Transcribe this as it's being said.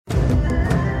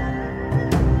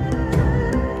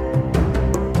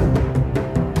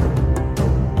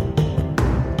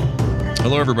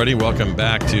Hello, everybody. Welcome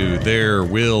back to There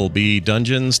Will Be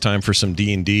Dungeons. Time for some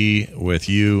D&D with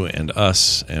you and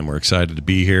us, and we're excited to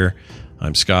be here.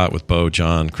 I'm Scott with Bo,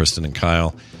 John, Kristen, and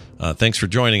Kyle. Thanks for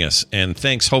joining us, and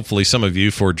thanks, hopefully, some of you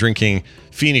for drinking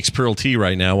Phoenix Pearl Tea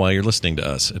right now while you're listening to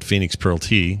us at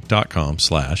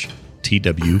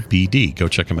phoenixpearltea.com/TWBD. Go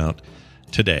check them out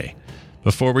today.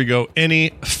 Before we go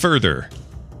any further,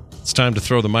 it's time to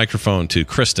throw the microphone to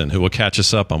Kristen, who will catch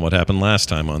us up on what happened last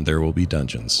time on There Will Be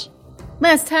Dungeons.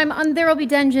 Last time on There Will Be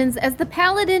Dungeons, as the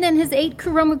paladin and his 8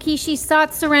 Kuromukishi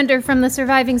sought surrender from the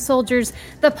surviving soldiers,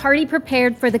 the party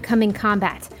prepared for the coming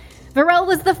combat. Varel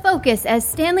was the focus as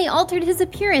Stanley altered his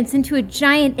appearance into a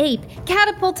giant ape,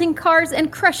 catapulting cars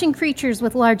and crushing creatures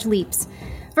with large leaps.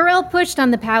 Varel pushed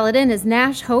on the paladin as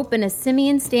Nash, Hope, and a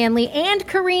simian Stanley and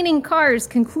careening cars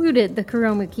concluded the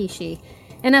Kuromukishi.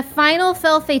 In a final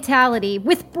fell fatality,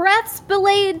 with breaths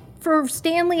belayed for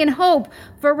Stanley and Hope,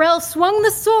 Varel swung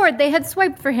the sword they had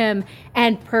swiped for him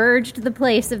and purged the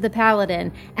place of the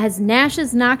paladin as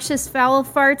Nash's noxious foul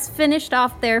farts finished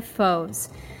off their foes.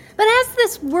 But as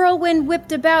this whirlwind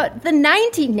whipped about, the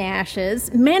 90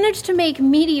 Nashes managed to make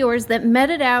meteors that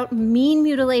meted out mean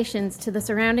mutilations to the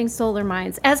surrounding solar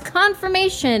mines as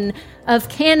confirmation of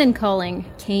cannon calling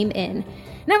came in.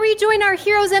 Now rejoin our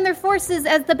heroes and their forces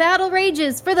as the battle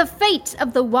rages for the fate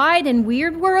of the wide and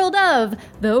weird world of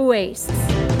the Wastes.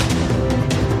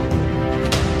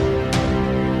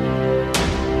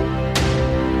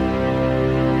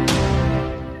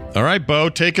 All right, Bo,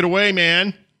 take it away,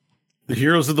 man. The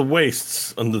Heroes of the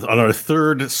Wastes on our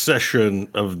third session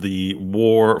of the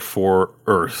War for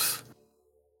Earth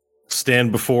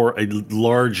stand before a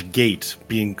large gate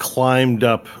being climbed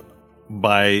up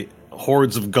by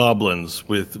hordes of goblins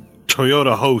with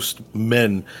Toyota host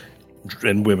men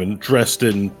and women dressed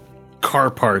in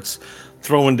car parts,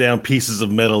 throwing down pieces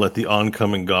of metal at the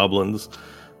oncoming goblins.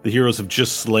 The heroes have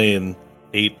just slain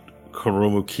 8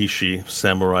 Kuromukishi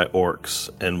samurai orcs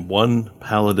and 1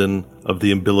 paladin of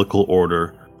the umbilical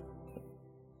order,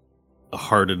 a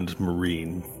hardened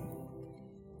marine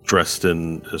dressed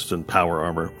in power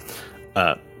armor.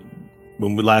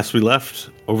 When we left,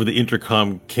 over the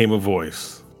intercom came a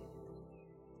voice.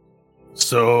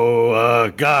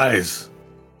 So, guys,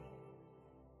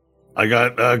 I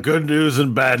got good news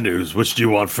and bad news. Which do you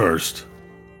want first?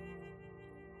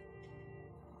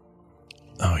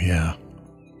 Oh, yeah.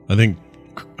 I think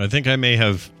I may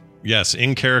have, yes,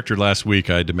 in character last week,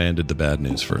 I demanded the bad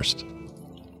news first.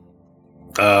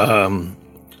 The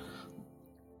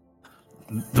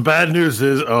bad news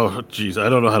is, oh, geez, I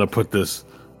don't know how to put this.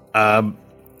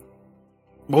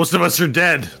 Most of us are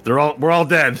dead. We're all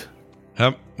dead.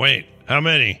 How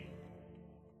many?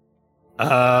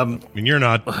 I mean, you're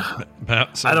not.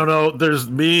 So. I don't know. There's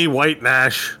me, White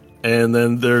Nash, and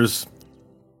then there's,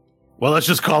 well, let's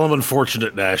just call him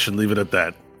Unfortunate Nash and leave it at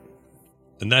that.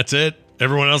 And that's it?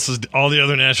 Everyone else all the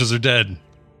other Nashes are dead.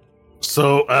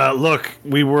 So, look,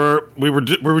 we were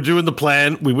doing the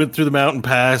plan. We went through the mountain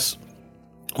pass.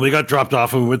 We got dropped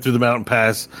off and we went through the mountain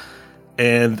pass.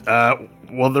 And,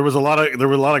 well, there were a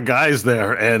lot of guys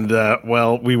there. And,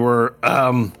 well, we were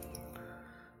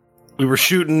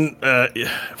shooting,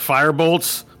 fire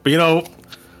bolts. But, you know,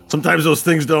 sometimes those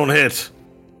things don't hit.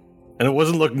 And it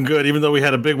wasn't looking good. Even though we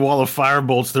had a big wall of fire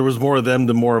bolts, there was more of them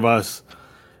than more of us.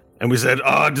 And we said,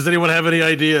 does anyone have any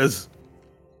ideas?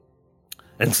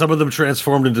 And some of them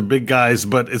transformed into big guys,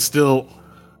 but it's still,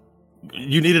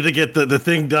 you needed to get the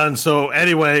thing done. So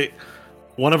anyway,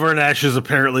 one of our Nashes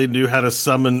apparently knew how to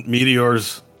summon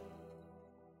meteors.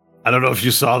 I don't know if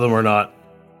you saw them or not.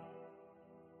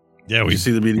 Yeah, we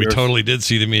see the meteors. We totally did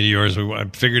see the meteors. I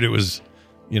figured it was,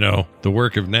 the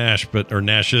work of Nash, or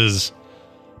Nashes.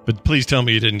 But please tell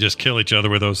me you didn't just kill each other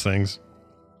with those things.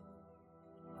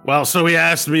 Well, so he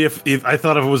asked me if I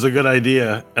thought it was a good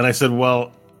idea, and I said,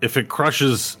 well, if it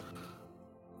crushes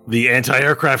the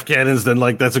anti-aircraft cannons, then,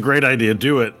 that's a great idea,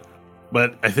 do it.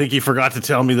 But I think he forgot to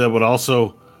tell me that it would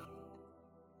also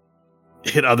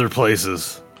hit other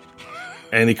places.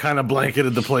 And he kind of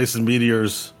blanketed the place in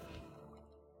meteors.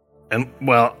 And,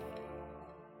 well,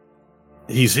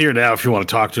 he's here now if you want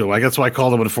to talk to him. That's why I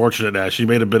called him Unfortunate Nash. He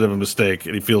made a bit of a mistake,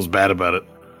 and he feels bad about it.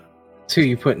 Who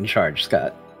you put in charge,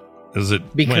 Scott? Is it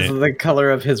because of the color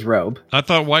of his robe? I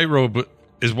thought White Robe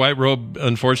is White Robe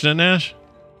Unfortunate Nash.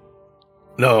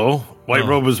 No, White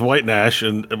Robe is White Nash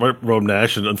and White Robe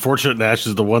Nash, and Unfortunate Nash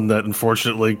is the one that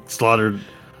unfortunately slaughtered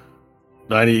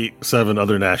 97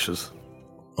 other Nashes.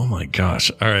 Oh my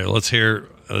gosh! All right, let's hear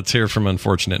from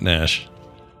Unfortunate Nash.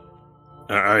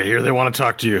 All right, here they want to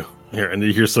talk to you. Here, and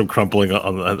you hear some crumpling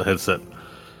on the headset.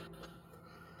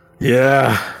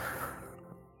 Yeah.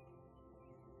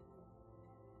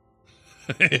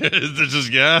 This is,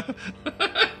 yeah.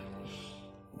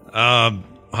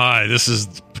 Hi, this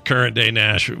is current day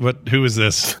Nash. Who is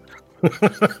this?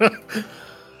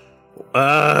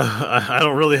 I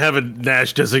don't really have a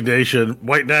Nash designation.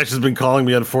 White Nash has been calling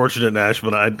me Unfortunate Nash,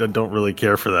 but I don't really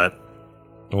care for that.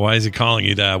 Why is he calling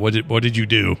you that? What did you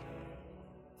do?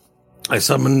 I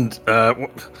summoned.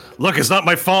 Look, it's not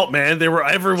my fault, man. They were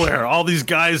everywhere. All these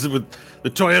guys with the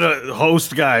Toyota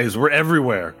host guys were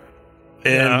everywhere,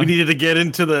 and we needed to get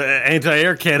into the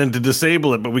anti-air cannon to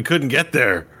disable it, but we couldn't get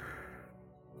there.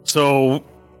 So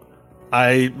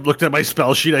I looked at my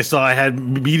spell sheet. I saw I had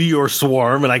Meteor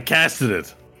Swarm, and I casted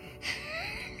it.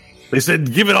 They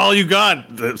said, "Give it all you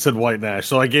got," said White Nash.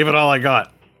 So I gave it all I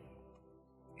got.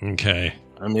 Okay.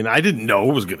 I mean, I didn't know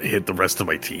it was going to hit the rest of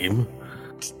my team.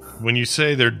 When you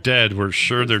say they're dead, we're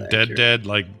sure they're dead.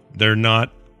 Like, they're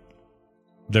not.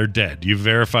 They're dead. You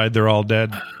verified they're all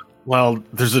dead? Well,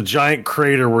 there's a giant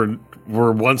crater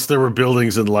where once there were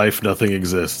buildings in life, nothing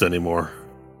exists anymore.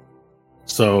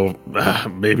 So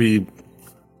maybe,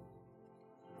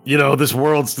 this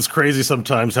world's this crazy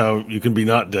sometimes how you can be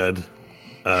not dead.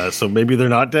 So maybe they're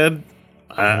not dead?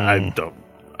 I don't.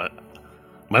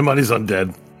 My money's on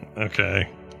dead. Okay.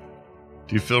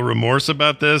 Do you feel remorse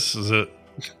about this? Is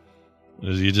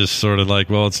you just sort of like,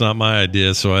 well, it's not my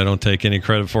idea, so I don't take any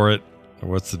credit for it? Or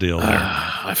what's the deal there?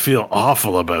 I feel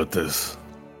awful about this.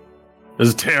 This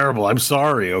is terrible. I'm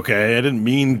sorry, okay? I didn't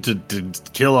mean to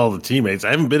kill all the teammates. I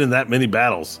haven't been in that many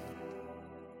battles.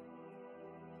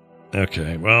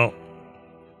 Okay, well.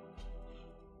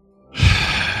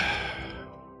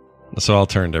 So I'll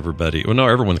turn to everybody. Well, no,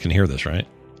 everyone can hear this, right?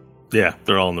 Yeah,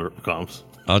 they're all in the comms.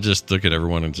 I'll just look at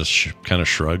everyone and just kind of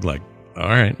shrug like, all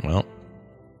right, well.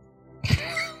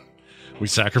 We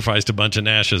sacrificed a bunch of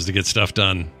Nashes to get stuff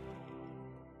done.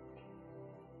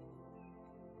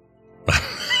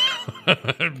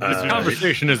 This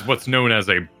conversation is what's known as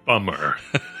a bummer.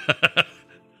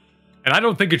 And I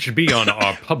don't think it should be on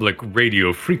our public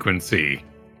radio frequency.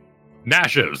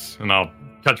 Nashes, and I'll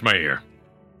touch my ear.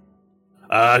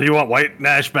 Do you want White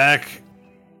Nash back?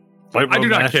 I do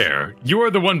not care. You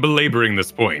are the one belaboring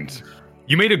this point.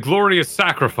 You made a glorious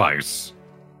sacrifice.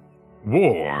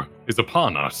 War is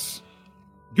upon us.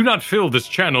 Do not fill this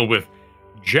channel with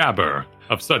jabber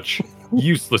of such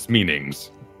useless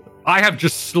meanings. I have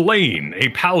just slain a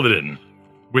paladin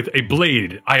with a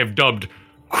blade I have dubbed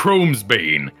Chrome's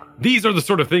Bane. These are the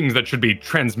sort of things that should be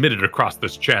transmitted across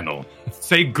this channel.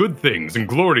 Say good things and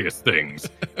glorious things.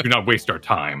 Do not waste our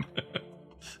time.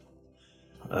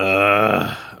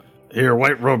 Here,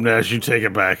 White Robe Nash, you take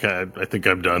it back. I think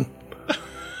I'm done.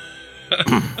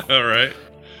 All right.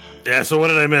 Yeah, so what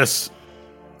did I miss?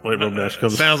 White Robe Nash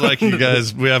comes. Sounds like you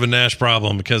guys, we have a Nash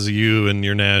problem because of you and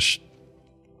your Nash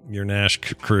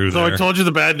crew there. So I told you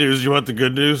the bad news. You want the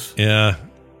good news? Yeah.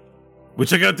 We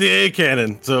took out the AA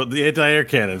cannon, so the anti-air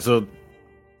cannon. So,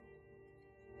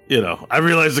 I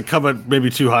realized it come at maybe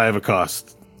too high of a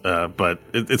cost, but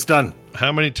it's done.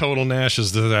 How many total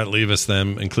Nashes does that leave us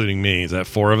then, including me? Is that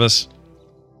 4 of us?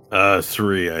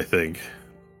 3, I think.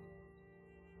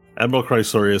 Admiral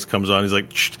Chrysorius comes on. He's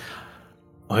like, Shh,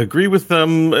 I agree with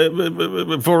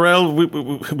Vorel.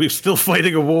 We're still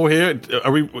fighting a war here.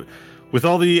 Are we? With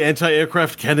all the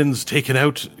anti-aircraft cannons taken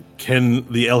out, can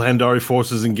the El Handari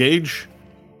forces engage?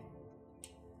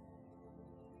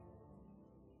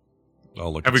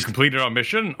 Have we completed our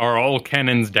mission? Are all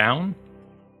cannons down?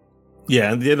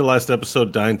 Yeah, at the end of last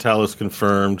episode, Dine Talus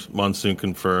confirmed, Monsoon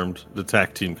confirmed, the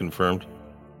TAC team confirmed.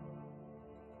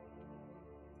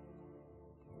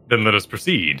 Then let us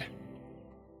proceed.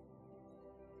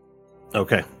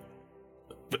 Okay.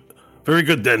 Very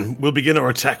good, then. We'll begin our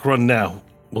attack run now.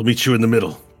 We'll meet you in the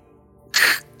middle.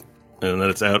 And then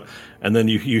it's out. And then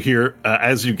you hear,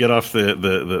 as you get off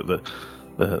the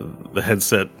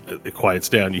headset, it quiets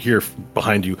down. You hear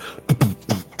behind you,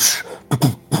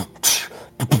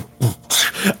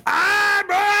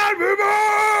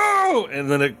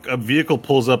 and then a vehicle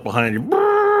pulls up behind you.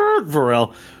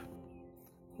 Vorel.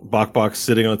 Bok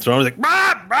sitting on the throne. He's like,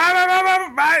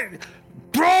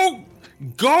 bro,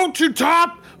 go to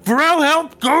top. Vorel,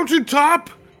 help, go to top.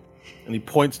 And he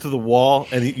points to the wall,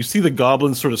 and you see the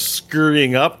goblins sort of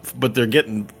scurrying up, but they're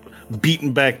getting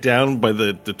beaten back down by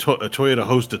the Toyota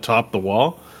host atop the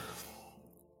wall.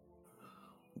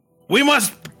 We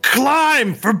must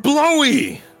climb for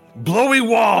Blowy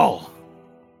wall.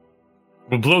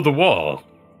 We'll blow the wall.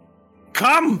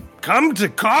 Come to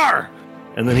car.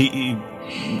 And then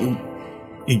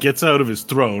he gets out of his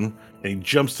throne, and he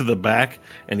jumps to the back,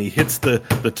 and he hits the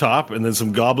top, and then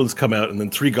some goblins come out, and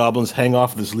then 3 goblins hang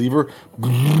off this lever,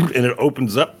 and it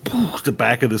opens up the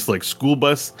back of this like school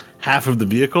bus, half of the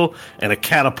vehicle, and a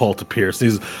catapult appears. So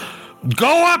he's,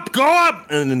 go up!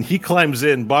 And then he climbs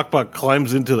in, Bok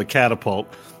climbs into the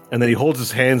catapult, and then he holds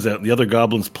his hands out, and the other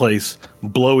goblins place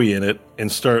blowy in it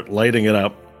and start lighting it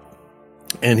up.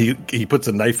 And he puts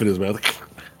a knife in his mouth.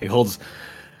 He holds,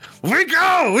 we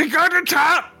go to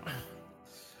top!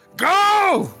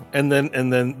 Go! And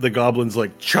then the goblins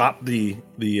like chop the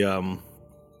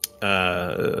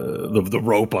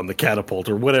rope on the catapult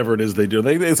or whatever it is they do.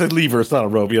 It's a lever, it's not a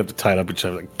rope. You have to tie it up each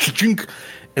other. Like, chink,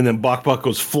 and then Bok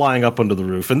goes flying up onto the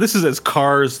roof. And this is as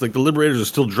cars, like the Liberators are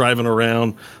still driving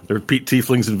around. There are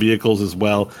tieflings in vehicles as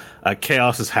well.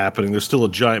 Chaos is happening. There's still a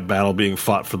giant battle being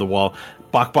fought for the wall.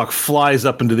 Bok flies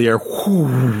up into the air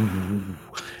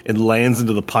and lands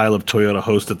into the pile of Toyota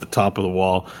Host at the top of the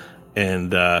wall.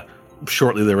 And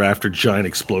shortly thereafter, giant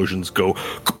explosions go,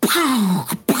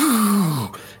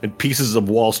 and pieces of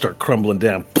wall start crumbling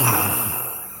down.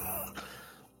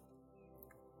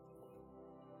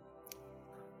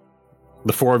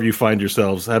 The 4 of you find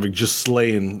yourselves, having just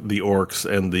slain the orcs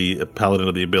and the paladin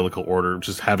of the umbilical order,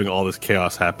 just having all this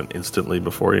chaos happen instantly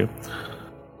before you.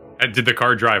 Did the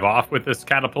car drive off with this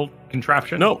catapult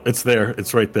contraption? No, it's there.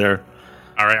 It's right there.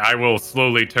 All right, I will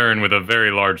slowly turn with a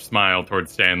very large smile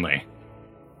towards Stanley.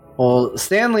 Well,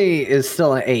 Stanley is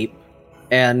still an ape,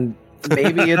 and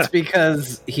maybe it's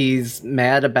because he's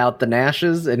mad about the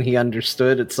Nashes and he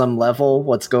understood at some level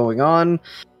what's going on,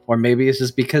 or maybe it's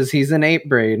just because he's an ape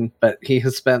brain, but he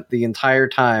has spent the entire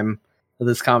time of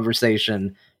this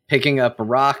conversation picking up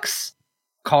rocks,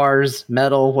 cars,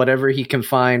 metal, whatever he can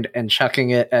find, and chucking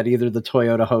it at either the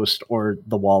Toyota Host or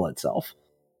the wall itself.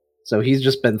 So he's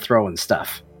just been throwing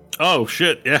stuff. Oh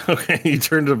shit! Yeah, okay. He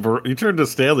turned to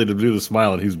Stanley to do the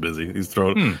smile, and he's busy. He's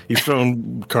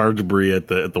throwing car debris at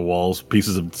the walls,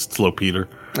 pieces of slow Peter,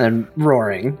 and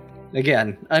roaring.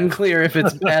 Again, unclear if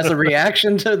it's as a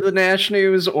reaction to the Nash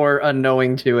news or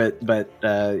unknowing to it, but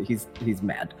he's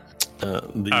mad. All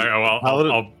right,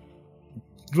 I'll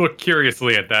look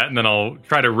curiously at that, and then I'll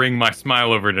try to ring my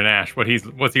smile over to Nash.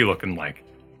 What's he looking like?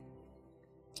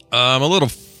 I'm a little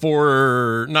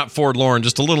not forlorn,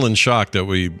 just a little in shock that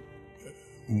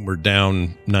we're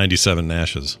down 97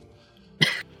 Nashes.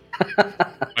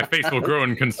 My face will grow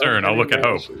in concern. I'll look at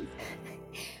Hope.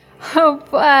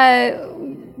 Hope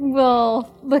will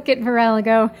look at Varel and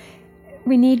go,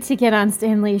 we need to get on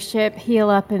Stanley's ship, heal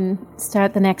up, and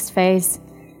start the next phase.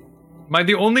 Am I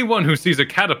the only one who sees a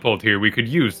catapult here we could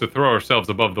use to throw ourselves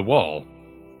above the wall?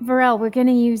 Varel, we're going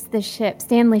to use the ship,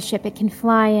 Stanley's ship. It can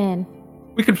fly in.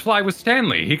 We can fly with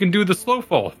Stanley. He can do the slow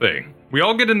fall thing. We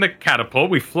all get in the catapult,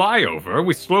 we fly over,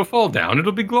 we slow fall down,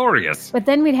 it'll be glorious. But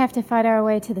then we'd have to fight our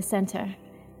way to the center.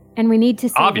 And we need to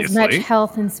save as much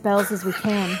health and spells as we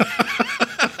can.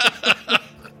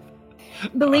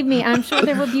 Believe me, I'm sure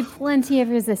there will be plenty of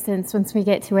resistance once we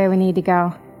get to where we need to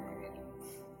go.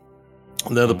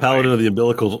 Now the paladin of the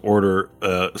umbilical order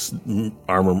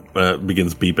armor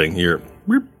begins beeping here.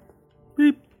 Beep,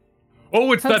 beep.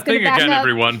 Oh, it's that thing again,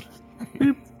 everyone.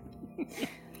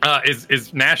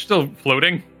 Is Nash still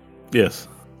floating? Yes.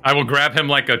 I will grab him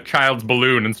like a child's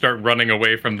balloon and start running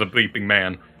away from the bleeping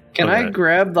man. Can I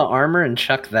grab the armor and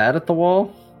chuck that at the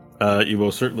wall? You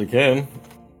most certainly can.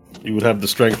 You would have the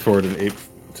strength for it and 8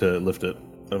 to lift it,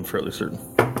 I'm fairly certain.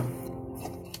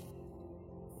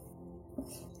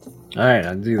 Alright,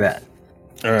 I'll do that.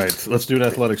 Alright, let's do an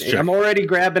athletics check. I'm already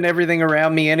grabbing everything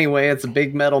around me anyway. It's a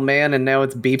big metal man, and now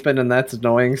it's beeping, and that's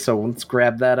annoying, so let's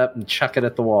grab that up and chuck it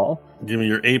at the wall. Give me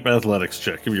your ape athletics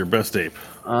check. Give me your best ape.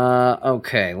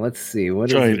 Okay, let's see.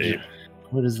 What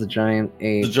is the giant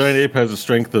ape? The giant ape has a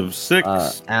strength of 6.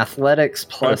 Athletics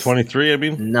plus 23, I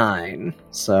mean? 9.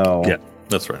 So... Yeah,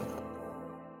 that's right.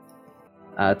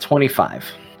 25.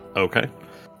 Okay.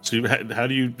 So how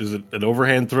do you, is it an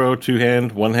overhand throw,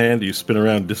 2-hand, 1-hand? Do you spin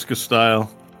around discus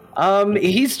style?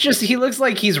 He looks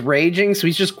like he's raging, so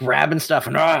he's just grabbing stuff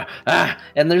and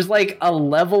and there's like a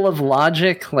level of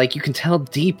logic, like you can tell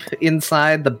deep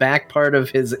inside the back part of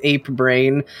his ape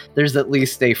brain, there's at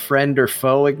least a friend or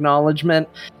foe acknowledgement,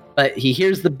 but he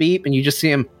hears the beep and you just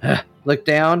see him look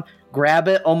down, grab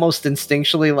it almost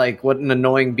instinctually, like what an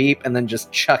annoying beep, and then just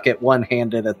chuck it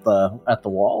one-handed at the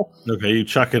wall. Okay, you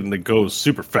chuck it and it goes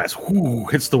super fast. Whoo,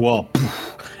 hits the wall.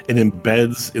 It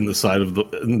embeds in the side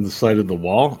of the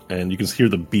wall, and you can hear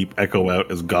the beep echo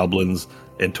out as goblins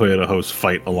and Toyota hosts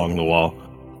fight along the wall.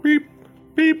 Beep,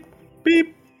 beep,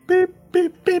 beep, beep,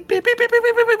 beep, beep, beep, beep, beep,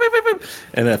 beep, beep, beep.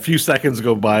 And a few seconds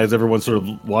go by as everyone sort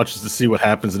of watches to see what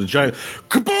happens, and a giant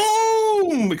kaboom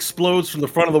boom, explodes from the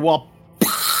front of the wall.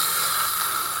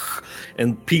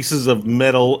 And pieces of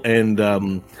metal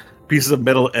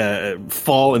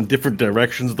fall in different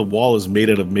directions. The wall is made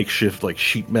out of makeshift like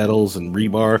sheet metals and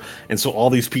rebar, and so all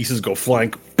these pieces go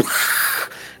flying.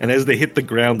 And as they hit the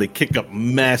ground, they kick up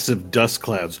massive dust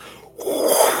clouds,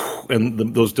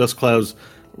 and those dust clouds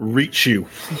reach you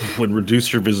and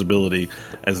reduce your visibility,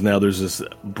 as now there's this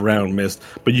brown mist.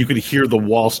 But you could hear the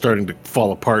wall starting to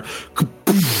fall apart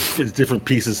as different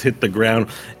pieces hit the ground,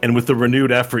 and with the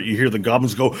renewed effort, you hear the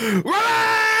goblins go,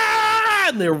 "Rah!"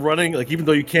 And they're running, like, even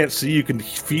though you can't see, you can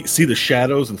see the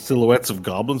shadows and silhouettes of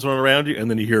goblins run around you,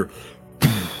 and then you hear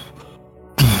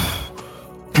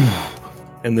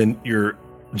and then your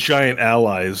giant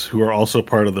allies, who are also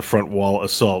part of the front wall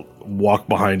assault, walk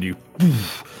behind you.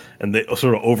 And they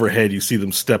sort of overhead, you see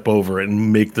them step over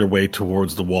and make their way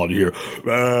towards the wall. You hear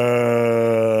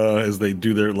as they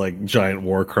do their like giant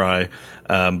war cry,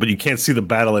 but you can't see the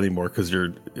battle anymore because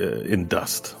you're in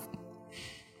dust.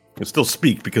 You can still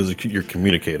speak because you're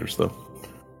communicators, though.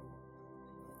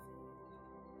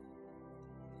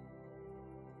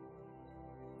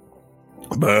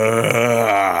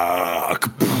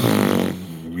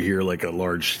 You hear like a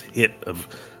large hit of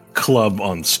club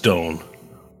on stone.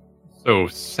 So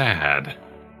sad.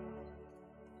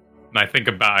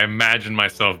 And I imagine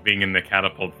myself being in the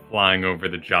catapult flying over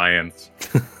the giants,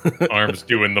 arms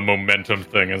doing the momentum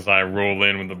thing as I roll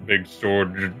in with a big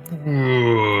sword.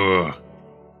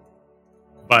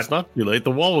 But it's not too late. The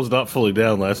wall was not fully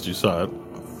down last you saw it.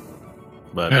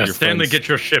 But Stanley, get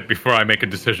your ship before I make a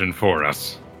decision for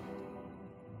us.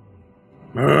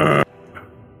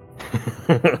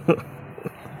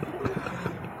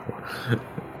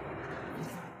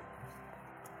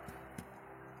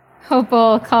 Hope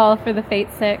will call for the Fate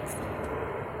 6.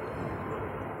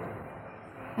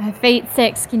 Fate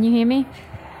 6, can you hear me?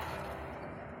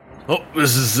 Oh,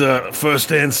 this is First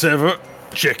Hand Sever.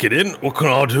 Check it in. What can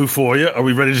I do for you? Are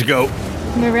we ready to go?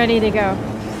 We're ready to go.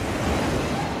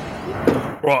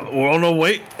 Right, we're on our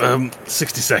way.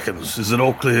 60 seconds. Is it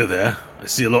all clear there? I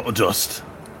see a lot of dust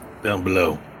down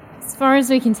below. As far as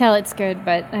we can tell, it's good,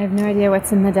 but I have no idea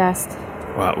what's in the dust.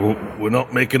 Right, well, we're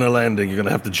not making a landing. You're going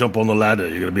to have to jump on the ladder.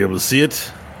 You're going to be able to see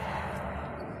it?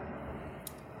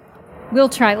 We'll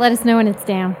try. Let us know when it's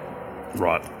down.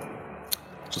 Right.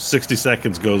 So 60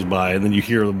 seconds goes by, and then you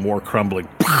hear more crumbling.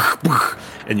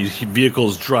 And you see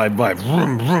vehicles drive by.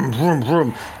 Vroom, vroom, vroom,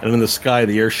 vroom. And in the sky,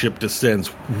 the airship descends.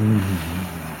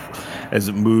 As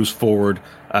it moves forward,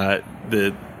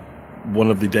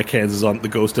 one of the deckhands is on, the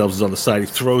ghost elves is on the side. He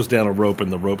throws down a rope,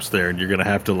 and the rope's there, and you're going to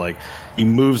have to, he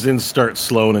moves in, starts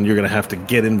slow, and you're going to have to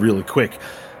get in really quick.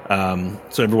 So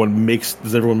does everyone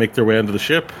make their way onto the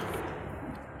ship?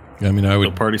 I mean, I would.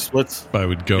 No party splits? I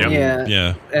would go.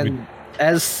 Yeah. And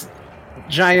as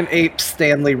giant ape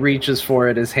Stanley reaches for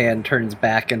it, his hand turns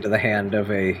back into the hand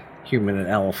of a human and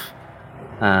elf.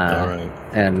 All right.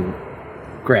 And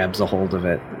grabs a hold of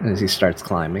it as he starts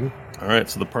climbing. All right,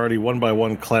 so the party one by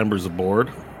one clambers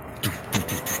aboard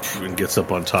and gets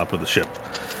up on top of the ship.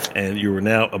 And you are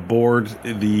now aboard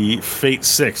the Fate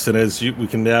 6. And we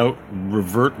can now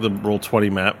revert the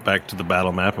Roll20 map back to the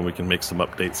battle map, and we can make some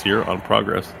updates here on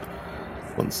progress.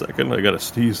 1 second, I got to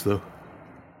sneeze, though.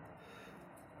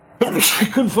 I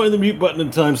couldn't find the mute button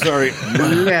in time, sorry.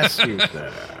 Bless you,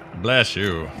 sir. Bless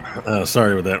you.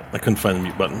 Sorry about that. I couldn't find the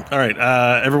mute button. All right,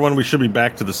 everyone, we should be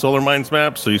back to the Solar Mines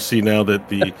map. So you see now that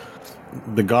the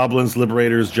goblins,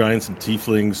 liberators, giants, and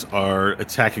tieflings are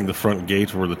attacking the front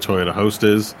gate where the Toyota host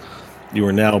is. You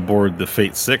are now aboard the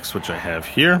Fate 6, which I have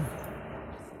here.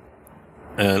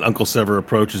 And Uncle Sever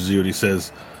approaches you, and he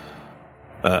says,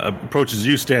 approaches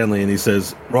you, Stanley, and he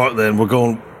says, right then, we're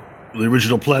going, the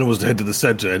original plan was to head to the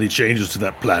center. Any changes to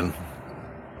that plan?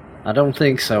 I don't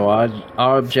think so.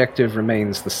 Our objective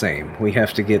remains the same. We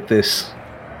have to get this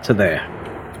to there.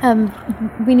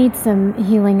 We need some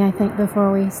healing, I think,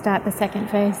 before we start the second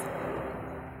phase.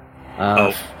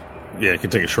 Yeah, you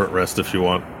can take a short rest if you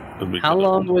want. How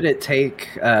long would it take,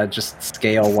 just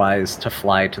scale-wise, to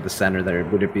fly to the center there?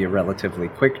 Would it be a relatively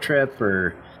quick trip,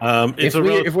 or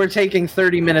if we're taking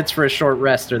 30 minutes for a short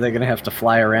rest, are they going to have to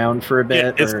fly around for a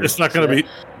bit? Yeah, it's not going to be.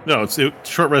 No,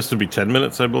 short rest would be 10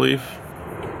 minutes, I believe.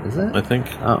 Is it? I think.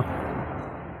 Oh,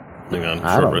 hang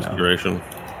on. Short rest duration.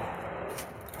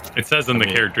 It says in the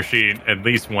character sheet at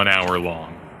least 1 hour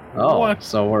long. Oh, what?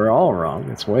 So we're all wrong.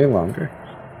 It's way longer.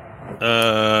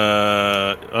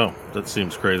 That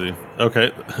seems crazy.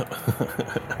 Okay.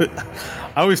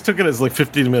 I always took it as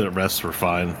 15-minute rests were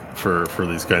fine for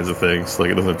these kinds of things.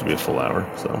 It doesn't have to be a full hour.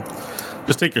 So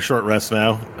Just take your short rest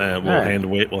now, and we'll All right.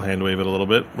 hand wave it a little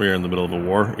bit. We're in the middle of a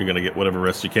war. You're going to get whatever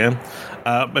rest you can.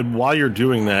 But while you're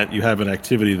doing that, you have an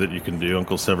activity that you can do.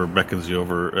 Uncle Sever beckons you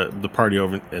over, the party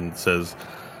over, and says,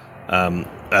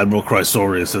 Admiral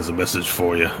Chrysorius has a message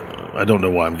for you. I don't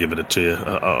know why I'm giving it to you.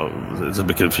 It's a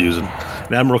bit confusing.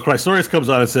 And Admiral Chrysorius comes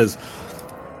on and says,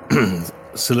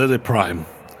 Celede Prime,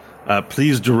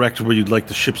 please direct where you'd like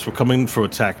the ships for coming for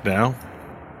attack now.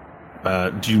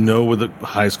 Do you know where the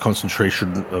highest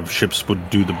concentration of ships would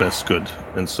do the best good?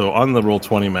 And so on the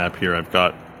Roll20 map here, I've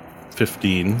got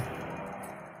 15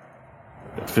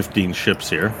 ships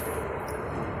here.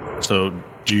 So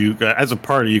do you, as a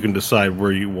party, you can decide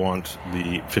where you want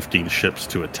the 15 ships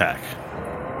to attack.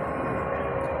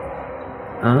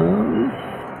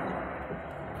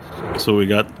 So we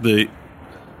got the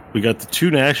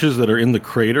 2 Nashes that are in the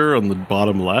crater on the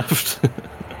bottom left.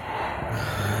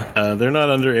 They're not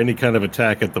under any kind of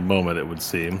attack at the moment, it would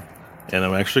seem. And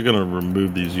I'm actually going to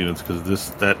remove these units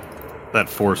because that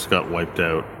force got wiped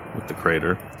out with the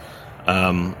crater.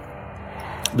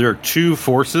 There are 2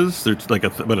 forces. There's like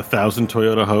about 1,000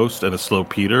 Toyota Host and a Slow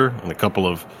Peter and a couple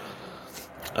of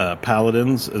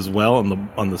Paladins as well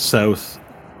on the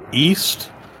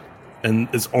southeast. And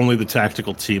it's only the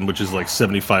tactical team, which is like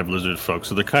 75 Lizard folk.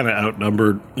 So they're kind of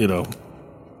outnumbered,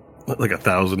 like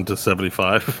 1,000 to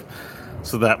 75.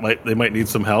 So they might need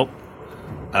some help.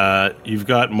 You've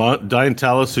got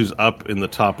Diantalis, who's up in the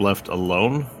top left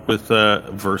alone with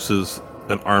versus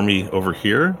an army over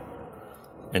here.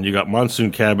 And you got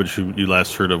Monsoon Cabbage, who you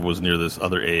last heard of was near this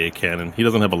other AA cannon. He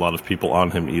doesn't have a lot of people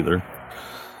on him either.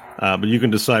 But you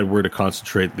can decide where to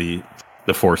concentrate the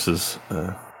forces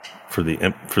for the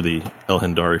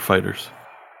Elhendari fighters.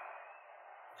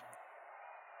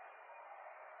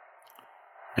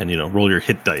 And roll your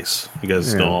hit dice. You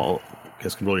guys can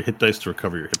roll your hit dice to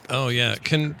recover your hit dice. Oh yeah,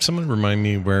 can someone remind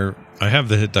me where I have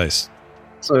the hit dice?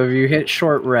 So if you hit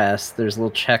short rest, there's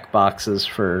little check boxes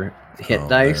for hit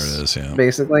dice. There it is, yeah.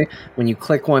 Basically, when you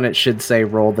click one, it should say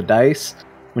roll the dice.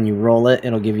 When you roll it,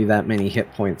 it'll give you that many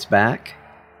hit points back.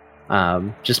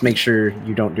 Just make sure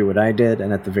you don't do what I did,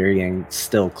 and at the very end,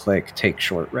 still click take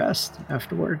short rest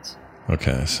afterwards.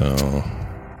 Okay, so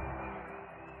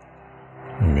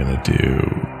I'm gonna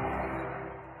do.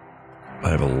 I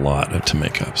have a lot to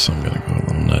make up, so I'm gonna go a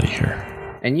little nutty here.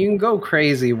 And you can go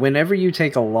crazy. Whenever you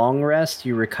take a long rest,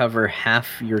 you recover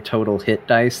half your total hit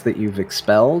dice that you've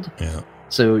expelled. Yeah.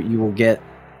 So you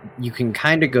can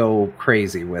kind of go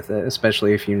crazy with it,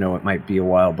 especially if you know it might be a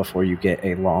while before you get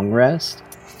a long rest,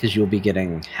 because you'll be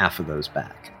getting half of those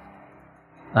back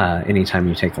anytime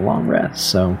you take a long rest.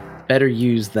 So better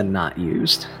used than not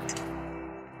used.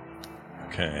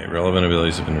 Okay, relevant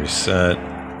abilities have been reset.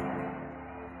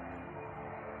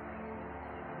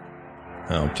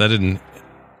 Oh, that didn't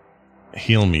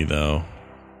heal me, though.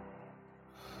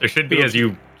 There should be, as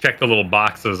you check the little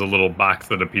boxes, a little box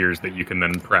that appears that you can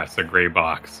then press, a gray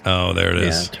box. Oh, there it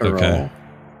is. To okay. roll.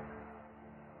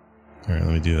 All right,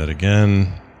 let me do that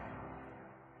again.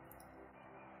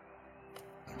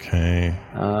 Okay.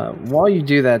 While you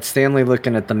do that, Stanley,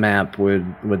 looking at the map,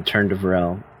 would turn to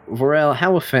Varel. Varel,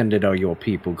 how offended are your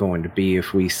people going to be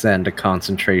if we send a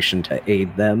concentration to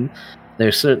aid them? They're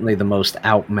certainly the most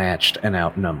outmatched and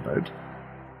outnumbered.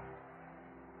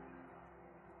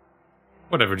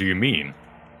 Whatever do you mean?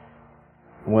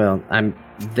 Well,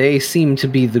 they seem to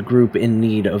be the group in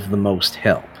need of the most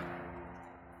help.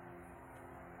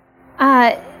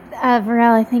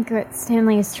 Varel, I think what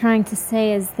Stanley is trying to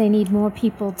say is they need more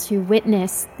people to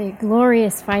witness their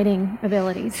glorious fighting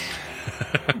abilities.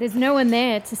 There's no one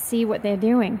there to see what they're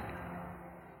doing.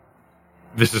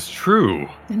 This is true.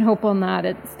 And Hopewell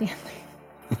nodded at Stanley.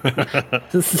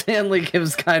 Stanley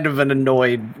gives kind of an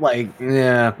annoyed,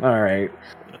 yeah, all right.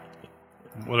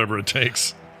 Whatever it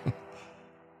takes.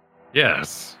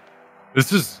 Yes.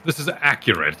 This is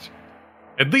accurate.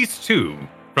 At least 2,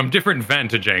 from different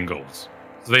vantage angles,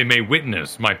 so they may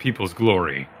witness my people's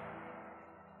glory.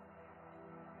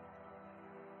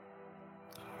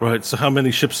 Right, so how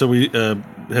many ships are we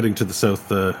heading to the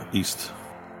southeast?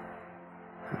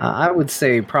 I would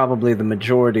say probably the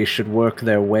majority should work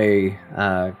their way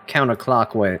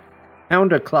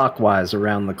counterclockwise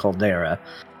around the caldera,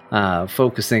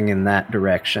 focusing in that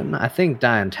direction. I think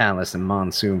Diantalis and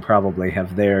Monsoon probably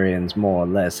have their ends more or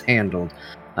less handled.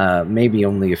 Maybe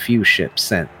only a few ships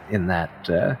sent in that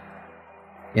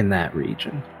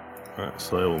region. All right,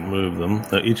 so I will move them.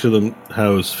 Each of them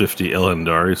house 50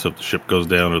 Elhendari, so if the ship goes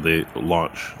down or they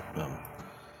launch.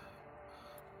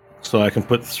 So I can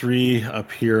put 3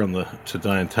 up here to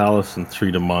Diantalis and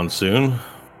 3 to Monsoon.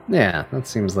 Yeah, that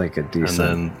seems like a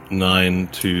decent. And then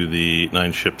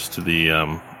 9 ships to the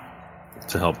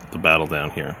to help the battle down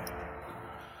here.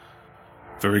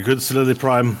 Very good, Lily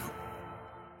Prime.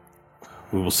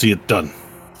 We will see it done.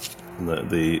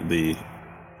 And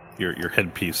your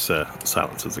headpiece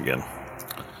silences again.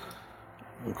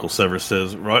 Uncle Severus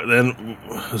says, "Right then,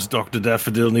 does Dr.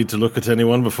 Daffodil need to look at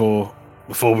anyone before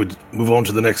we move on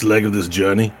to the next leg of this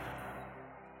journey?"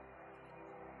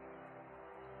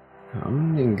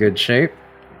 I'm in good shape.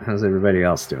 How's everybody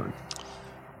else doing?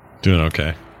 Doing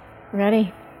okay.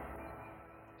 Ready?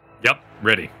 Yep,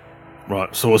 ready.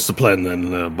 Right, so what's the plan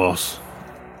then, boss?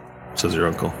 Says your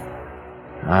uncle.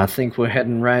 I think we're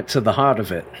heading right to the heart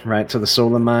of it, right to the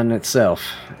solar mine itself.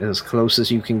 As close as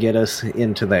you can get us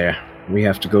into there. We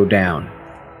have to go down.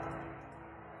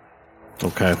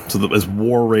 Okay, so as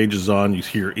war rages on, you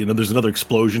hear, there's another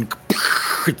explosion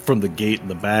from the gate in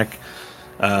the back.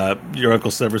 Your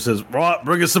Uncle Severus says, "Right,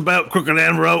 bring us about crooked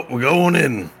and rope. We're going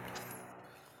in.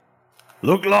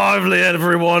 Look lively,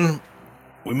 everyone.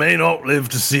 We may not live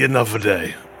to see another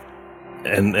day."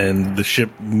 And the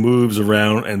ship moves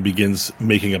around and begins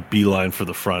making a beeline for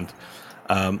the front.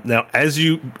 Now, as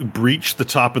you breach the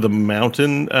top of the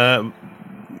mountain,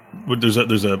 there's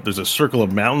a circle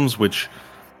of mountains which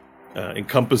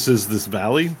encompasses this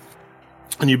valley.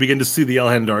 And you begin to see the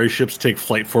Elhandari ships take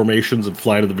flight formations and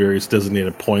fly to the various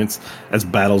designated points as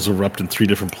battles erupt in 3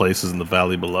 different places in the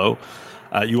valley below.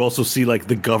 You also see like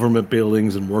the government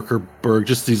buildings and Workerburg,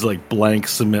 just these like blank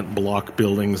cement block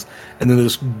buildings. And then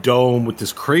this dome with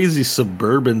this crazy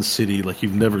suburban city like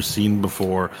you've never seen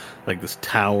before, like this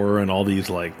tower and all these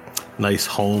like nice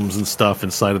homes and stuff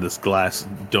inside of this glass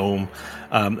dome.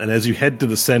 And as you head to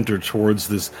the center towards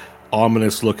this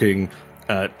ominous looking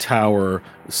tower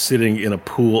sitting in a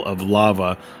pool of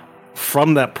lava,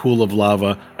 from that pool of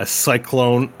lava, a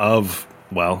cyclone of,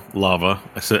 lava.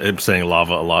 I'm saying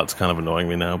lava a lot. It's kind of annoying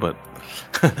me now, but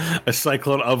a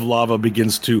cyclone of lava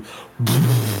begins to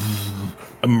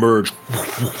emerge.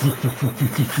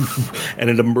 And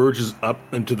it emerges up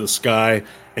into the sky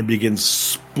and begins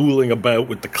spooling about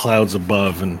with the clouds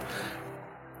above. And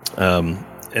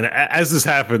as this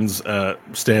happens,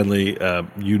 Stanley,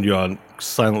 Yunyan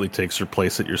silently takes her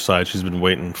place at your side. She's been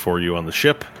waiting for you on the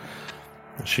ship.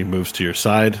 She moves to your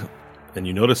side, and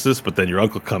you notice this, but then your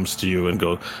uncle comes to you and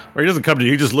goes, or he doesn't come to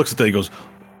you, he just looks at that and goes,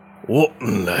 "What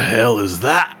in the hell is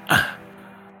that?"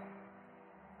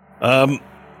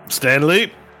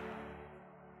 Stanley,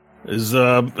 is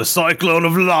a cyclone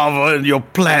of lava in your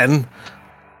plan?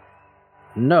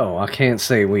 No, I can't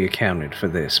say we accounted for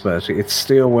this, but it's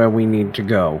still where we need to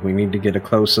go. We need to get a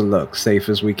closer look, safe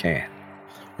as we can.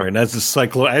 All right, and as the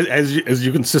cyclone, as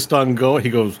you insist on going, he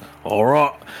goes, "All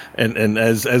right." And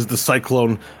as the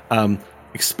cyclone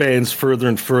expands further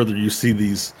and further, you see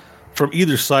these, from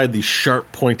either side, these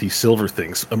sharp, pointy silver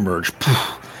things emerge.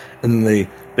 And then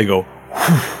they go,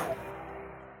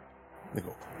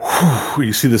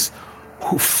 you see this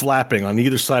flapping on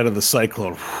either side of the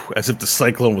cyclone, as if the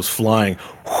cyclone was flying.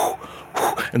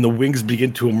 And the wings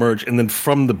begin to emerge, and then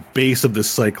from the base of this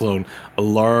cyclone, a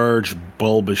large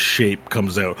bulbous shape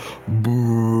comes out.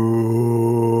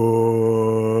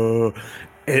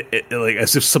 Like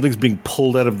as if something's being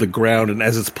pulled out of the ground, and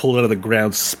as it's pulled out of the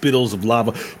ground, spittles of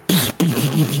lava.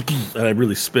 And I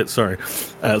really spit, sorry.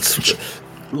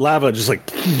 Lava just like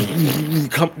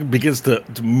begins to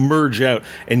merge out,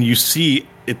 and you see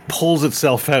it pulls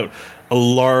itself out, a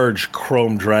large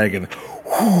chrome dragon.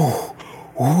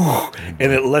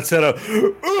 And it lets out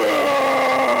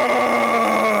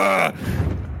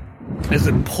as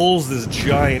it pulls this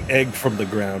giant egg from the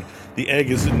ground. The egg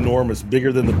is enormous,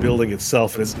 bigger than the building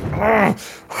itself, and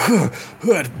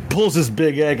it pulls this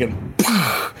big egg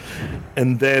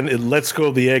and then it lets go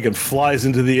of the egg and flies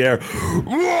into the air.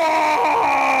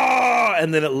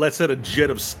 And then it lets out a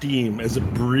jet of steam as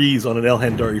it breathes on an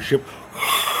Elhandari ship.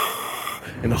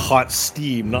 And hot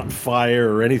steam, not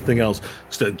fire or anything else.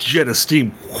 Just a jet of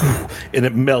steam. And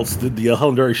it melts. The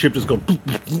Elhandari ship just goes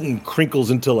and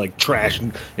crinkles into like trash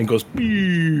and goes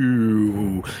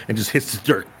and just hits the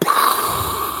dirt.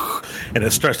 And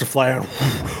it starts to fly out.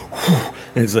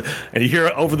 And you hear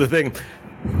it over the thing.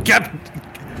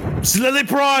 Lily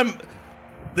Prime,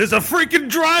 there's a freaking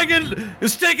dragon.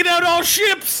 It's taking out all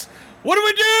ships. What do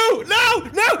we do? No!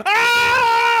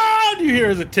 Ah! And you hear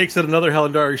as it takes out another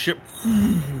Elhandari ship.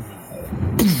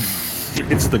 It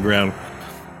hits the ground.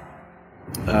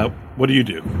 What do you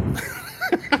do?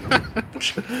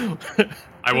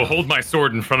 I will hold my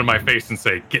sword in front of my face and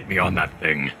say, "Get me on that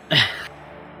thing."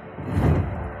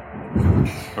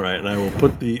 All right, and I will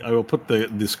put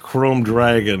this chrome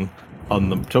dragon on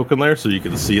the token there so you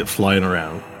can see it flying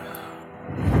around.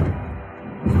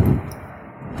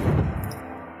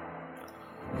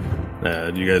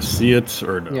 Do you guys see it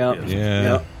or no? Yep. Yes. Yeah.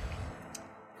 Yep.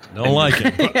 Don't like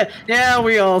him. Yeah,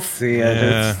 we all see it.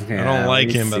 Yeah, I don't like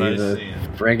we him, but I the see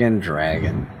him. friggin'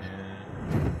 dragon.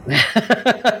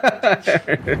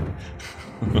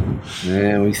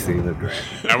 Yeah, we see the dragon.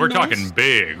 Now we're talking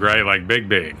big, right? Like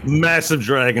big. Massive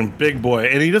dragon, big boy.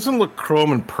 And he doesn't look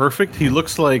chrome and perfect. He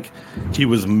looks like he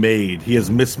was made. He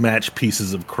has mismatched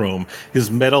pieces of chrome.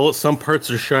 His metal, some parts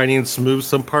are shiny and smooth,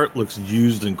 some part looks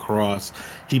used and crossed.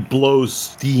 He blows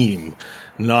steam,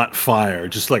 not fire,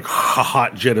 just like a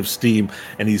hot jet of steam.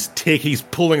 And he's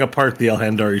pulling apart the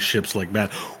Elhandari ships like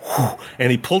that.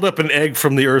 And he pulled up an egg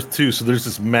from the Earth too. So there's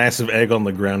this massive egg on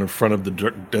the ground in front of the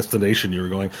destination you were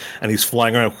going. And he's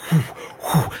flying around,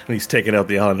 and he's taking out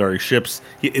the Elhandari ships.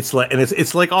 It's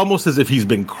like almost as if he's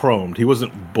been chromed. He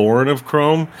wasn't born of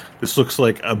chrome. This looks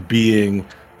like a being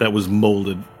that was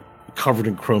molded, covered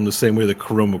in chrome, the same way that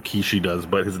Kuromokishi does,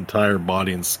 but his entire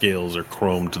body and scales are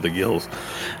chromed to the gills.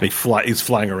 And he's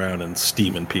flying around and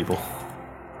steaming people.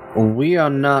 We are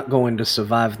not going to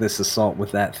survive this assault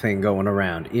with that thing going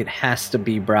around. It has to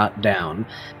be brought down.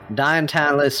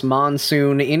 Diantalis,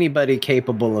 Monsoon, anybody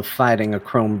capable of fighting a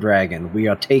chrome dragon. We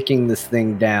are taking this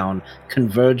thing down.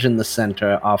 Converge in the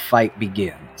center. Our fight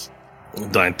begins.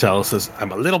 Diantalis says,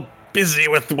 I'm a little busy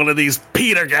with one of these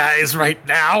Peter guys right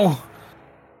now.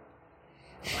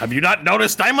 Have you not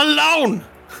noticed I'm alone?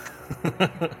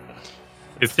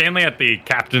 Is Stanley at the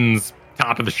captain's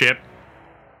top of the ship?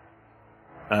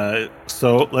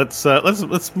 So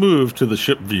let's move to the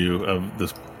ship view of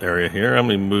this area here. I'm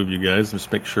going to move you guys.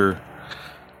 Just make sure.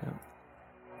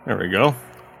 There we go.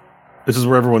 This is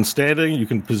where everyone's standing. You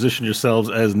can position yourselves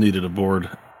as needed aboard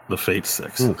the Fate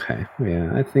 6. Okay,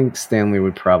 yeah, I think Stanley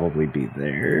would probably be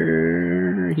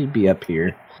there. He'd be up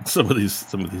here. Some of these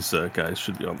guys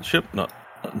should be on the ship, not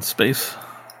in space.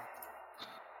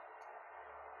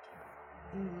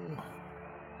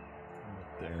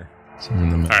 There. All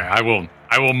right,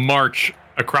 I will march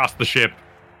across the ship,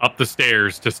 up the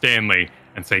stairs to Stanley,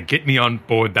 and say, "Get me on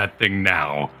board that thing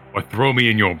now, or throw me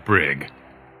in your brig."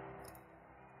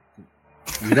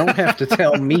 You don't have to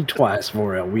tell me twice,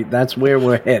 Vorel. That's where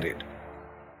we're headed.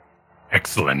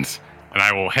 Excellent. And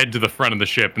I will head to the front of the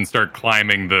ship and start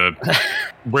climbing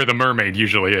where the mermaid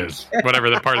usually is, whatever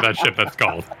the part of that ship that's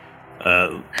called.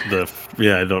 I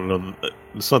don't know.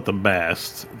 It's not the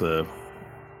mast. I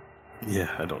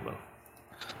don't know.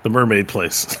 The mermaid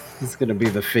place. It's going to be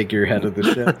the figurehead of the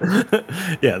ship.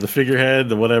 Yeah, the figurehead,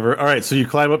 the whatever. All right, so you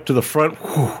climb up to the front.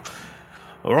 Whew.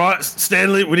 All right,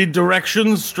 Stanley, we need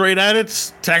directions. Straight at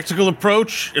it. Tactical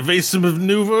approach. Evasive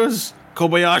maneuvers.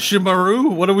 Kobayashi Maru.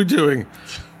 What are we doing?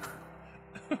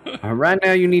 Right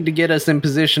now, you need to get us in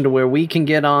position to where we can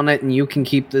get on it and you can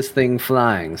keep this thing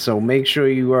flying. So make sure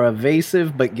you are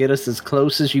evasive, but get us as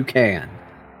close as you can.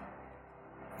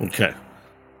 Okay.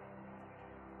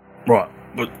 Right.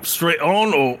 But straight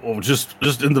on or just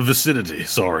in the vicinity?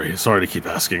 Sorry to keep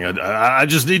asking. I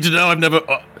just need to know. I've never...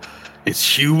 it's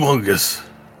humongous.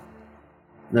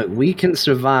 Look, we can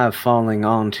survive falling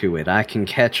onto it. I can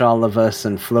catch all of us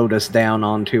and float us down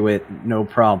onto it, no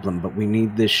problem. But we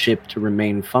need this ship to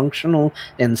remain functional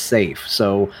and safe.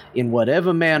 So, in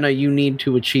whatever manner you need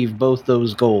to achieve both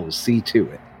those goals, see to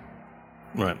it.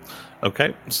 Right.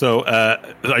 Okay. So,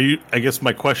 I guess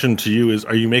my question to you is: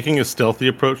 are you making a stealthy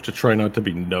approach to try not to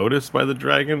be noticed by the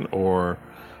dragon, or?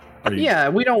 Are you... Yeah,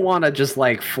 we don't want to just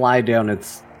fly down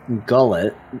its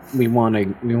gullet. We want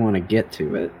to get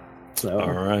to it. So.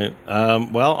 All right.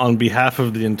 Well, on behalf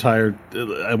of the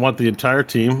I want the entire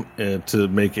team to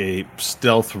make a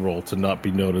stealth roll to not be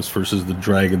noticed versus the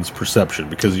dragon's perception,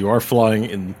 because you are flying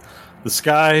in the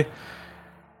sky.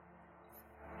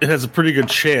 It has a pretty good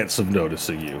chance of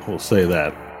noticing you. We'll say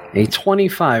that. A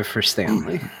 25 for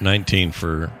Stanley. 19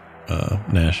 for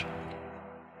Nash.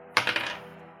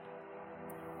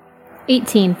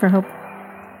 18 for Hope.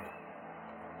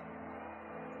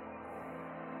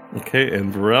 Okay,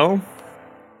 and Varel?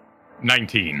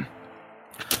 19.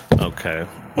 Okay.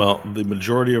 Well, the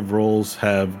majority of rolls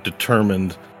have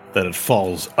determined that it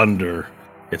falls under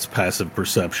its passive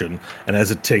perception, and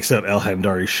as it takes out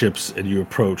Elhandari ships and you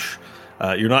approach,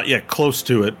 you're not yet close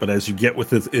to it, but as you get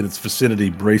with it in its vicinity,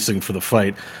 bracing for the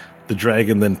fight, the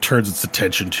dragon then turns its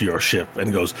attention to your ship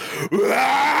and goes,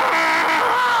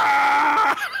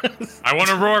 I want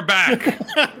to roar back.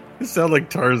 You sound like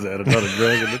Tarzan, not a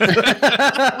dragon.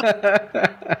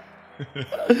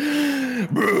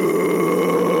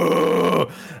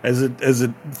 As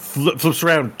it flips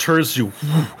around, turns you,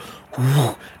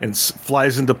 and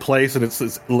flies into place, and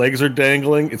its legs are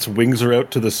dangling, its wings are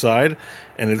out to the side,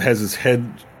 and it has its head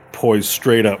poised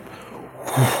straight up.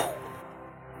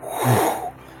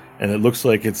 and it looks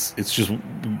like it's just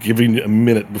giving a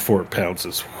minute before it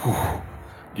pounces.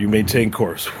 Do you maintain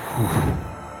course?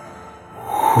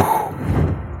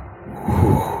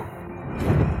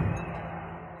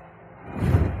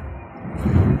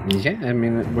 Yeah, I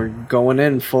mean, we're going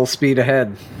in full speed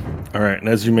ahead. All right, and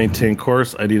as you maintain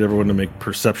course, I need everyone to make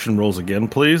perception rolls again,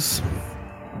 please.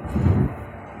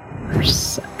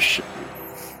 Perception.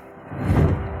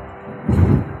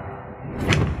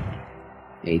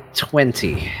 A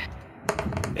 20.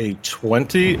 A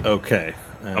 20? Okay.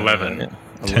 11.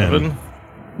 11?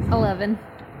 11.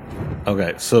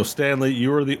 Okay, so Stanley,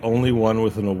 you are the only one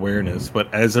with an awareness,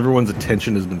 but as everyone's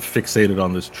attention has been fixated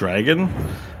on this dragon,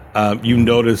 you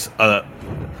notice,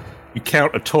 you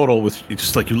count a total with,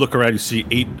 just like you look around, you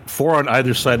see 4 on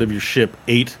either side of your ship,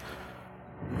 8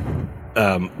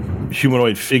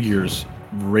 humanoid figures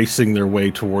racing their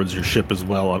way towards your ship as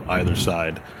well on either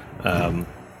side.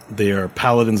 They are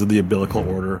paladins of the umbilical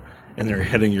order, and they're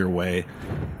heading your way.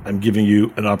 I'm giving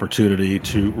you an opportunity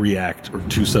to react or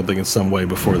do something in some way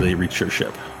before they reach your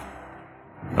ship.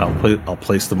 I'll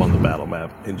place them on the battle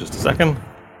map in just a second.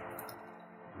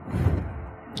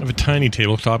 I have a tiny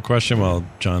tabletop question while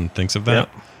John thinks of that.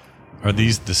 Yep. Are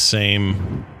these the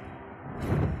same?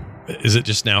 Is it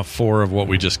just now 4 of what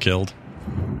we just killed?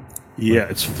 Yeah,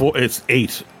 it's 4. It's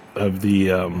 8 of the.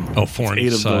 4 on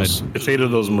each side. It's 8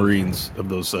 of those Marines, of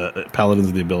those paladins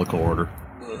of the umbilical order.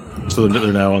 So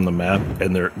they're now on the map,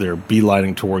 and they're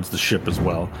beelining towards the ship as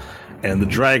well. And the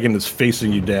dragon is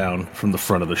facing you down from the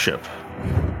front of the ship.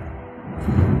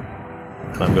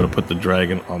 I'm going to put the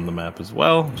dragon on the map as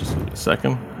well. Just give me a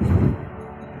second.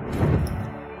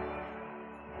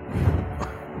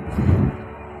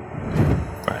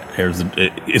 All right,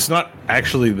 it's not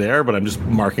actually there, but I'm just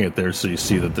marking it there so you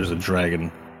see that there's a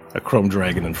dragon, a chrome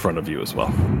dragon in front of you as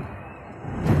well.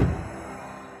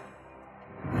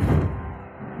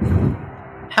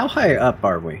 How high up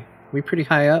are we? We pretty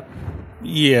high up?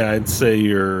 Yeah, I'd say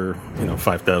you're,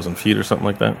 5,000 feet or something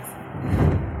like that.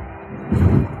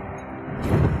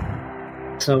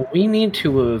 So we need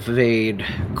to evade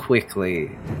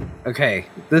quickly. Okay,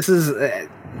 this is...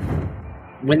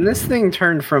 when this thing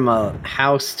turned from a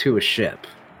house to a ship...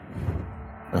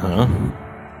 Uh-huh.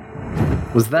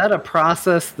 Was that a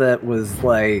process that was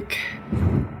like...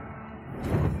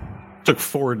 Took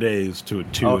 4 days to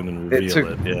attune and reveal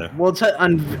it. Yeah. Well,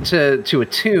 to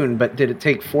attune, but did it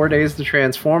take 4 days to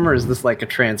transform, or is this like a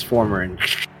transformer and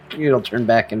it'll turn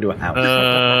back into a house?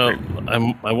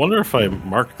 I wonder if I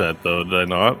marked that though. Did I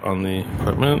not on the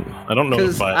equipment? I don't know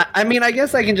if I mean, I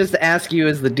guess I can just ask you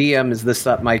as the DM, is this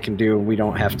something I can do? We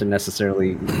don't have to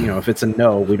necessarily, if it's a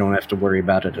no, we don't have to worry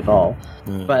about it at all.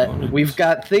 But we've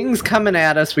got things coming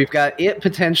at us. We've got it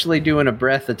potentially doing a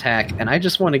breath attack, and I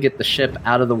just want to get the ship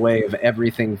out of the way of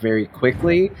everything very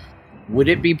quickly. Would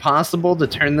it be possible to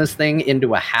turn this thing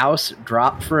into a house,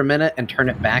 drop for a minute, and turn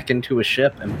it back into a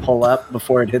ship and pull up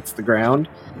before it hits the ground?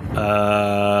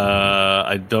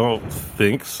 I don't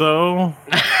think so.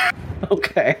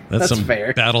 Okay, that's some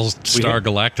fair. Battlestar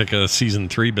Galactica Season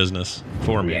 3 business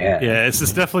for me. Yeah, it's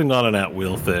definitely not an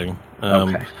at-will thing.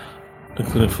 Okay.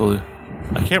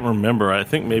 I can't remember. I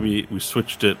think maybe we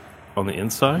switched it on the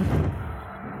inside.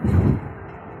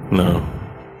 No.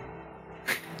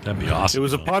 That'd be awesome. It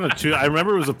was upon I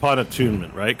remember it was upon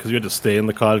attunement, right? Because you had to stay in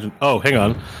the cottage. Oh, hang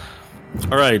on.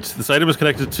 All right. This item is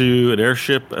connected to an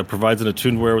airship. Provides an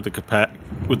attuneware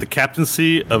with the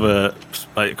captaincy of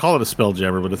I call it a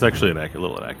spelljammer, but it's actually a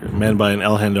little inaccurate. Manned by an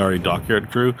Elhandari dockyard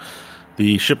crew.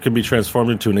 The ship can be transformed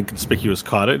into an inconspicuous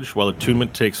cottage. While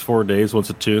attunement takes 4 days,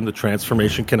 once attuned, the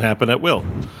transformation can happen at will.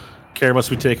 Care must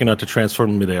be taken not to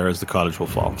transform in midair, as the cottage will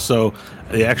fall. So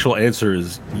the actual answer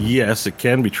is yes, it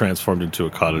can be transformed into a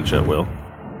cottage at will.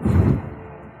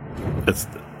 That's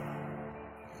the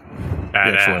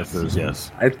actual answer is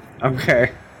yes.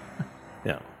 Okay.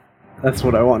 Yeah. That's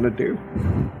what I want to do.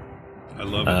 I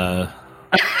love it.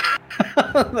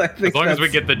 As long as we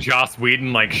get the Joss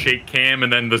Whedon shake cam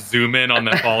and then the zoom in on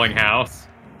the falling house.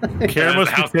 Care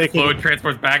must the house be taken. Slow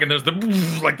transports back, and there's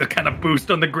the kind of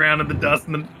boost on the ground and the dust,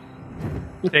 and then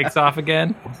takes off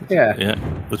again. Yeah.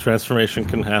 The transformation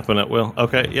can happen at will.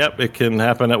 Okay. Yep. It can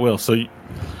happen at will.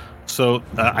 So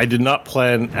I did not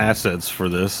plan assets for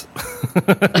this.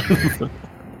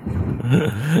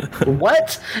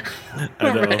 What?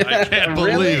 I know. I can't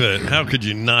Really? believe it. How could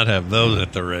you not have those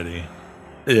at the ready?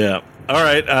 Yeah. All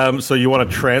right. So you want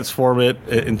to transform it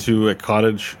into a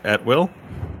cottage at will?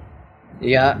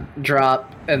 Yeah,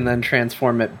 drop and then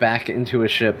transform it back into a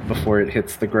ship before it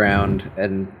hits the ground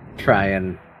and try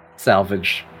and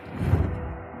salvage.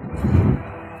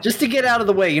 Just to get out of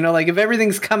the way, if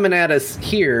everything's coming at us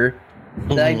here,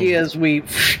 The idea is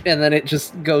and then it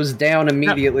just goes down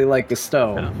immediately like the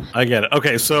stone. Yeah, I get it.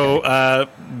 Okay, so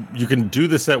you can do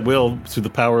this at will through the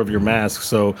power of your mask.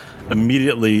 So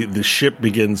immediately the ship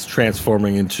begins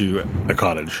transforming into a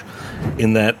cottage.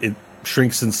 In that it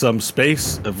shrinks in some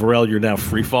space. Varel, you're now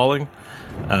free falling,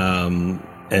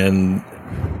 and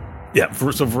yeah.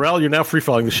 So Varel, you're now free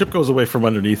falling. The ship goes away from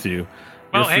underneath you.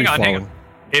 Well, hang on.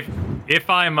 If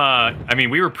I'm, I mean,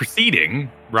 we were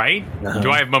proceeding, right?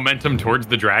 Do I have momentum towards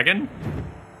the dragon?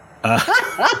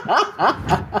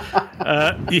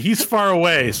 He's far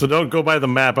away, so don't go by the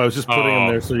map. I was just putting him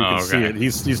there so you can see it.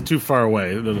 He's too far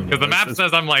away. Because the map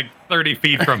says I'm like 30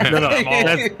 feet from him.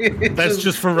 That's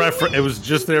just for reference. It was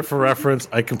just there for reference.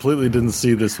 I completely didn't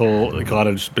see this whole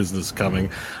cottage business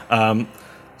coming.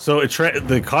 So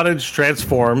the cottage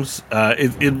transforms.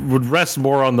 It would rest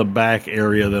more on the back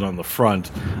area than on the front.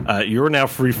 You're now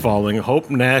free falling. Hope,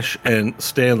 Nash, and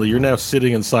Stanley, you're now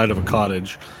sitting inside of a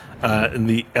cottage, and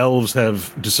the elves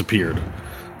have disappeared.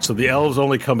 So the elves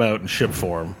only come out in ship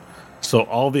form. So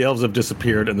all the elves have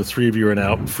disappeared, and the three of you are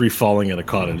now free falling in a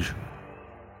cottage.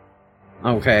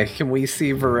 Okay, can we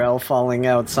see Varel falling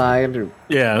outside? Or?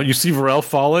 Yeah, you see Varel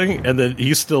falling, and then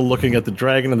he's still looking at the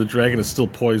dragon, and the dragon is still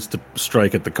poised to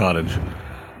strike at the cottage.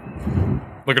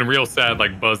 Looking real sad,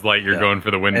 like Buzz Lightyear going for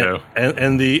the window.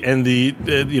 And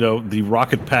the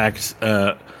rocket packed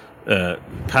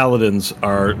paladins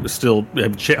are still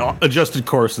have adjusted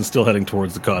course and still heading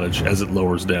towards the cottage as it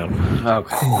lowers down.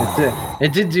 Okay,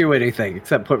 it didn't do anything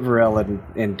except put Varel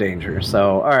in danger.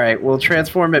 So, all right, we'll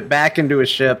transform it back into a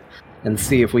ship and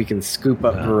see if we can scoop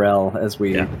up Varel as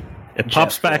we. Yeah. It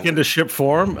pops back into ship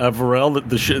form. Varel,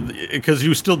 because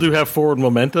you still do have forward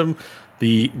momentum.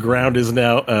 The ground is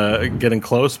now getting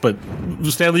close, but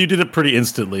Stanley, you did it pretty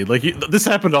instantly. Like this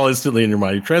happened all instantly in your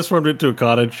mind. You transformed it into a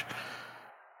cottage.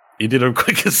 You did a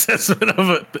quick assessment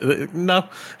of it. No,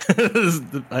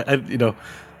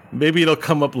 maybe it'll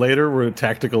come up later where a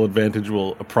tactical advantage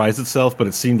will apprise itself. But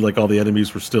it seemed like all the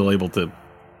enemies were still able to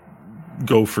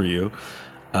go for you.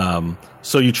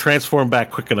 So you transform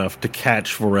back quick enough to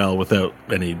catch Varel without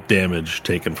any damage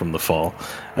taken from the fall.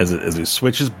 As it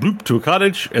switches, bloop, to a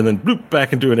cottage, and then bloop,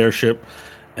 back into an airship.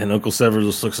 And Uncle Severus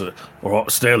just looks at it. All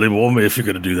right, Stanley, warn me if you're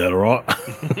going to do that, all right?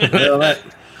 Well,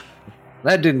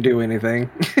 that didn't do anything.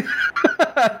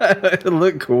 It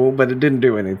looked cool, but it didn't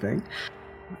do anything.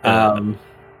 I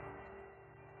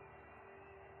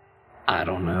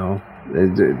don't know.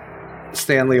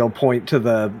 Stanley will point to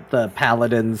the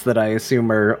paladins that I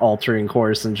assume are altering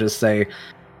course and just say,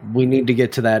 we need to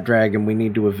get to that dragon. We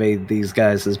need to evade these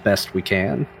guys as best we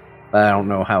can. I don't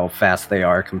know how fast they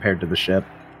are compared to the ship.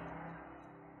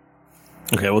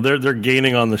 Okay, well, they're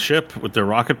gaining on the ship with their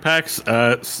rocket packs.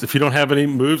 If you don't have any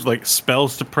moves, like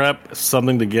spells to prep,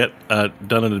 something to get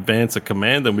done in advance, a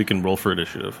command, then we can roll for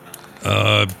initiative.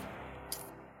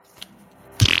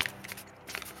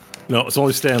 No, it's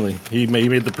only Stanley. He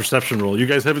made the perception roll. You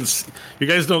guys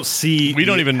don't see. We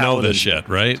don't even know this yet,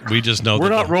 right? We just know. We're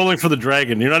not rolling for the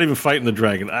dragon. You're not even fighting the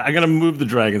dragon. I gotta move the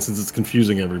dragon since it's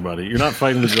confusing everybody. You're not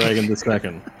fighting the dragon this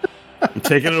second. I'm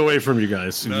taking it away from you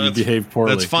guys. You behave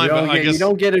poorly. That's fine. You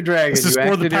don't get a dragon. This is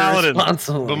for the paladin. But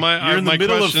you're in the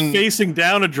middle of facing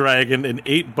down a dragon, and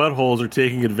 8 buttholes are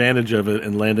taking advantage of it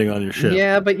and landing on your ship.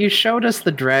 Yeah, but you showed us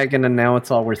the dragon, and now it's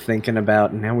all we're thinking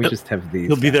about. And now we just have these.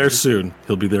 He'll be there soon.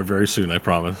 He'll be there very soon. I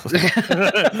promise. We just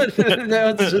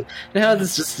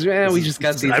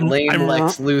got these lame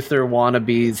Lex Luthor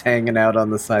wannabes hanging out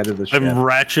on the side of the ship. I'm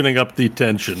ratcheting up the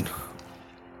tension.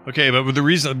 Okay, but the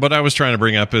reason what I was trying to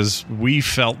bring up is we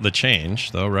felt the change,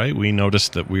 though, right? We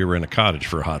noticed that we were in a cottage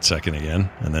for a hot second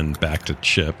again, and then back to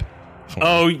ship.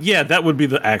 Oh, yeah, that would be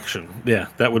the action. Yeah,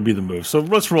 that would be the move. So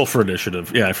let's roll for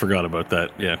initiative. Yeah, I forgot about that.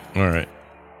 Yeah. All right.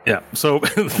 Yeah, so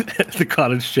the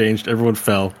cottage changed. Everyone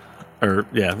fell. Or,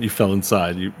 yeah, you fell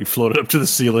inside. You floated up to the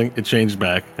ceiling. It changed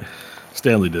back.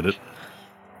 Stanley did it.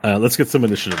 Let's get some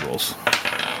initiative rolls.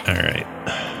 All right.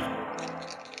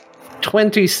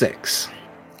 26.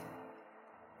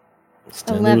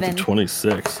 Stanley 11. With a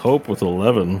 26. Hope with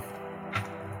 11.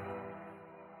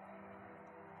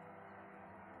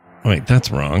 Wait,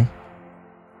 that's wrong.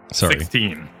 Sorry.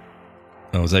 16.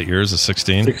 Oh, is that yours? A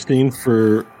 16? 16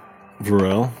 for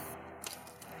Varel.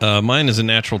 Mine is a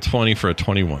natural 20 for a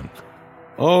 21.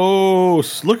 Oh,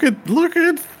 look at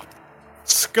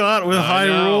Scott with high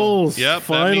rolls. Yep,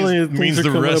 finally, that means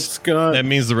the rest. Scott. That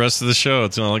means the rest of the show.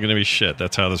 It's not going to be shit.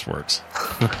 That's how this works.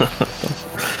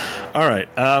 All right,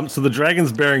 so the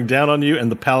dragon's bearing down on you,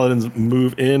 and the paladins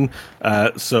move in.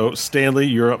 So, Stanley,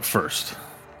 you're up first.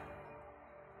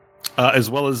 As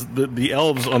well as the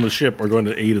elves on the ship are going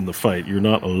to aid in the fight. You're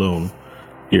not alone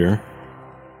here.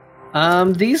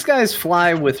 These guys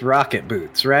fly with rocket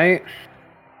boots, right?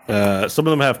 Some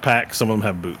of them have packs, some of them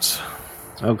have boots.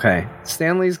 Okay.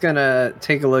 Stanley's gonna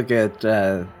take a look at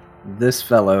this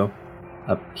fellow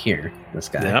up here. This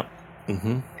guy. Yep.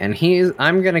 Mm-hmm. And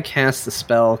I'm gonna cast a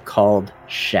spell called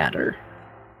Shatter.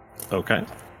 Okay.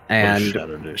 And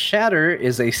Shatter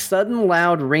is a sudden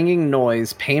loud ringing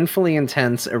noise, painfully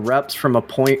intense, erupts from a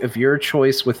point of your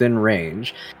choice within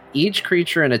range. Each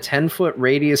creature in a 10-foot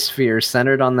radius sphere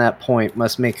centered on that point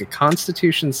must make a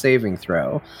Constitution saving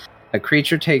throw. A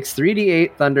creature takes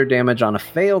 3d8 thunder damage on a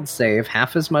failed save,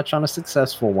 half as much on a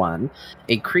successful one.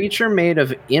 A creature made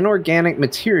of inorganic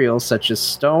materials such as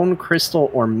stone, crystal,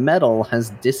 or metal has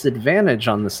disadvantage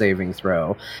on the saving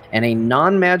throw. And a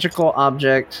non-magical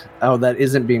object... Oh, that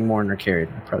isn't being worn or carried.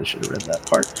 I probably should have read that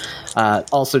part.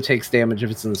 Also takes damage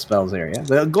if it's in the spell's area.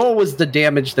 The goal was to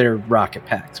damage their rocket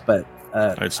packs, but...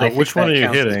 all right, so which one are you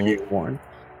hitting? Worn.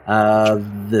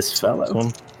 This fellow. This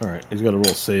one? All right, he's got a roll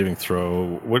saving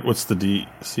throw. What's the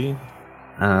DC?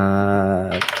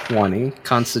 20.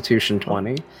 Constitution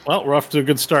 20. Well, we're off to a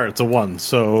good start. It's a 1,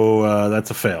 so that's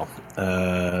a fail.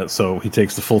 So he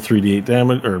takes the full 3d8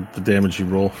 damage, or the damage you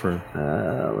roll for...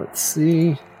 let's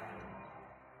see.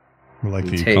 I like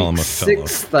that you call him a fellow.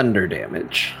 6 thunder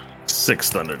damage. 6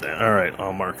 thunder damage. All right,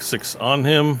 I'll mark 6 on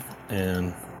him,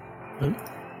 and...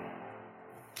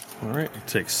 All right, he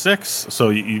takes 6.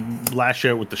 So you lash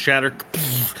out with the shatter,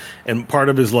 and part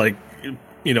of his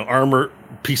armor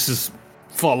pieces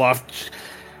fall off,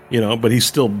 but he's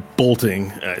still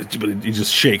bolting. But he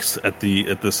just shakes at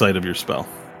the sight of your spell.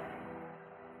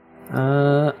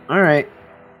 All right,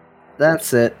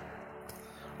 that's it.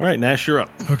 All right, Nash, you're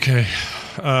up. Okay,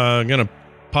 I'm gonna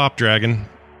pop dragon.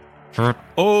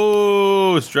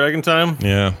 Oh, it's dragon time.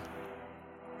 Yeah,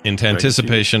 in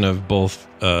anticipation of both.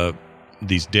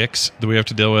 These dicks that we have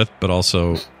to deal with, but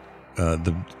also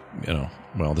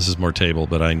this is more table,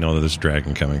 but I know that there's a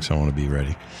dragon coming, so I want to be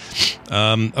ready.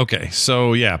 Okay,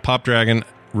 so yeah, pop dragon.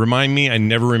 Remind me, I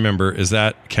never remember, does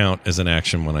that count as an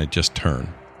action when I just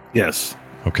turn? Yes.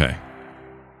 Okay.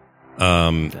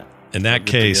 In that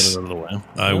case,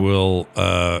 I will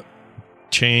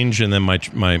change, and then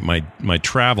my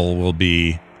travel will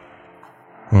be,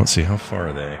 well, let's see, how far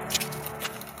are they?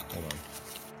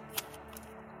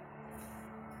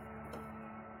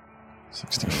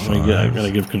 65. I'm going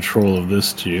to give control of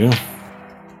this to you.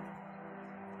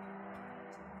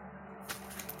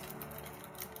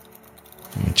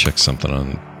 Let me check something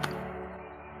on...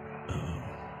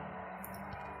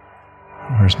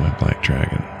 where's my Black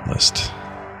Dragon list?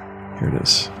 Here it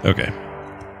is. Okay.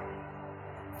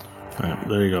 All right,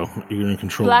 there you go. You're going to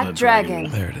control Black that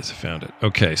Dragon. There it is. I found it.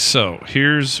 Okay, so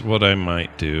here's what I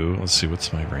might do. Let's see,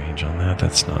 what's my range on that?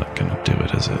 That's not going to do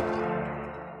it, is it?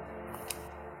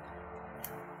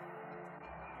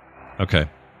 Okay,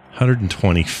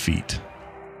 120 feet.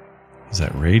 Is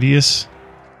that radius?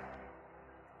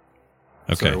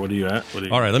 Okay. Sorry, what are you at?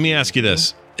 All right, let me ask you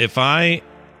this. If I...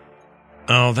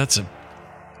 Oh, that's an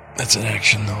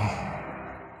action, though.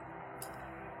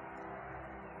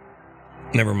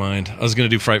 Never mind. I was going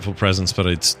to do Frightful Presence, but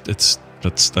I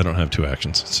don't have 2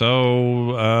 actions.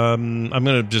 So I'm going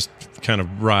to just kind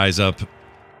of rise up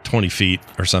 20 feet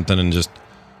or something and just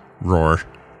roar.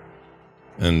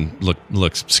 And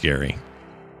looks scary,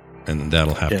 and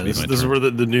that'll have to be my turn. This is where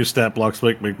the new stat blocks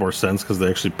make more sense, because they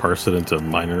actually parse it into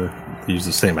minor. They use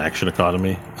the same action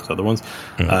economy as other ones,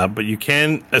 but you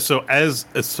can. So as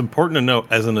it's important to note,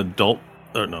 as an adult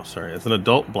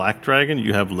black dragon,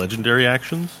 you have legendary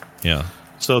actions. Yeah.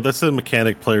 So that's a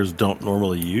mechanic players don't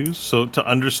normally use. So to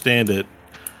understand it,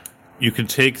 you can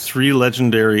take 3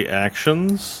 legendary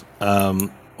actions.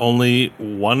 Only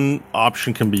one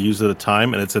option can be used at a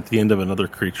time, and it's at the end of another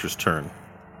creature's turn.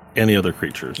 Any other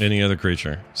creatures. Any other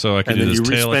creature. So I can do this you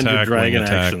tail respend attack, your dragon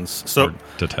attack, actions. So,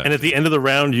 detect. and at the end of the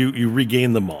round, you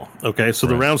regain them all. Okay, so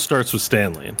the round starts with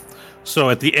Stanley.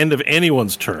 So at the end of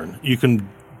anyone's turn, you can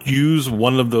use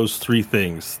one of those 3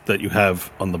 things that you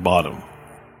have on the bottom.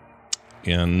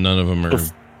 Yeah, none of them are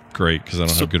great because I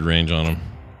don't have good range on them.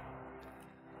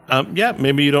 Yeah,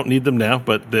 maybe you don't need them now,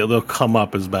 but they'll come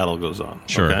up as battle goes on.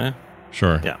 Sure. Okay?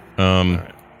 Sure. Yeah. All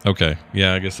right. Okay.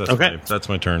 Yeah, I guess that's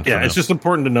my turn. Yeah, it's just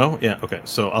important to know. Yeah, okay.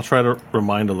 So I'll try to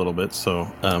remind a little bit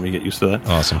so you get used to that.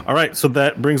 Awesome. All right, so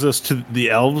that brings us to the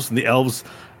elves. And the elves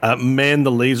man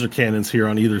the laser cannons here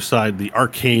on either side, the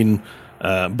arcane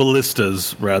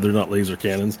ballistas, rather, not laser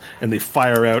cannons, and they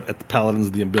fire out at the paladins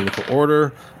of the umbilical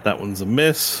order. That one's a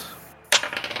miss.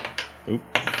 Oop.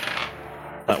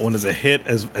 That one is a hit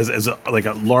as like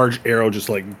a large arrow, just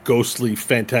like ghostly,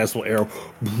 phantasmal arrow.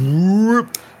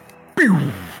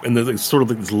 And there's like, sort of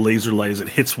like this laser light as it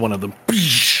hits one of them.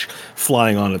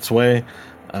 flying on its way.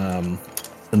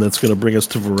 And that's going to bring us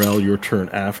to Varel, your turn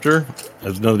after,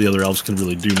 as none of the other elves can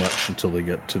really do much until they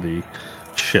get to the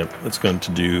ship. It's going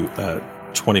to do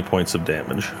 20 points of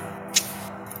damage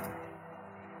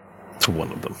to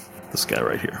one of them. This guy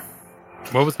right here.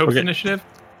 What was Hope's initiative?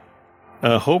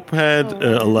 Hope had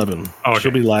 11. Oh, okay.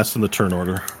 She'll be last in the turn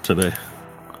order today.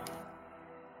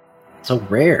 So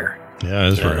rare. Yeah,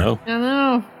 it is rare. I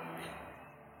know.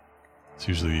 It's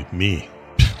usually me.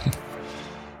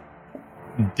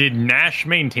 Did Nash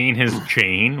maintain his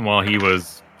chain while he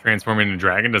was transforming into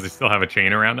dragon? Does he still have a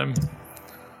chain around him?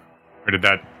 Or did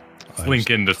that slink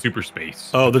into super space?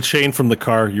 Oh, the chain from the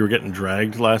car. You were getting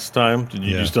dragged last time. Did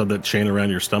you still have that chain around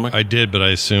your stomach? I did, but I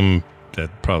assume that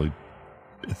probably,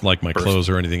 like my clothes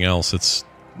or anything else, it's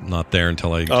not there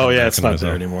until I... Oh, yeah, it's not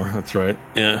there anymore. That's right.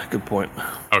 Yeah, good point.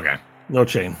 Okay. No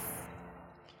chain.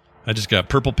 I just got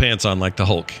purple pants on like the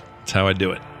Hulk. That's how I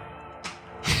do it.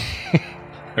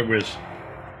 I wish.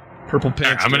 Purple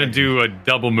pants. I'm going to do a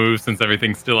double move since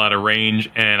everything's still out of range,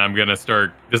 and I'm going to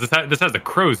start... This has a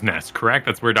crow's nest, correct?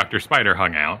 That's where Dr. Spider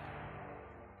hung out.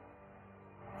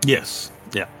 Yes.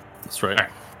 Yeah, that's right. All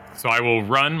right. So I will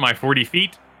run my 40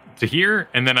 feet to here,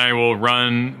 and then I will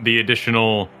run the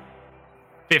additional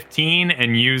 15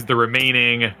 and use the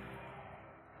remaining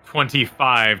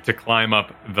 25 to climb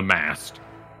up the mast.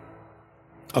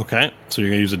 Okay, so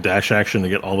you're going to use a dash action to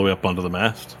get all the way up onto the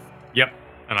mast? Yep.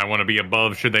 And I want to be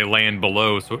above should they land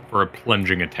below for a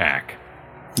plunging attack.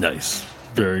 Nice.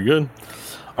 Very good.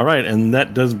 All right, and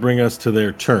that does bring us to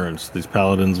their turns. These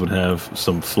paladins would have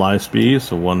some fly speed.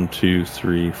 So 1, 2,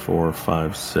 3, 4,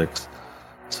 5, 6,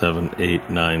 7, 8,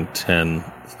 9, 10.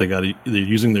 So they're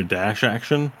using their dash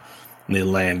action, and they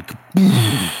land.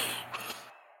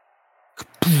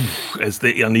 As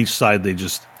they on each side, they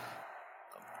just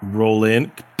roll in,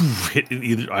 hit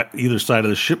either side of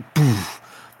the ship.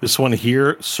 This one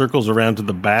here circles around to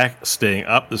the back, staying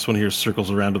up. This one here circles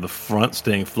around to the front,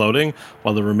 staying floating,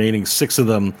 while the remaining 6 of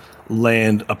them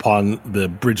land upon the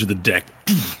bridge of the deck.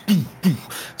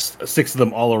 6 of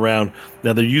them all around.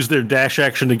 Now, they use their dash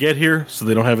action to get here, so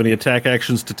they don't have any attack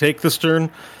actions to take this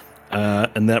turn.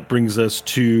 And that brings us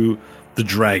to the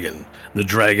dragon. The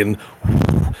dragon,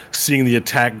 seeing the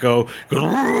attack goes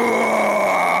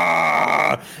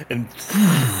and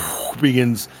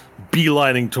begins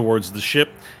beelining towards the ship.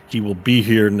 He will be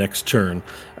here next turn.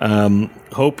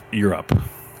 Hope, you're up.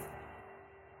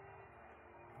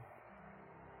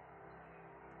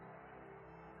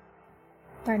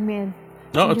 Pardon me.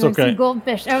 No, it's okay. Some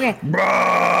goldfish. Okay.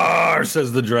 Brawr,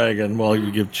 says the dragon, while you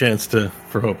give chance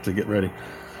for Hope to get ready.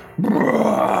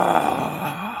 Brawr.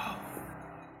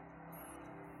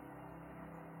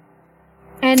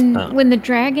 And when the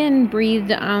dragon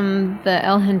breathed on the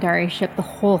Elhendari ship, the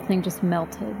whole thing just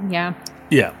melted. Yeah.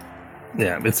 Yeah.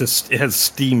 Yeah. It has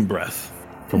steam breath,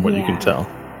 from what you can tell.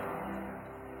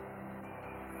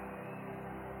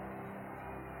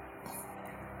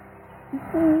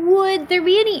 Would there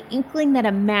be any inkling that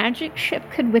a magic ship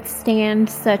could withstand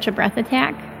such a breath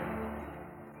attack?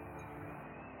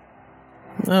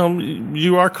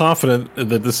 You are confident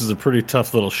that this is a pretty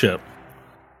tough little ship.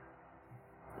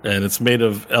 And it's made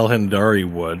of Elhendari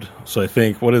wood. So I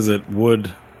think, what is it?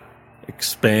 Wood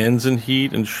expands in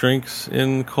heat and shrinks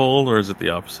in cold? Or is it the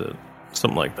opposite?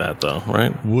 Something like that, though,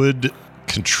 right? Wood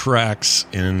contracts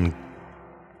in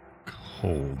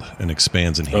cold and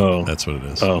expands in heat. Oh. That's what it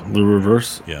is. Oh, the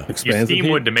reverse? Yeah. Expands You in steam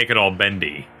heat? wood to make it all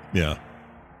bendy. Yeah.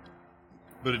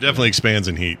 But it definitely expands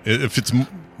in heat. If it's,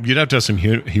 you'd have to have some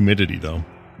humidity, though.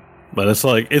 But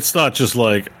it's not just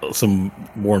like some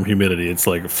warm humidity. It's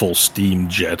like a full steam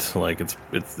jet. Like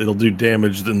it'll do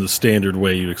damage in the standard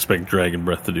way you expect dragon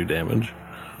breath to do damage.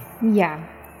 Yeah.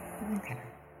 Okay.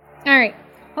 All right.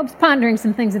 Hope's pondering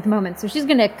some things at the moment, so she's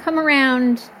going to come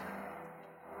around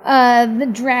the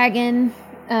dragon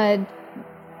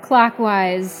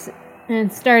clockwise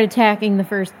and start attacking the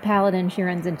first paladin she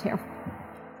runs into.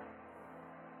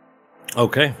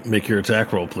 Okay, make your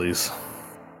attack roll, please.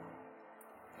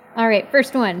 All right,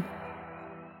 first one.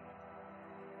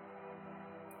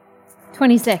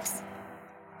 26.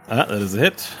 That is a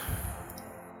hit.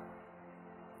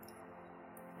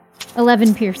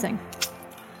 11 piercing.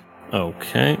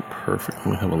 Okay, perfect. Let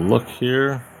me have a look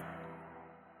here.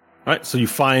 All right, so you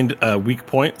find weak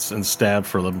points and stab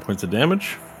for 11 points of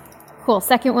damage. Cool.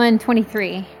 Second one,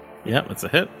 23. Yeah, that's a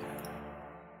hit.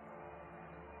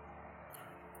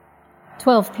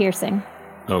 12 piercing.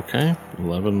 Okay,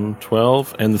 11,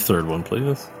 12. And the third one,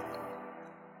 please.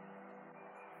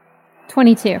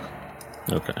 22.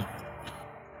 Okay.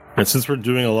 And since we're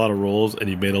doing a lot of rolls and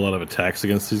you made a lot of attacks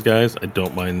against these guys, I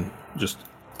don't mind just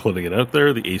putting it out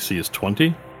there. The AC is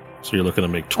 20. So you're looking to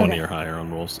make 20 or higher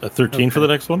on rolls. 13 for the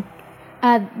next one?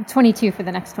 22 for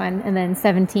the next one, and then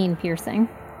 17 piercing.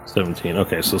 17.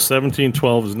 Okay, so 17,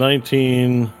 12 is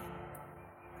 19,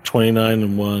 29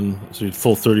 and 1. So you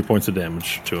full 30 points of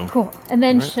damage to him. Cool. And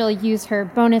then she'll use her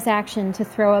bonus action to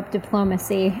throw up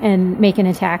diplomacy and make an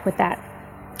attack with that.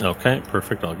 Okay,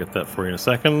 perfect. I'll get that for you in a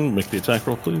second. Make the attack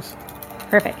roll, please.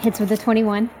 Perfect. Hits with a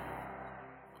 21.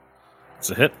 It's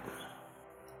a hit.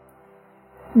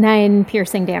 9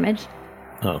 piercing damage.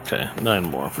 Okay, 9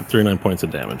 more for 39 points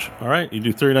of damage. All right, you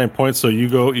do 39 points, so you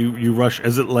go, you rush,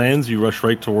 as it lands, you rush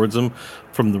right towards him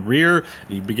from the rear, and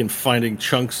you begin finding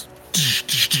chunks,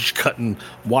 cutting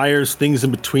wires, things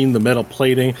in between the metal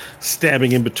plating,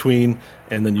 stabbing in between,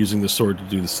 and then using the sword to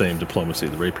do the same diplomacy,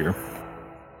 the rapier.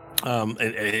 And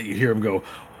you hear him go,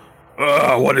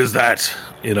 what is that?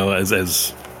 You know, as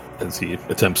he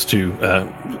attempts to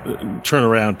turn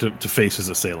around to face his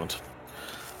assailant.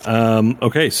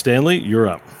 Okay, Stanley, you're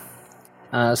up.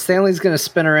 Stanley's going to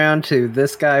spin around to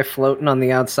this guy floating on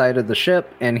the outside of the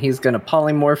ship, and he's going to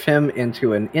polymorph him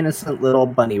into an innocent little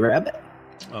bunny rabbit.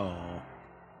 Oh.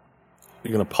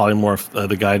 You're going to polymorph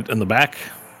the guy in the back?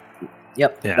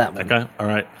 Yep, Yeah, that that one. guy. All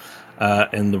right.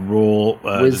 And the roll...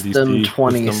 Wisdom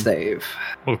 20 save.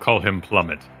 We'll call him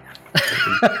Plummet.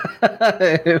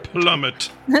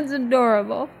 Plummet. That's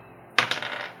adorable.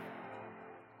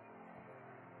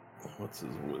 What's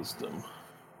his wisdom?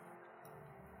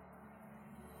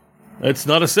 It's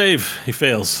not a save. He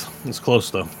fails. It's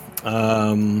close, though.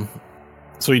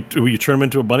 So you turn him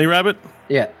into a bunny rabbit?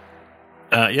 Yeah.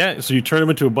 Yeah, so you turn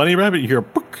him into a bunny rabbit, you hear a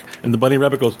book, and the bunny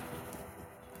rabbit goes...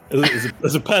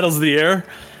 as it paddles the air,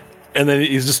 and then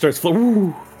he just starts...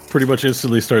 pretty much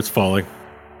instantly starts falling.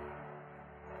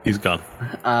 He's gone.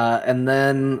 And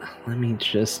then, let me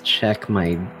just check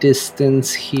my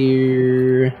distance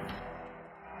here.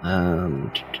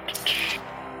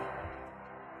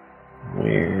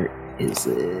 Where is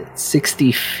it?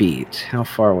 60 feet. How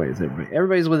far away is everybody?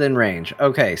 Everybody's within range.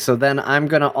 Okay, so then I'm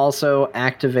going to also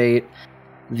activate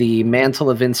the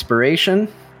Mantle of Inspiration.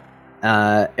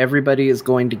 Everybody is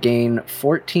going to gain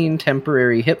 14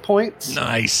 temporary hit points.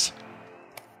 Nice.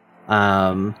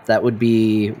 That would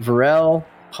be Varel,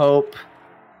 Pope,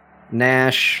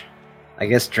 Nash, I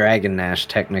guess Dragon Nash,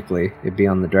 technically. It'd be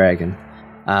on the dragon.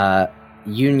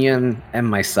 Union, and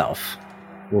myself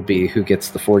will be who gets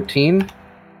the 14.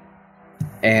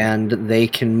 And they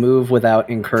can move without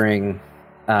incurring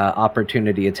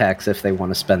opportunity attacks if they want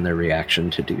to spend their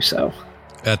reaction to do so.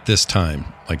 At this time,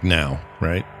 like now,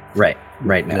 right?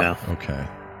 Right now. Okay.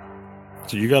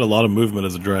 So you got a lot of movement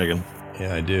as a dragon.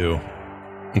 Yeah, I do.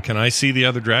 And can I see the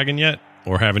other dragon yet?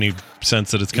 Or have any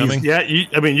sense that it's coming?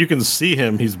 You can see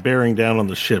him. He's bearing down on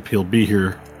the ship. He'll be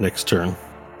here next turn.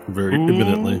 Very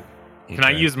imminently. Can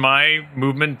I use my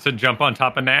movement to jump on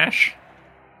top of Nash?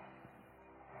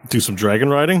 Do some dragon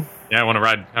riding? Yeah, I want to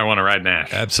ride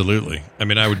Nash. Absolutely. I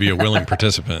mean, I would be a willing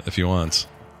participant if he wants.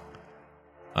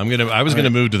 I was gonna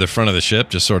move to the front of the ship,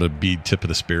 just sort of be tip of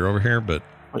the spear over here, but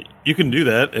You can do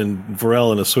that, and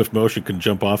Varel in a swift motion can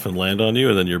jump off and land on you,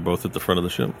 and then you're both at the front of the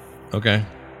ship. okay.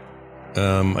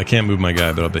 I can't move my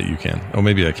guy, but I'll bet you can. Oh,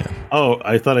 maybe I can. Oh,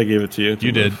 I thought I gave it to you.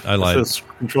 You did. I lied. It says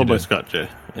controlled by Scott J.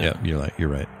 Yeah, you're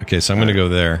right. Okay, so I'm going to go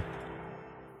there.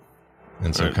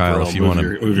 And so, Right, Kyle, Varel, if you want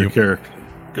to move your character,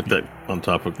 get that on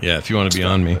top of. Yeah, if you want to be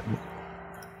on me.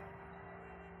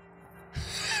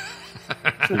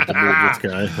 So you can move this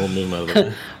guy. We'll move him out of the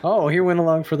way. Oh, he went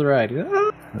along for the ride.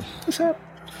 What's up?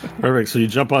 Perfect. So you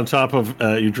jump on top of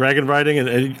your dragon riding,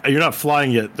 and you're not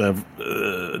flying yet,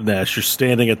 Nash. You're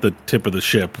standing at the tip of the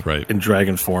ship, right, in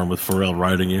dragon form with Pharrell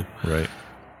riding you. Right.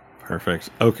 Perfect.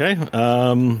 Okay.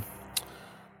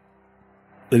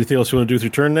 Anything else you want to do with your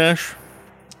turn, Nash?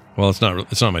 Well, it's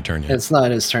not my turn yet. It's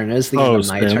not his turn. It's the end of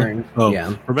my turn. Oh,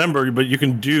 yeah. Remember, but you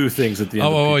can do things at the end.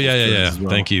 Oh, of yeah. as well.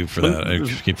 Thank you for that. I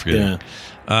keep forgetting.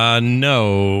 Yeah.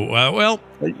 No. Well,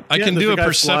 I can do a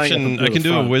perception. I can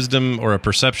do a fun. wisdom or a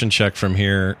perception check from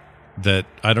here. That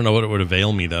I don't know what it would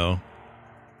avail me though.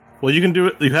 Well, you can do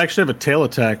it. You actually have a tail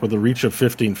attack with a reach of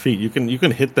 15 feet. You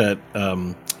can hit that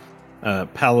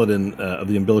paladin of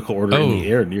the umbilical order in the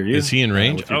air near you. Is he in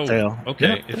range? With your tail.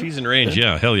 Okay. Yeah. If he's in range,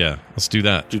 yeah, hell yeah. Let's do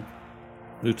that.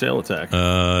 Do tail attack.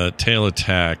 Tail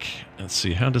attack. Let's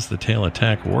see. How does the tail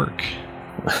attack work?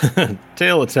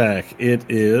 Tail attack. It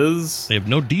is. They have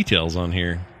no details on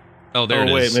here. Oh, there it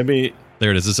is. Wait, maybe.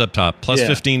 There it is. It's up top. Plus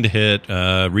 15 to hit.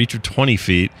 Reach of 20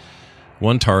 feet.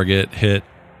 One target. Hit.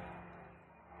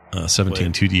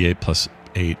 17. 2d8 plus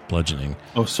 8 bludgeoning.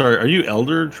 Oh, sorry. Are you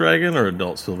Elder Dragon or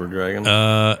Adult Silver Dragon?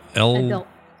 Adult.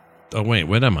 Oh, wait.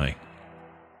 What am I?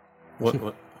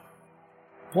 What?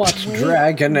 What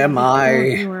dragon am I?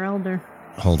 You were elder.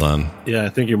 Hold on. Yeah, I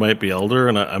think you might be elder,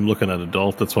 and I'm looking at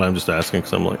adult. That's why I'm just asking,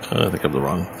 because I'm like, I think I'm the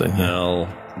wrong thing.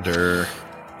 Elder.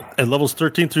 At levels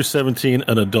 13 through 17,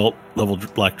 an adult level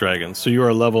black dragon. So you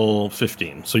are level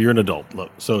 15. So you're an adult.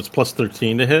 So it's plus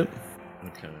 13 to hit.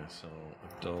 Okay, so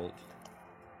adult.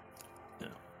 Yeah.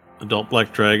 Adult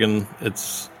black dragon.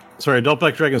 Adult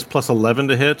black dragon is plus 11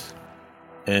 to hit,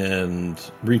 and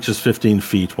reaches 15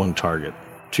 feet, one target.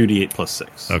 2d8 plus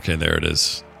 6. Okay, there it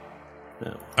is.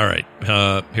 Yeah. All right,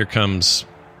 here comes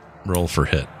roll for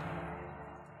hit.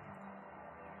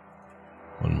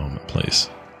 One moment, please.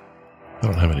 I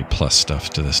don't have any plus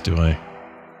stuff to this, do I?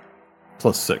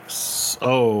 Plus 6.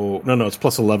 Oh, no, it's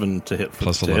plus 11 to hit for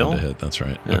plus the 11 tail. to hit, that's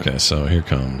right. Yeah. Okay, so here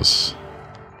comes.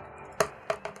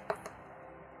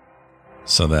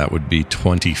 So that would be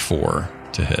 24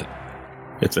 to hit.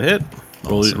 It's a hit.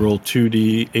 Awesome. Roll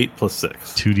 2d8 plus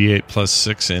 6. 2d8 plus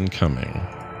 6 incoming.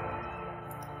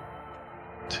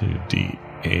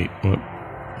 2d8. Whoop.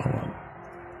 Hold on.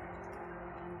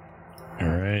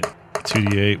 All right.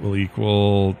 2d8 will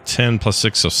equal 10 plus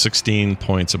 6, so 16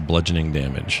 points of bludgeoning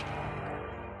damage.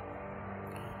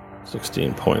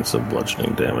 16 points of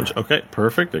bludgeoning damage. Okay,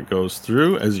 perfect. It goes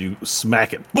through as you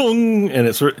smack it. Boom! And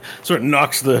it sort of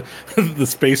knocks the the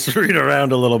space marine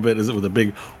around a little bit with a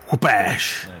big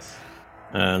whoopash. Nice.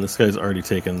 And this guy's already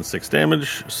taken 6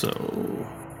 damage, so...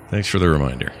 Thanks for the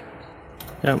reminder.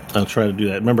 Yeah, I'll try to do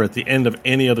that. Remember, at the end of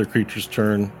any other creature's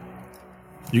turn,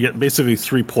 you get basically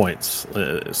 3 points.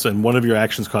 And one of your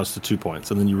actions costs 2 points,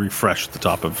 and then you refresh at the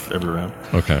top of every round.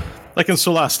 Okay. Like in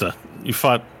Solasta, you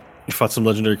fought some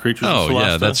legendary creatures. Oh, in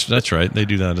yeah, Solasta. that's right. They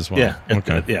do that as well. Yeah.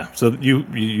 Okay. Yeah. So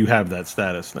you have that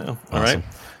status now. All Awesome. right.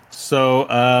 So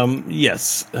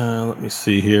yes. Let me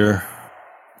see here.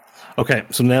 Okay.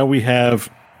 So now we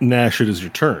have Nash. It is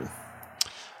your turn.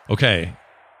 Okay.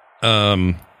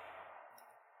 How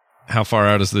far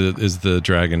out is the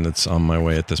dragon that's on my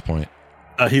way at this point?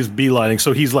 He's beelining.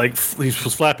 So he's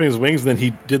flapping his wings. And then he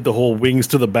did the whole wings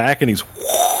to the back, and he's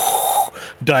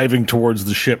diving towards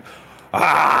the ship.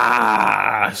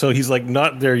 So he's like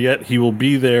not there yet. He will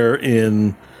be there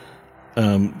in,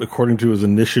 according to his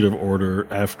initiative order,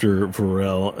 after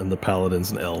Varel and the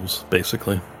paladins and elves,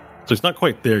 basically. So he's not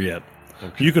quite there yet.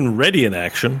 Okay. You can ready an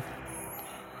action.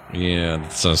 Yeah,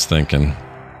 that's what I was thinking.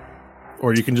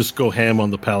 Or you can just go ham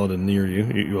on the paladin near you.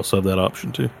 You also have that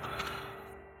option too.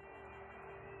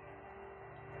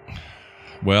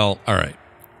 Well, all right.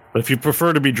 But if you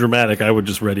prefer to be dramatic, I would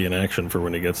just ready an action for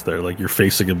when he gets there. Like you're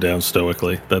facing him down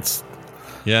stoically.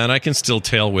 Yeah, and I can still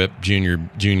tail whip Junior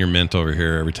Mint over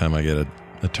here every time I get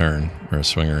a turn or a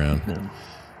swing around. Yeah.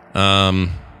 I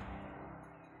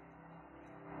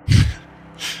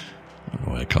don't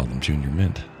know why I called him Junior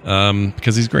Mint.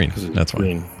 Because he's green. That's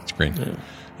why. It's green. Yeah.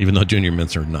 Even though Junior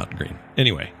Mints are not green.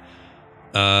 Anyway,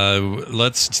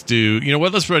 let's do. You know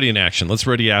what? Let's ready an action. Let's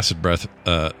ready Acid Breath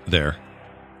there.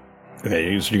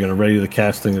 Okay, so you're going to ready the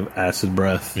casting of Acid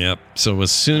Breath. Yep. So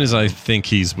as soon as I think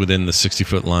he's within the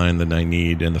 60-foot line that I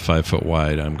need and the 5-foot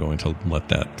wide, I'm going to let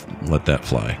that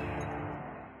fly.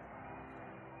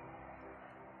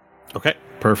 Okay,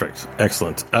 perfect.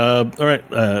 Excellent. All right,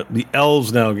 the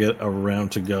elves now get a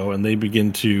round to go, and they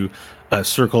begin to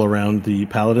circle around the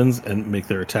paladins and make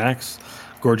their attacks.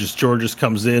 Gorgeous Georges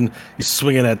comes in. He's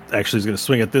going to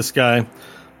swing at this guy.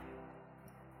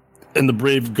 And the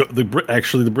brave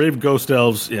ghost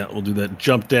elves, yeah, we'll do that.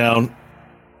 Jump down,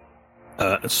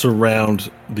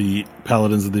 surround the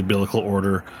paladins of the umbilical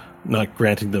order, not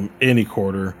granting them any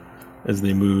quarter as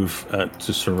they move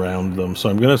to surround them. So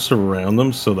I'm going to surround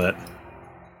them so that,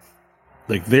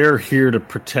 like, they're here to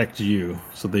protect you.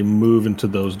 So they move into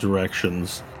those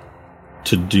directions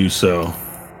to do so.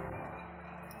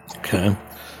 Okay.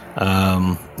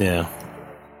 Yeah.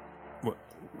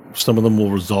 Some of them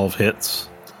will resolve hits.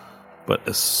 But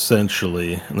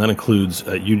essentially, and that includes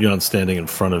Union standing in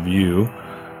front of you.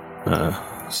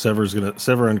 Sever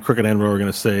and Crooked Hand Row are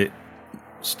going to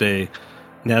stay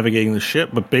navigating the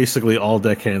ship, but basically all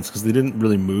deckhands, because they didn't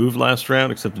really move last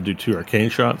round except to do 2 arcane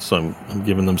shots, so I'm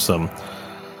giving them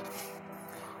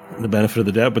the benefit of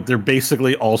the doubt, but they're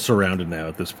basically all surrounded now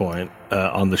at this point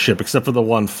on the ship, except for the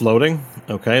one floating,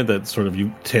 okay, that sort of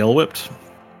you tail whipped.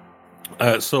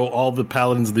 So all the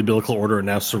paladins of the umbilical order are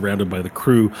now surrounded by the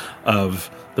crew of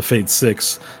the Fate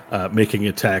 6, making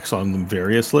attacks on them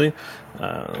variously.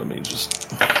 Let me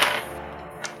just...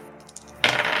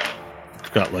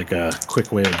 I've got like a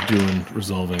quick way of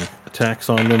resolving attacks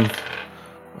on them.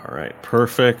 All right,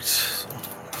 perfect.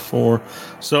 4.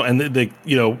 So, and they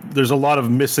there's a lot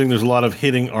of missing. There's a lot of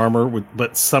hitting armor,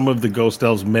 but some of the ghost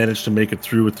elves managed to make it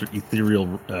through with their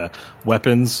ethereal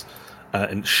weapons.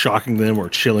 and shocking them or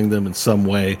chilling them in some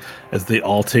way as they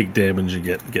all take damage and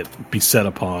get beset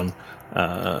upon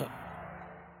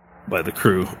by the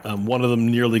crew. One of them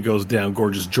nearly goes down.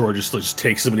 Gorgeous Georges just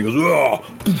takes him and he goes,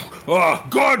 "Oh,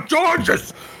 God,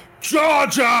 Georges!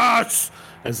 Georges!"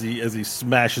 as he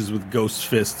smashes with ghost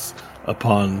fists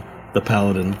upon the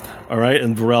paladin. All right,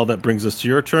 and Varel, that brings us to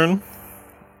your turn.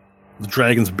 The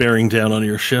dragon's bearing down on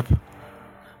your ship.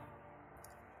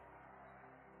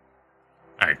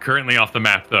 All right, currently off the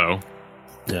map though.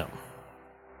 Yeah.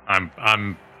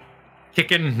 I'm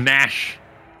kicking Nash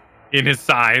in his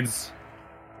sides.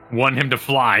 Want him to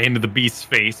fly into the beast's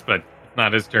face, but it's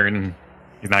not his turn.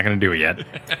 He's not going to do it yet.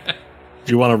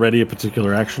 Do you want to ready a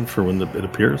particular action for when it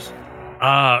appears?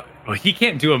 Well, he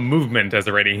can't do a movement as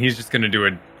a ready. He's just going to do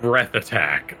a breath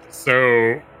attack.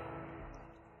 So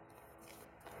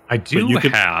I do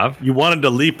have. You wanted to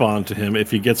leap onto him. If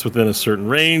he gets within a certain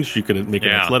range, you could make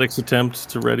an athletics attempt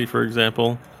to ready, for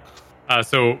example.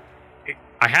 So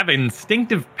I have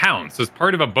instinctive pounce. As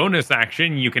part of a bonus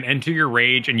action, you can enter your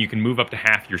rage and you can move up to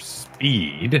half your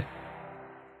speed. It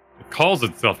calls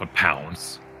itself a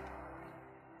pounce.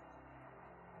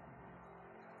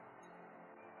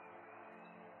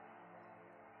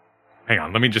 Hang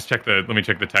on, let me check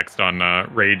the text on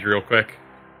rage real quick,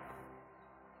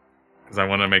 because I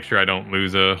want to make sure I don't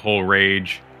lose a whole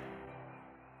rage.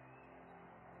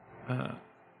 It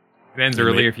ends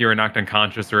early if you are knocked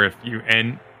unconscious, or if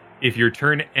your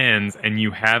turn ends and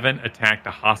you haven't attacked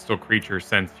a hostile creature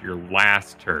since your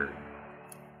last turn.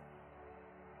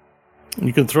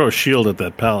 You can throw a shield at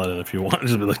that paladin if you want,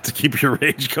 just like to keep your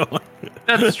rage going.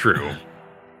 That's true.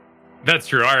 That's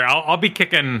true. All right, I'll be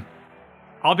kicking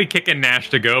Nash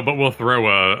to go, but we'll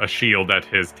throw a shield at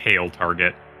his tail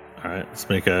target. All right, let's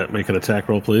make an attack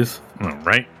roll, please. All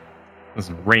right, this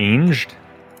is ranged.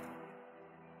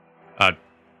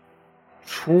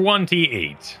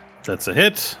 28. That's a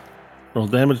hit. Roll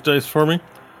damage dice for me.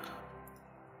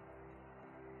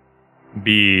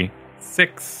 Be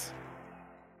 6,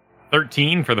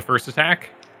 13 for the first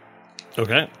attack.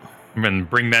 Okay. And then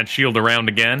bring that shield around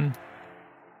again.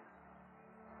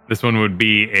 This one would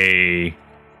be a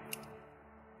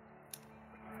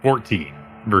 14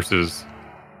 versus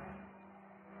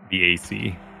the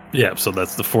AC. Yeah, so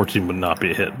that's the 14 would not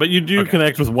be a hit. But you do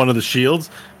connect with one of the shields,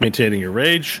 maintaining your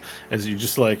rage. As you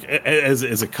just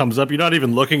as it comes up, you're not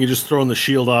even looking, you're just throwing the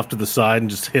shield off to the side and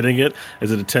just hitting it as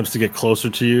it attempts to get closer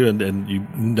to you, and you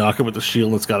knock it with the shield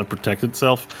and it's got to protect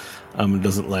itself. It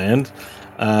doesn't land.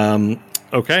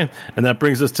 Okay, and that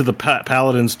brings us to the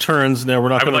paladin's turns. Now we're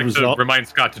not going to remind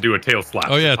Scott to do a tail slap.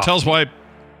 Oh yeah, tail swipe.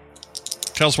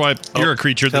 Tail swipe. You're a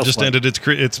creature that just ended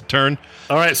its turn.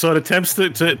 All right, so it attempts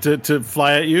to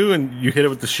fly at you, and you hit it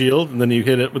with the shield, and then you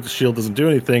hit it with the shield, doesn't do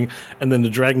anything, and then the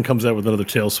dragon comes out with another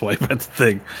tail swipe at the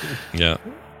thing. Yeah.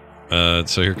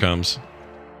 So here comes.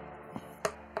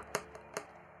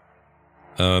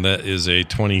 That is a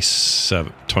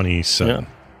 27. Yeah,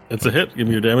 it's a hit. Give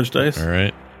me your damage dice. All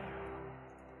right.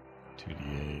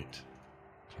 2d8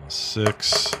 plus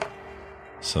 6.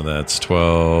 So that's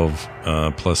 12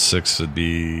 plus 6 would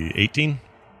be 18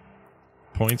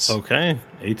 points. Okay,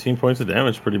 18 points of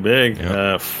damage, pretty big.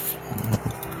 Yep.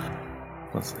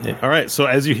 All right, so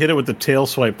as you hit it with the tail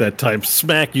swipe that time,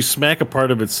 you smack a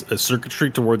part of its circuitry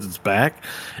towards its back,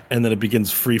 and then it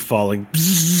begins free falling.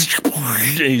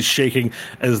 He's shaking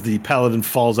as the paladin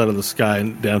falls out of the sky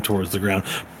and down towards the ground.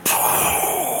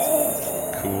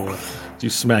 Cool.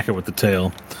 You smack it with the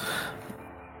tail.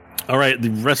 All right, the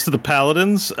rest of the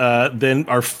paladins then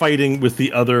are fighting with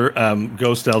the other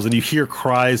ghost elves, and you hear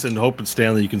cries, and Hope and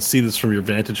Stanley, you can see this from your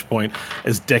vantage point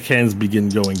as deckhands begin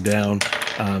going down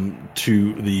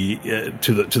to the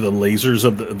lasers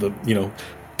of the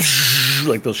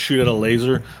like they'll shoot at a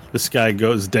laser. This guy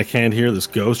goes deckhand here. This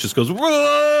ghost just goes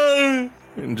Whoa!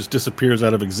 And just disappears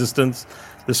out of existence.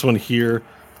 This one here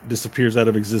disappears out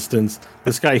of existence.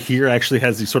 This guy here actually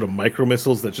has these sort of micro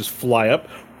missiles that just fly up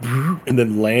and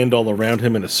then land all around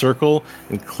him in a circle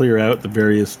and clear out the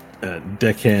various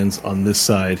deckhands on this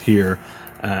side here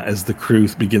as the crew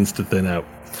begins to thin out.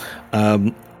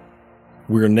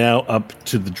 We're now up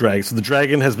to the dragon. So the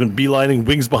dragon has been beelining,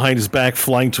 wings behind his back,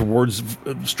 flying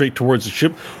straight towards the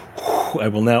ship. I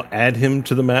will now add him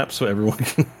to the map so everyone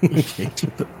can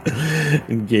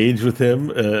engage with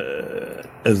him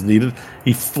as needed.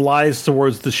 He flies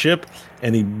towards the ship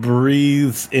and he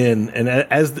breathes in, and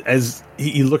as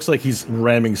he looks like he's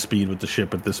ramming speed with the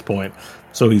ship at this point.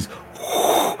 So he's,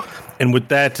 and with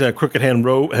that, Crooked Hand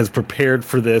Row has prepared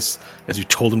for this, as you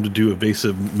told him to do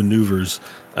evasive maneuvers,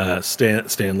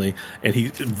 Stanley, and he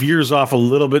veers off a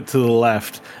little bit to the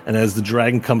left, and as the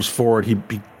dragon comes forward, he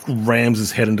rams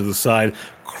his head into the side.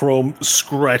 Chrome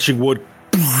scratching wood.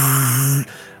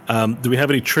 Do we have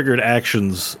any triggered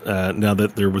actions now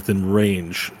that they're within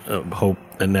range? Hope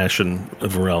and Nash and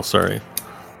Varel, sorry.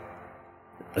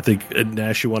 I think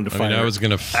Nash, you wanted to find. I was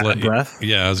going to acid breath.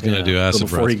 Yeah, I was going to do acid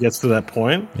breath before he gets to that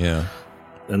point. Yeah.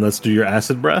 And let's do your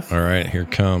acid breath. All right, here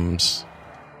comes.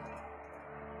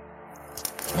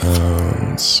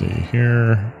 Let's see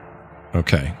here.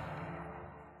 Okay.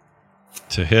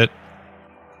 To hit.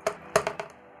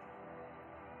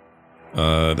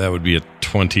 That would be a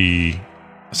 20.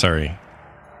 Sorry.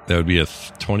 That would be a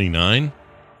 29.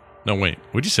 No, wait.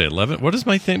 What'd you say? 11? What is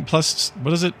my thing? Plus,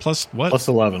 what is it? Plus what? Plus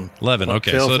 11. 11.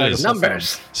 Okay, so it is.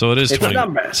 Numbers. So it is 20.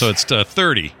 Numbers. So it's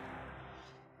 30.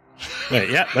 Wait,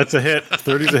 yeah, that's a hit.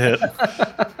 30's a hit.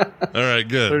 All right,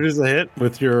 good. 30's a hit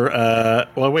with your,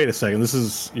 well, wait a second. This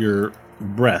is your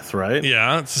breath, right?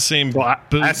 Yeah, it's the same. Well,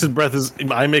 acid breath is,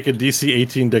 I make a DC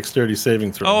 18 dexterity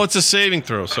saving throw. Oh, it's a saving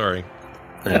throw. Sorry.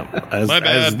 Yeah, My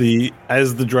bad.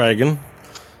 As the dragon.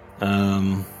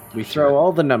 We throw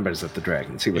all the numbers at the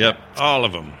dragon. See what happens. All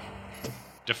of them.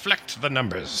 Deflect the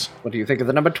numbers. What do you think of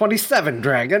the number 27,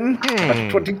 dragon?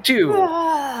 22. 30.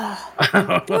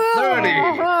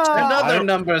 And other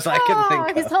numbers I can think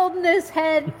of. He's holding his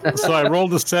head. So I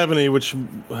rolled a 70, which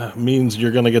means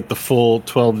you're going to get the full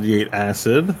 12d8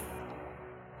 acid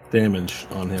damage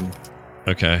on him.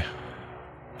 Okay.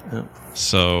 Yeah.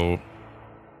 So,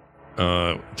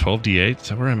 12d8. Is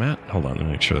that where I'm at? Hold on, let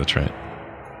me make sure that's right.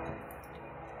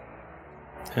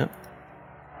 Yeah.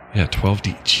 Yeah,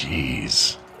 12d.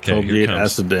 Jeez. Okay, 12d8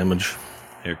 acid damage.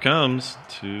 Here comes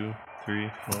 2,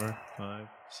 3, 4, 5,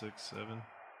 6, 7,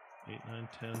 8, 9,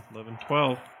 10, 11,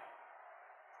 12.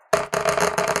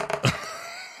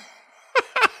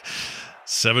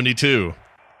 72.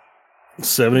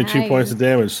 72 Nice. points of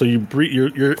damage. So you breathe,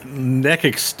 your neck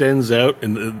extends out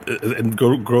and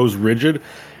grows rigid,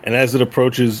 and as it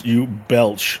approaches, you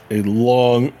belch a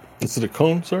long. Is it a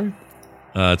cone? Sorry.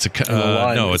 It's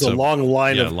a long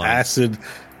line of acid,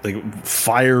 like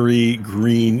fiery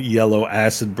green, yellow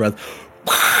acid breath.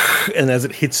 And as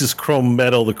it hits his chrome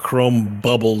metal, the chrome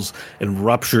bubbles and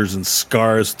ruptures and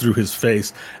scars through his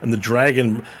face. And the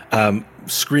dragon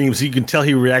screams. You can tell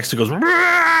he reacts to goes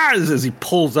as he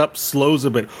pulls up, slows a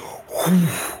bit,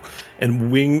 and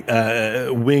wing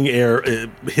air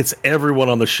hits everyone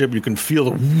on the ship. You can feel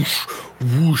the whoosh,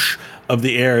 whoosh of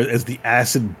the air as the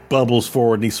acid bubbles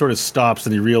forward, and he sort of stops,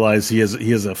 and he realizes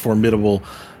he has a formidable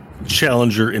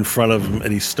challenger in front of him,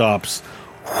 and he stops.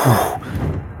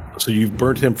 So you've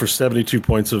burnt him for 72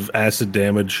 points of acid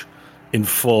damage in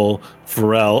full.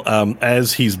 Varel,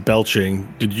 as he's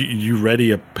belching, did you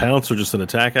ready a pounce or just an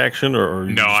attack action, or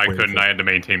no? I couldn't. I had to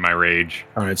maintain my rage.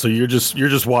 All right, so you're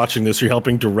just watching this. You're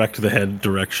helping direct the head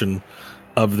direction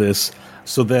of this.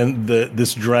 So then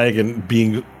this dragon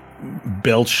being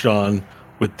belched on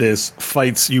with this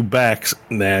fights you back,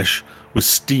 Nash, with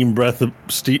steam breath of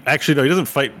steam. Actually, no, he doesn't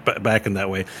fight back in that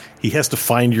way. He has to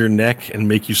find your neck and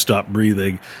make you stop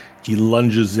breathing. He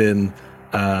lunges in.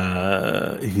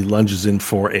 He lunges in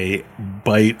for a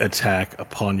bite attack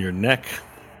upon your neck.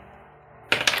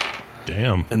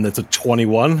 Damn. And that's a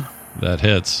 21. That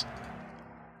hits.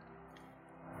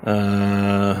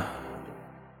 My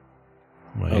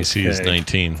AC is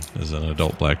 19 as an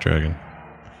adult black dragon.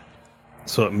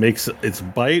 So it makes its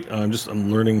bite. I'm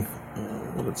learning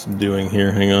what it's doing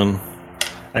here. Hang on.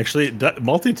 Actually,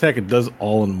 multi-attack, it does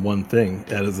all in one thing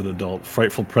as an adult.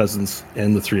 Frightful Presence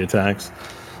and the 3 attacks.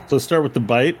 So let's start with the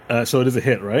bite. So it is a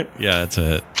hit, right? Yeah, it's a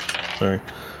hit. Sorry.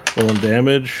 Rolling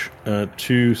damage. 20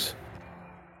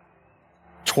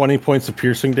 points of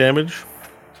piercing damage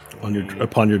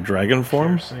upon your dragon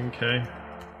form. Okay.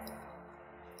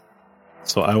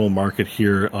 So I will mark it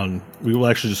here on. We will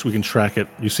actually we can track it.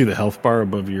 You see the health bar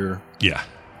above your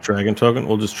dragon token?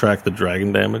 We'll just track the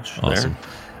dragon damage there.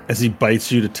 As he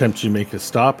bites you to tempt you to make a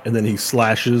stop, and then he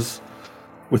slashes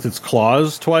with its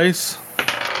claws twice.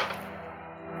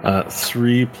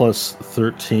 3 plus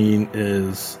 13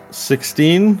 is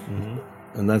 16.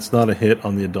 And that's not a hit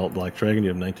on the adult black dragon. You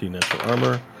have 19 natural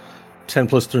armor. 10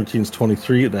 plus 13 is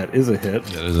 23. That is a hit.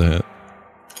 That is a hit.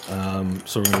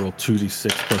 So we're going to roll 2d6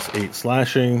 plus 8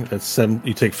 slashing. That's 7.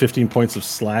 You take 15 points of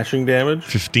slashing damage.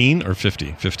 15 or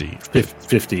 50? 50.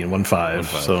 15, 1-5.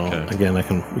 So okay. Again,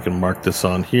 we can mark this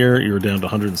on here. You were down to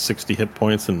 160 hit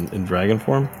points in dragon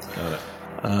form. Got it.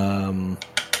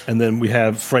 And then we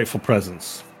have Frightful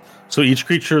Presence. So each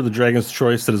creature of the dragon's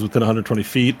choice that is within 120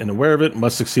 feet and aware of it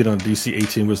must succeed on a DC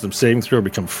 18 Wisdom saving throw or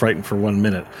become frightened for 1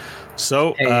 minute.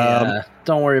 So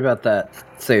don't worry about that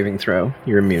saving throw.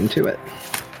 You're immune to it.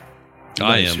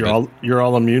 I nice. am. You're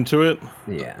all immune to it.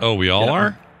 Yeah. Oh, we all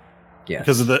are? Yes.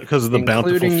 Because of the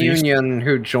bountiful feast. Including Union,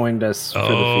 who joined us for the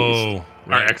feast.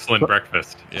 Our excellent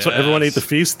breakfast. Yes. So everyone ate the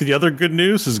feast. The other good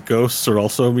news is ghosts are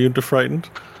also immune to frightened.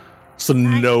 So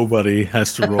nobody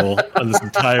has to roll on this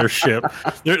entire ship.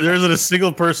 There isn't a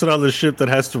single person on the ship that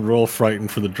has to roll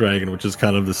frightened for the dragon, which is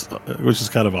kind of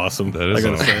awesome. That is I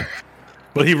gotta awesome. say.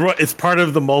 But it's part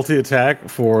of the multi-attack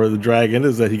for the dragon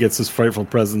is that he gets his frightful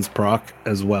presence proc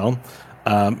as well.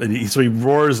 So he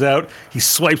roars out, he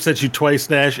swipes at you twice,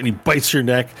 Nash, and he bites your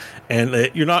neck, and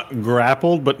you're not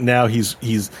grappled, but now he's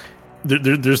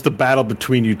there's the battle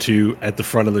between you two at the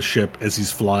front of the ship as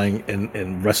he's flying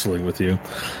and wrestling with you.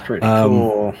 Pretty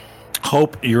cool.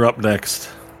 Hope, you're up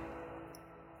next.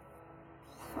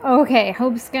 Okay,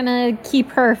 Hope's gonna keep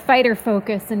her fighter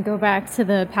focus and go back to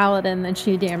the paladin that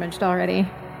she damaged already.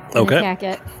 And Okay. attack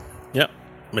it. Yep.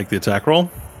 Make the attack roll.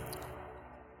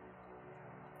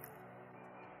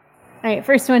 Alright,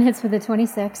 first one hits with a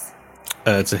 26.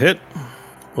 It's a hit.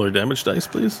 Roll your damage dice,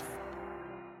 please.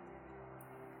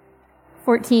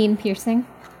 14 piercing.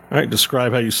 All right,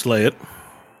 describe how you slay it.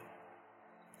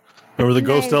 Remember, the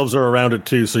ghost elves are around it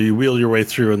too, so you wheel your way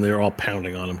through and they're all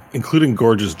pounding on him, including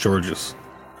Gorgeous Georges.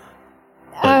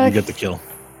 But you get the kill.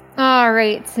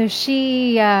 Alright, so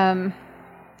she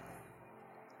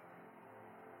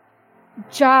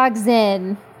jogs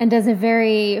in and does a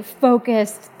very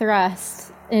focused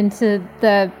thrust into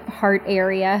the heart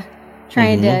area,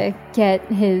 trying to get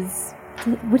his...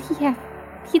 Would he have...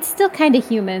 He's still kind of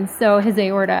human, so his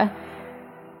aorta.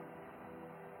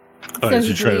 Oh, So so he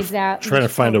you bleeds out. trying to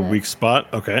find a Pulls it. weak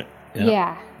spot? Okay.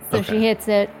 Yeah. So Okay. she hits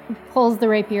it, pulls the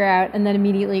rapier out, and then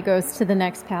immediately goes to the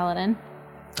next paladin.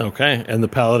 Okay, and the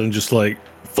paladin just like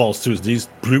falls to his knees,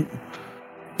 bloop,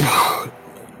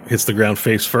 hits the ground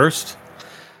face first,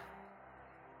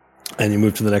 and you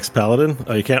move to the next paladin.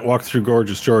 You can't walk through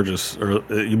Gorgeous Georges, or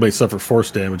you may suffer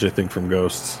force damage, I think, from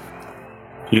ghosts.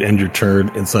 You end your turn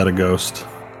inside a ghost.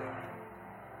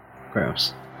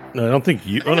 Gross. No, I don't think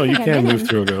you... Oh, no, you think I can did. move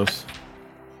through a ghost.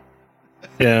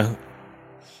 Yeah.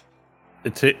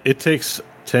 It takes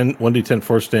 1d10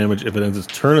 force damage if it ends its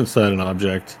turn inside an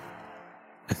object.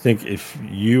 I think if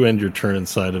you end your turn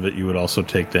inside of it, you would also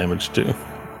take damage too.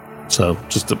 So,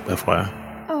 just a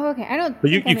FYI. Oh, okay. I don't.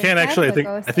 But you think I can actually... attacked the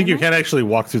ghost, I think you am can actually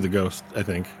walk through the ghost, I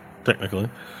think, technically.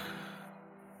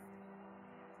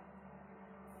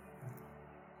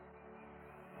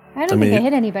 I don't think I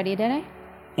hit anybody, did I?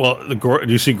 Well, do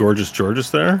you see Gorgeous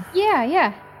Georges there? Yeah,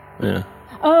 yeah. Yeah.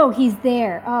 Oh, he's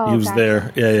there. Oh, He was gotcha.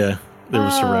 there. Yeah. They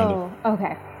were surrounded. Oh,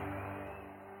 okay.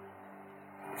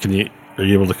 Are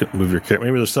you able to move your character?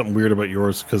 Maybe there's something weird about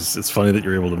yours because it's funny that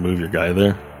you're able to move your guy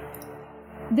there.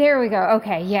 There we go.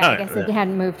 Okay, yeah. I Alright, guess it yeah.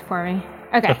 hadn't moved for me.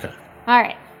 Okay. Okay. All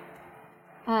right.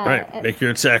 All right. Make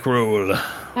your attack roll. All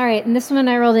right, and this one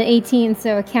I rolled an 18,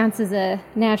 so it counts as a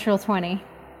natural 20.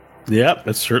 Yep,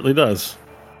 it certainly does.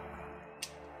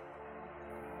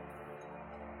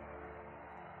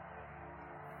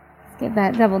 Let's get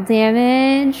that double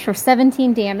damage for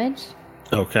 17 damage.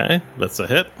 Okay, that's a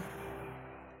hit.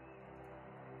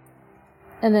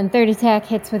 And then third attack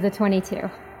hits with a 22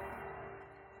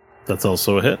 That's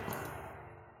also a hit.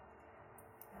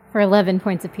 for 11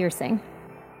 points of piercing.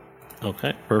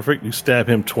 Okay, perfect. You stab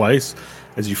him twice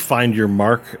as you find your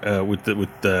mark with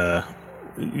the.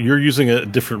 You're using a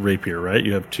different rapier, right?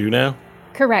 You have two now.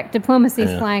 Correct. Diplomacy's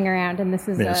Yeah. flying around, and this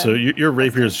is Yeah. So your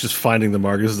rapier is just finding the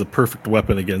mark. This is a perfect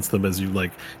weapon against them. As you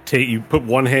you put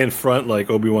one hand front like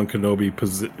Obi-Wan Kenobi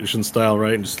position style,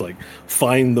 right, and just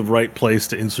find the right place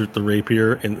to insert the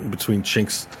rapier in between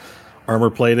Chink's armor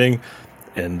plating.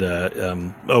 And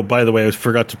by the way, I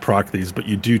forgot to proc these, but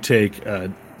you do take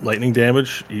lightning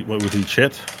damage with each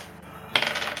hit.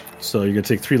 So you're gonna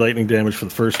take 3 lightning damage for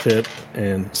the first hit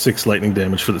and 6 lightning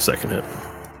damage for the second hit.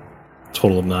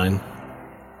 Total of 9.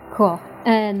 cool.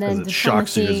 And then As it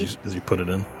shocks you diplomacy. as you put it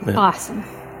in. Yeah. Awesome.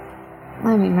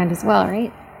 I mean, might as well,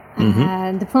 right?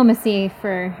 Diplomacy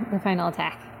for the final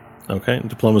attack. Okay,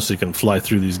 diplomacy can fly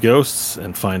through these ghosts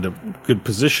and find a good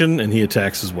position, and he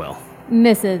attacks as well.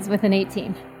 Misses with an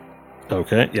 18.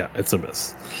 Okay, yeah, it's a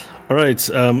miss. All right,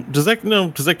 does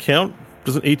that count?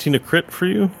 Does an 18 a crit for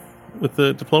you with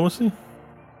the diplomacy?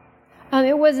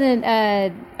 It wasn't.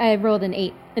 I rolled an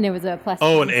 8, and it was a plus.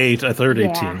 Oh, an 8. I thought 18.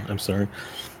 Yeah. I'm sorry.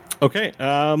 Okay,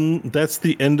 that's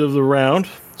the end of the round.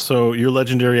 So your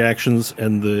legendary actions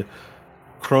and the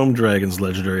Chrome Dragon's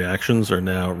legendary actions are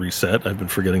now reset. I've been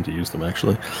forgetting to use them,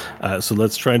 actually. So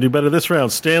let's try and do better this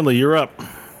round. Stanley, you're up.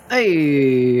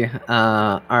 Hey,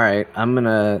 all right.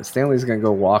 Stanley's gonna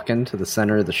go walk into the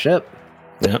center of the ship.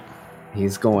 Yeah.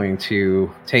 He's going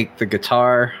to take the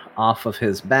guitar off of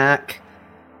his back.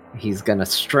 He's gonna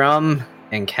strum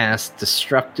and cast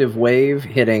Destructive Wave,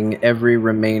 hitting every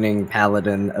remaining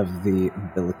paladin of the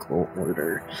Umbilical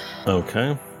Order.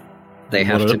 Okay. They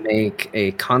have to make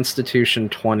a Constitution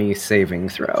 20 saving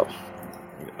throw.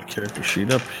 Character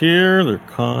sheet up here. They're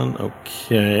con.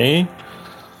 Okay.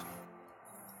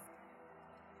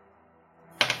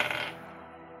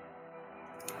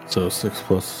 So 6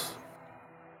 plus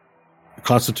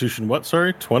Constitution. What?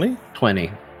 Sorry, 20.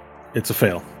 20. It's a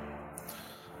fail.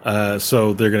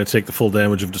 So they're going to take the full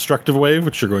damage of Destructive Wave,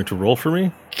 which you're going to roll for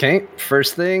me. Okay.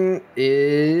 First thing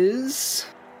is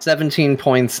 17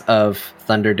 points of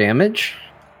thunder damage.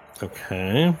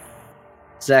 Okay.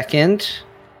 Second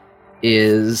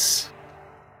is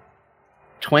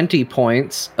 20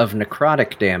 points of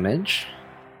necrotic damage.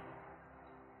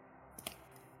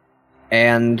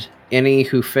 And any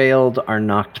who failed are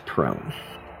knocked prone.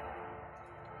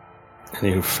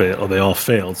 Any who failed? Oh, they all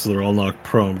failed, so they're all knocked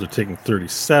prone. They're taking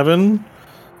 37.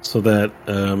 So that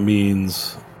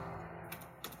means...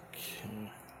 Okay.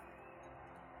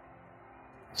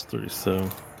 It's 37.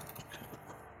 Okay.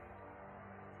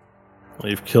 Well,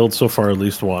 you've killed so far at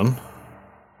least one.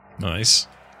 Nice.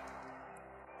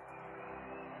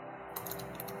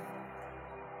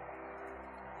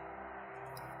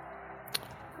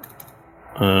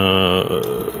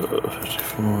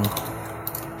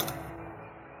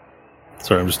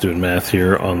 Sorry, I'm just doing math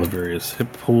here on the various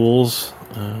hit pools.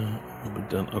 We'll be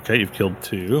done. Okay, you've killed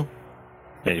 2.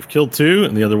 Okay, you've killed 2,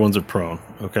 and the other ones are prone.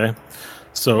 Okay,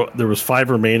 so there was 5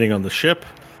 remaining on the ship.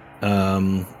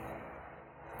 The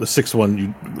 6th one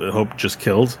you hope just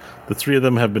killed. The 3 of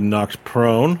them have been knocked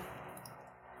prone.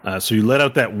 So you let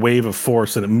out that wave of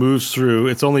force, and it moves through.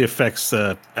 It only affects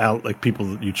like people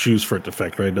that you choose for it to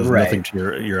affect, right? It does nothing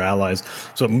to your allies.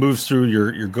 So it moves through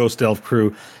your ghost elf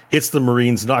crew, hits the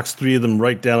Marines, knocks 3 of them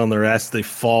right down on their ass. They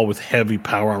fall with heavy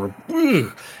power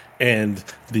armor, and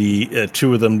the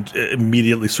 2 of them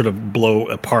immediately sort of blow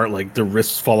apart, like their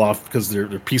wrists fall off because their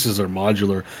pieces are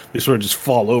modular. They sort of just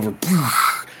fall over,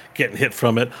 getting hit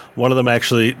from it. One of them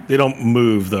actually, they don't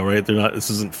move though, right? They're not. This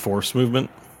isn't force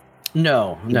movement.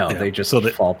 No, yeah. They just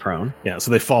fall prone. Yeah,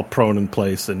 so they fall prone in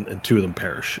place, and 2 of them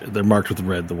perish. They're marked with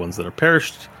red, the ones that are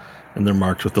perished, and they're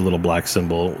marked with the little black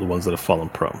symbol, the ones that have fallen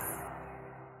prone.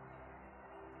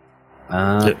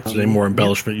 Is there any more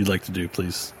embellishment you'd like to do,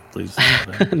 please?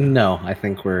 No, I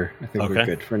think we're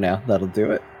good for now. That'll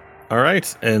do it. All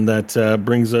right, and that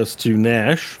brings us to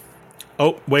Nash.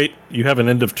 Oh, wait, you have an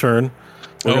end of turn.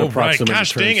 Right.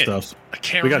 Gosh dang it. Stuff. I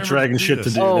can't we got dragon shit to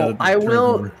do. Oh, I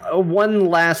will. One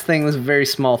last thing, this very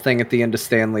small thing at the end of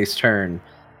Stanley's turn.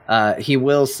 He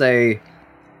will say,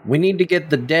 we need to get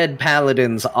the dead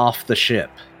paladins off the ship.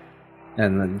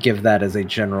 And then give that as a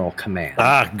general command.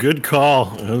 Good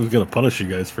call. I was going to punish you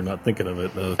guys for not thinking of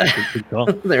it. Good call.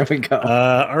 There we go.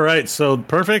 All right, so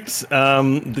perfect.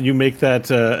 You make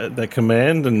that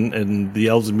command, and the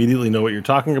elves immediately know what you're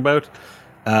talking about.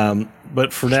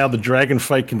 But for now, the dragon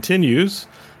fight continues.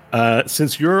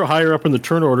 Since you're higher up in the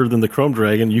turn order than the Chrome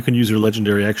Dragon, you can use your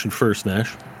legendary action first,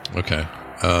 Nash. Okay.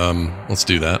 Let's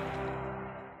do that.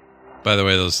 By the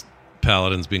way, those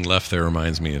paladins being left there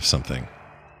reminds me of something.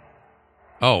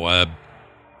 Oh,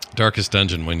 Darkest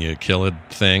Dungeon, when you kill a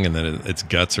thing and then its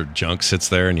guts or junk sits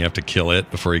there and you have to kill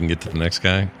it before you can get to the next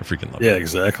guy. I freaking love it. Yeah,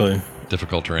 exactly.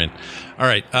 Difficult terrain. All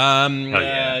right.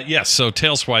 Yes, so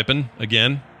tail swiping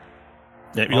again.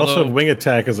 Yeah, you also have wing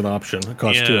attack as an option. It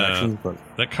costs 2 actions. But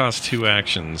that costs 2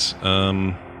 actions.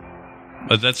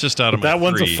 But that's just out of my that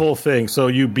one's 3. a full thing. So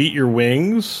you beat your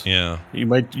wings. Yeah. You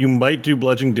might do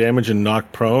bludgeoning damage and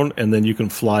knock prone, and then you can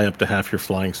fly up to half your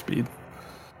flying speed.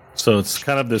 So it's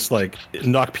kind of this like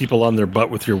knock people on their butt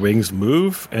with your wings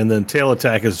move, and then tail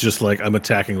attack is just like I'm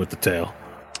attacking with the tail.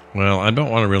 Well, I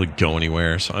don't want to really go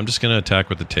anywhere, so I'm just going to attack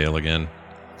with the tail again.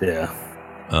 Yeah.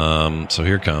 So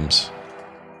here comes.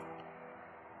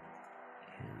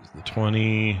 Here's the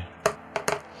 20.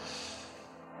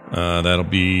 That'll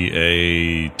be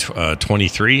a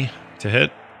 23 to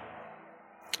hit.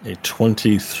 A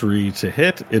 23 to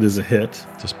hit. It is a hit.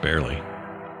 Just barely.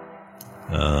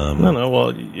 No.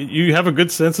 Well, you have a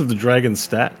good sense of the dragon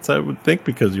stats, I would think,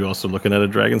 because you're also looking at a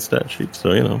dragon stat sheet.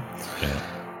 So you know.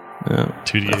 Yeah.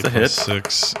 2d8 plus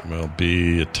 6 will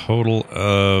be a total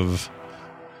of.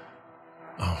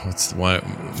 Oh, why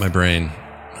my brain?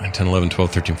 9, 10, 11,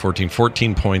 12, 13, 14.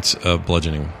 14 points of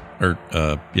bludgeoning.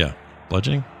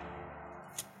 Bludgeoning?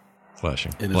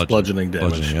 Slashing. It is bludgeoning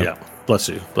damage. Bludgeoning, yep. Yeah. Bless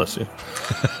you.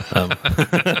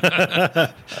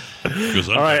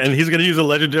 All right, and he's going to use a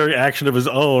legendary action of his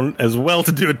own as well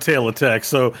to do a tail attack.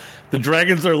 So the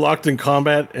dragons are locked in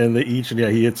combat, and they each,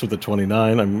 he hits with a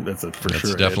 29. That's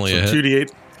sure. Definitely a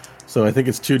hit. So I think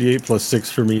it's 2d8 plus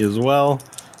 6 for me as well.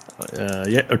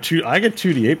 Or two. I get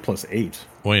 2d8 plus 8.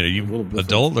 Wait, are you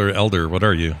adult or elder? What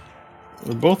are you?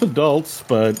 We're both adults,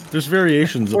 but there's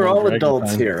variations. We're all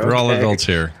adults here. We're all adults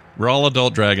here. We're all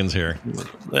adult dragons here.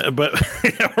 But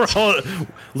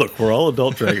we're all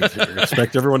adult dragons here.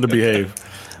 Expect everyone to behave.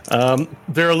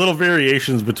 There are little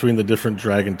variations between the different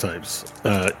dragon types.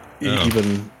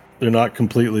 Even they're not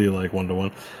completely like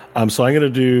 1-to-1. So I'm going to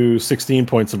do 16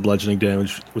 points of bludgeoning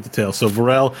damage with the tail. So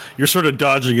Varel, you're sort of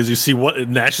dodging as you see what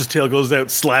Nash's tail goes out,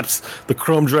 slaps the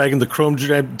chrome dragon. The chrome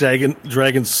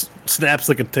dragon snaps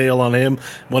like a tail on him.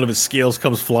 One of his scales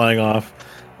comes flying off.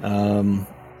 And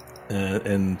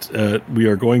we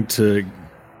are going to...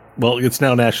 Well, it's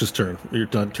now Nash's turn. Your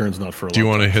turn's not for a long time. Do you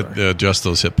want to adjust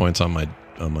those hit points on my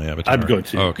avatar? I'm going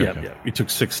to. Oh, okay, yeah. You took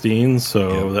 16,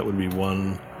 so that would be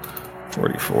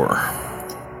 144.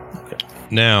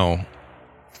 Now,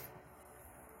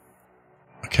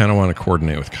 I kind of want to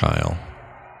coordinate with Kyle.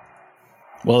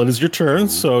 Well, it is your turn,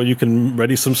 so you can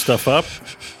ready some stuff up.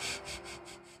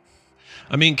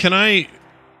 I mean, can I...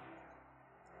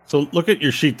 So look at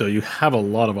your sheet, though. You have a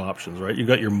lot of options, right? You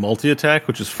got your multi-attack,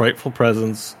 which is Frightful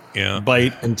Presence,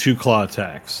 Bite, and 2 claw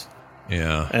attacks.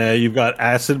 Yeah. You've got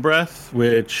Acid Breath,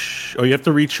 which... Oh, you have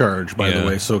to recharge, by the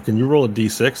way. So can you roll a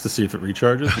d6 to see if it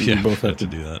recharges? Yeah, you both have to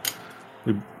do that.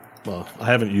 Well, I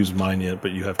haven't used mine yet,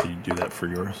 but you have to do that for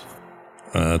yours.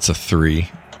 That's a 3.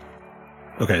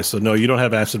 Okay, so no, you don't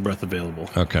have Acid Breath available.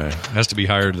 Okay. It has to be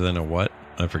higher than a what?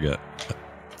 I forget. It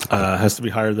has to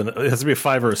be higher than... It has to be a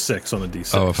 5 or a 6 on a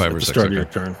d6. Oh, a 5 or 6. At the start of your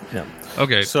turn. Yeah.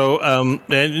 Okay. So, and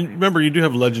remember, you do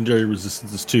have legendary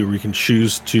resistances, too, where you can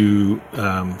choose to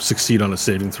succeed on a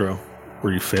saving throw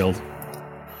where you failed.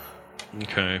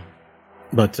 Okay.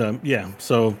 But, so,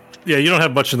 you don't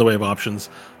have much in the way of options.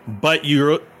 But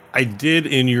I did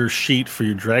in your sheet for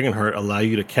your Dragonheart allow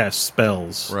you to cast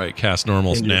spells. Right, cast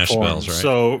normal Nash spells, right?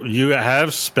 So you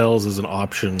have spells as an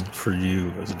option for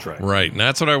you as a dragon. Right, and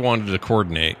that's what I wanted to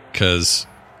coordinate, because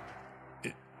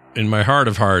in my heart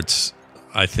of hearts,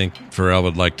 I think Varel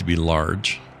would like to be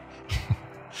large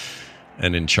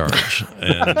and in charge.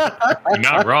 And you're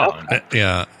not wrong.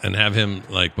 Yeah, and have him,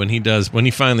 like, when he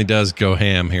finally does go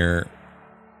ham here,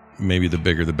 maybe the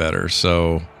bigger the better.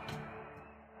 So...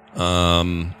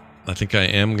 I think I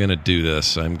am going to do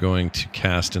this. I'm going to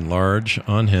cast Enlarge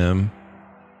on him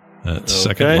at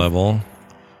second level.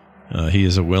 He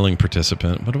is a willing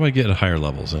participant. What do I get at higher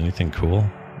levels? Anything cool?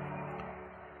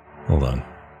 Hold on.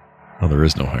 Oh, there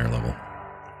is no higher level.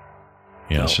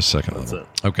 Yeah, it's just second level.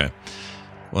 Okay.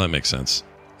 Well, that makes sense.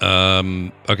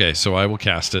 Okay, so I will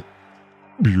cast it.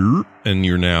 And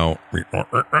you're now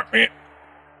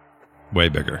way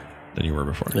bigger than you were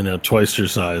before. And now twice your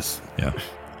size. Yeah.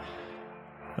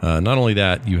 Not only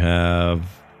that, you have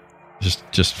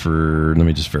just for, let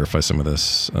me just verify some of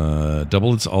this.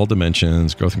 Double its all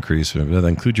dimensions, growth increase. That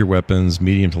include your weapons,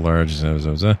 medium to large.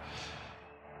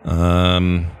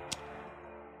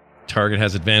 Target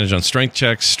has advantage on strength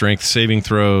checks, strength saving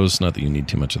throws. Not that you need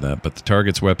too much of that, but the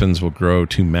target's weapons will grow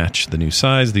to match the new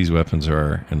size. These weapons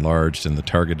are enlarged, and the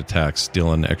target attacks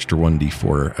deal an extra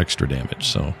 1d4 extra damage.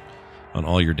 So on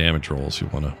all your damage rolls,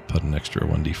 you want to put an extra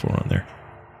 1d4 on there.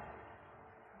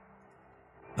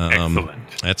 Excellent.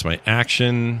 That's my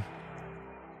action.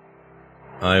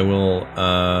 I will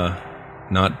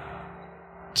not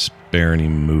spare any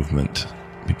movement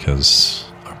because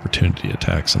opportunity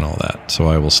attacks and all that. So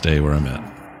I will stay where I'm at. All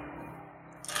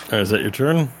right, is that your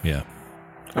turn? Yeah.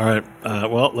 All right.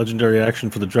 Well, legendary action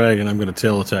for the dragon. I'm going to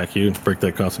tail attack you to break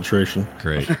that concentration.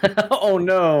 Great. Oh,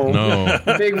 no. No.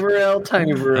 Big Varel,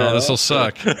 tiny Varel. Oh, this will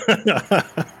suck.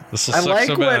 I like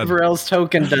so what Varel's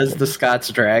token does to Scott's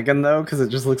dragon, though, because it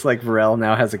just looks like Varel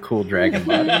now has a cool dragon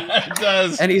body. It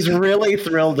does. And he's really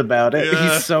thrilled about it.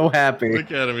 Yeah. He's so happy.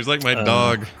 Look at him. He's like my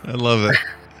dog. I love it.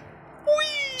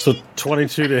 So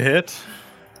 22 to hit?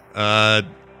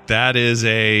 That is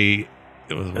a...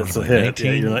 It's a hit. 19?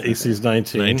 Yeah, you're not, AC's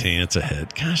 19. 19. It's a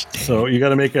hit. Gosh dang. So you got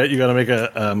to make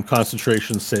a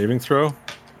concentration saving throw. All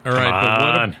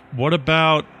right. But what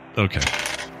about? Okay,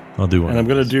 I'll do one. And I'm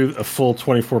going to do a full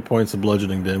 24 points of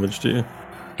bludgeoning damage to you.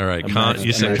 All right.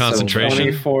 You said concentration. So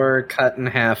 24 cut in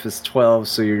half is 12.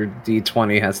 So your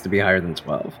D20 has to be higher than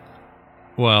 12.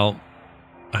 Well,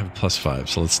 I have a +5,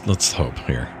 so let's hope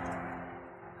here.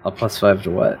 A +5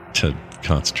 to what? To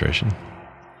concentration.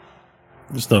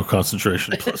 There's no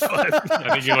concentration +5.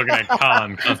 I think you're looking at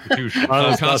Constitution.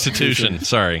 Oh, Constitution.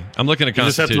 Sorry. I'm looking at Constitution. You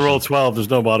just have to roll 12. There's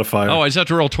no modifier. Oh, I just have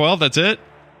to roll 12? That's it?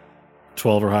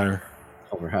 12 or higher.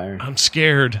 12 or higher. I'm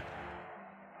scared.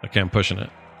 Okay, I'm pushing it.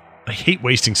 I hate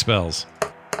wasting spells.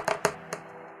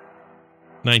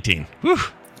 19. Whew.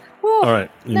 All right,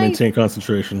 you maintain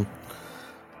concentration.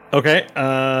 Okay,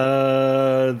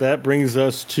 that brings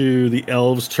us to the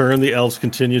elves' turn. The elves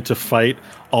continue to fight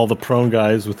all the prone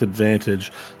guys with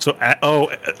advantage. So,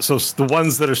 so the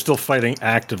ones that are still fighting,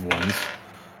 active ones,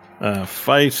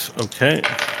 fight. Okay,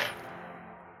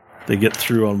 they get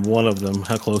through on one of them.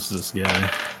 How close is this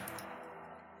guy?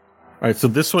 All right, so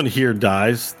this one here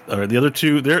dies. All right, the other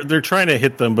two, they're trying to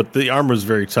hit them, but the armor is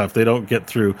very tough. They don't get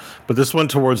through. But this one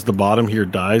towards the bottom here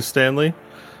dies, Stanley.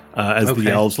 As the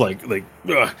elves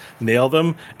nail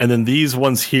them, and then these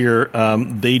ones here,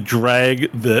 they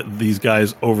drag these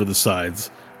guys over the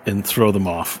sides and throw them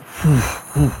off,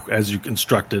 as you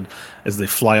instructed, as they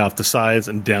fly off the sides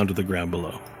and down to the ground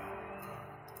below.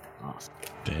 Awesome.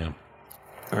 Damn.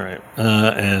 All right,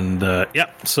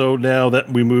 So now that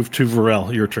we move to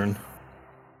Varel, your turn.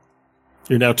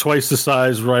 You're now twice the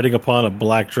size, riding upon a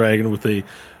black dragon with a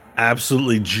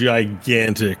absolutely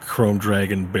gigantic chrome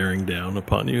dragon bearing down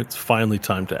upon you. It's finally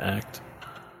time to act.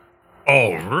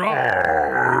 All right.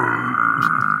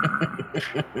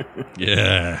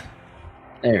 Yeah.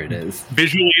 There it is.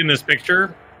 Visually in this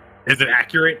picture, is it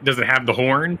accurate? Does it have the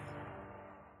horn?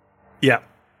 Yeah.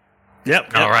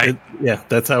 Yep. All right.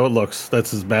 That's how it looks.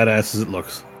 That's as badass as it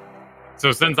looks.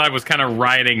 So since I was kind of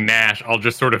riding Nash, I'll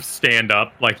just sort of stand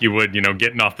up like you would,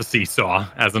 getting off the seesaw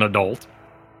as an adult.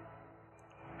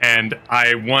 And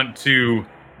I want to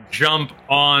jump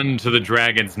onto the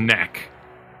dragon's neck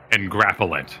and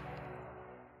grapple it.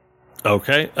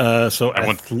 Okay. So I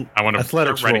want to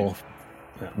athletics roll.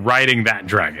 Riding that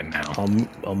dragon now.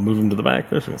 I'll move him to the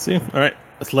back there so you can see him. All right.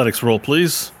 Athletics roll,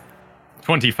 please.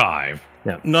 25.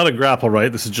 Yeah. Not a grapple,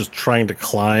 right? This is just trying to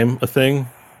climb a thing.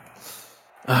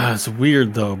 It's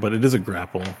weird, though, but it is a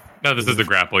grapple. No, this is a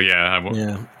grapple, yeah.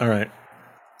 Yeah. All right.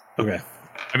 Okay.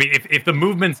 I mean, if the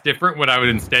movement's different, what I would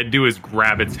instead do is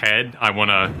grab its head. I want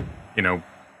to,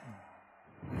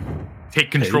 take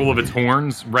control of its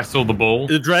horns, wrestle the bull.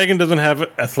 The dragon doesn't have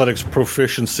athletics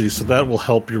proficiency, so that will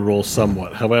help you roll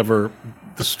somewhat. However,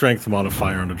 the strength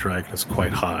modifier on a dragon is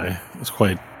quite high. It's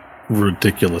quite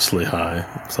ridiculously high.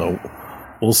 So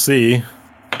we'll see.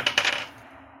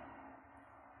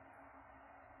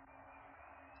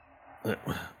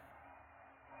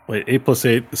 Wait, 8 plus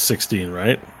 8 is 16,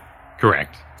 right?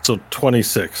 Correct. So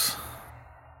 26.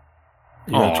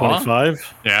 You got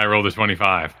 25? Yeah, I rolled a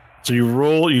 25. So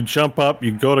you jump up,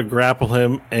 you go to grapple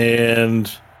him,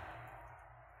 and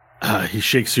he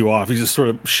shakes you off. He just sort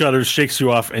of shudders, shakes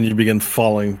you off, and you begin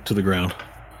falling to the ground.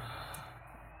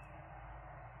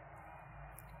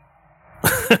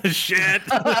 Shit.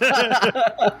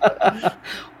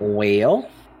 Well,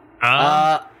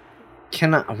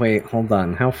 can I wait? Hold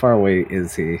on. How far away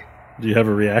is he? Do you have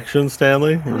a reaction,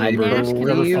 Stanley? I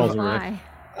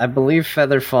believe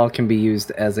Featherfall can be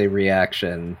used as a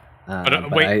reaction, but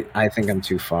I think I'm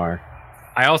too far.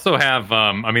 I also have,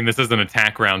 this is an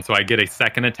attack round, so I get a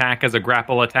second attack as a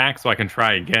grapple attack, so I can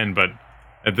try again, but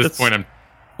at this point I'm...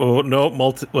 Oh, no,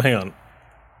 hang on.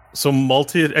 So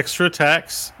extra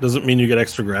attacks doesn't mean you get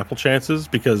extra grapple chances,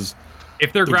 because...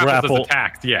 If they're grapples as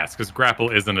attacks, yes, because grapple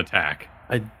is an attack.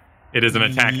 It is an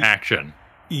attack action.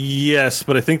 Yes,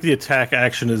 but I think the attack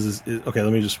action is okay.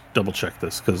 Let me just double check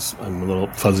this because I'm a little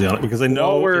fuzzy on it because I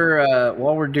know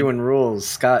while we're doing rules,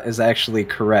 Scott is actually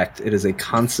correct. It is a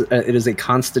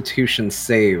Constitution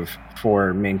save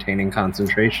for maintaining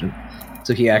concentration.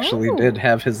 So he actually did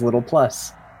have his little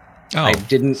plus. Oh.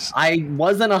 I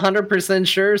wasn't 100%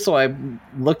 sure, so I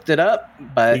looked it up.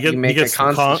 But he makes a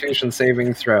Constitution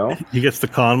saving throw. He gets the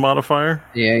con modifier.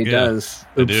 Yeah, he does.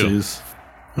 Oopsies.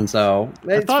 So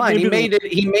it's fine. He made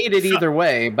it either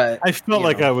way, but I felt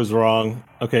like I was wrong.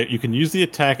 Okay, you can use the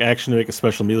attack action to make a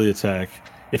special melee attack.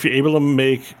 If you're able to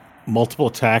make multiple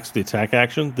attacks with the attack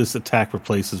action, this attack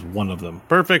replaces one of them.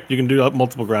 Perfect. You can do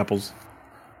multiple grapples.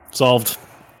 Solved.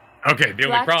 Okay.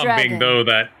 The only problem being though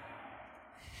that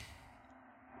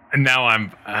now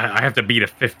I have to beat a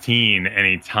 15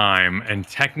 anytime, and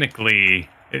technically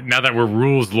now that we're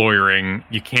rules lawyering,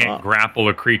 you can't grapple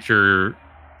a creature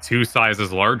 2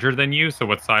 sizes larger than you, so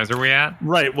what size are we at?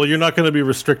 Right, well, you're not going to be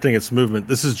restricting its movement.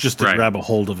 This is just to grab a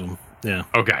hold of him. Yeah.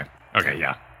 Okay,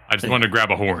 yeah. I just want to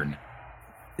grab a horn.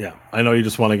 Yeah, I know you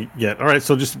just want to get... All right,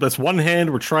 so that's one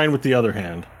hand. We're trying with the other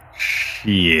hand.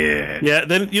 Yeah,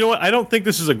 then, you know what? I don't think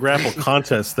this is a grapple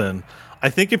contest, then.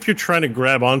 I think if you're trying to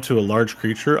grab onto a large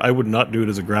creature, I would not do it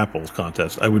as a grapple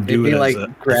contest. I would do it as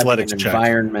an athletics check.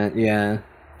 Environment, yeah.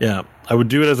 Yeah, I would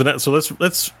do it as an... So let's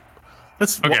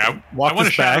okay, I want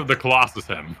to shadow the Colossus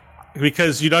him.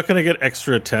 Because you're not going to get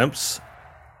extra attempts.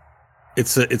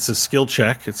 It's a skill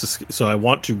check. So I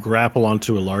want to grapple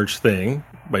onto a large thing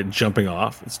by jumping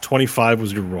off. It's 25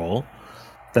 was your roll.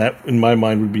 That, in my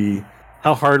mind, would be,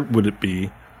 how hard would it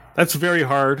be? That's very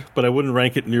hard, but I wouldn't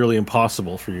rank it nearly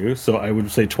impossible for you. So I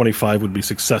would say 25 would be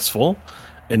successful.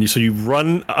 And so you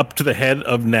run up to the head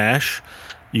of Nash.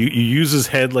 You use his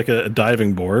head like a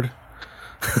diving board.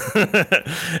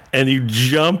 And you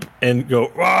jump and go,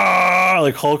 Rah!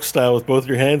 Like Hulk style with both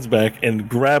your hands back and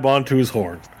grab onto his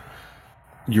horn.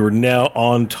 You're now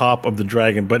on top of the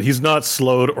dragon, but he's not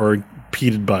slowed or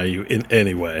impeded by you in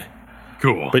any way.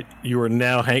 Cool. But you are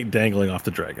now dangling off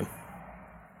the dragon.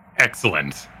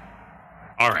 Excellent.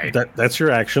 All right. That's your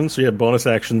action. So you have bonus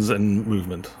actions and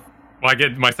movement. Well, I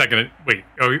get my second. Wait.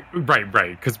 Oh, right.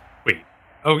 Because wait.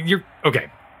 Oh, you're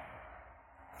okay.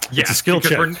 Yeah, it's a skill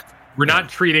check. We're not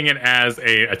treating it as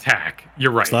a attack.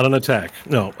 You're right. It's not an attack.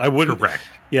 No, I wouldn't. Correct.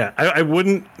 Yeah, I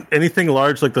wouldn't. Anything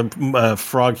large like the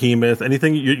frog hemoth,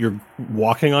 anything you're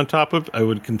walking on top of, I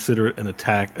would consider it an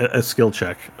attack, a skill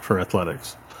check for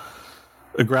athletics.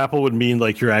 A grapple would mean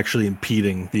like you're actually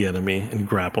impeding the enemy in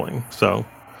grappling. So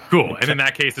cool. And in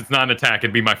that case, it's not an attack.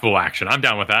 It'd be my full action. I'm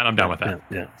down with that.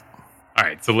 Yeah. All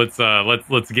right. So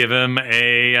let's give him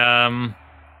a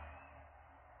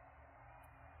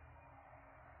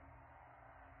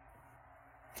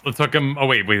Let's hook him. Oh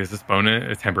wait. Is this bonus?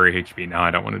 It's temporary HP. No,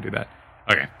 I don't want to do that.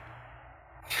 Okay.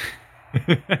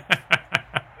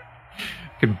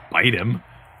 Could bite him.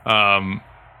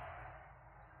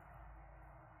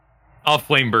 I'll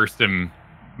flame burst him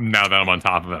now that I'm on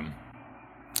top of him.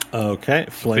 Okay,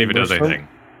 flame see if it does anything.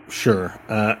 Sure.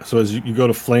 So as you go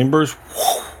to flame burst,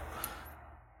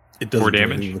 it does 4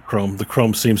 damage. The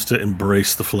chrome seems to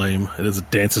embrace the flame. It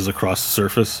dances across the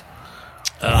surface.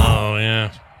 Oh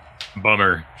yeah,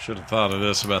 bummer. Should have thought of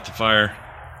this about the fire.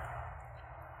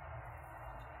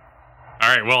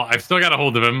 All right. Well, I've still got a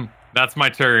hold of him. That's my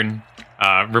turn.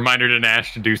 Reminder to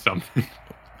Nash to do something.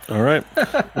 All right.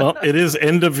 Well, it is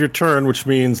end of your turn, which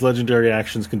means legendary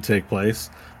actions can take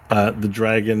place. The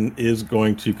dragon is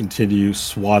going to continue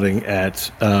swatting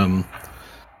at... I'm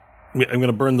going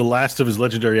to burn the last of his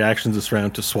legendary actions this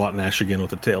round to swat Nash again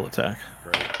with a tail attack.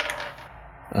 Great.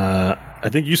 I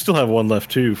think you still have one left,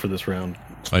 too, for this round.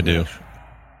 I do.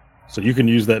 So you can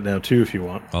use that now, too, if you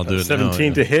want. I'll do it 17 now,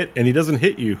 yeah. to hit, and he doesn't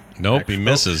hit you. Nope, he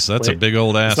misses. That's a big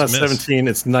old ass miss. It's not miss. 17,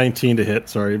 it's 19 to hit.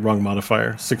 Sorry, wrong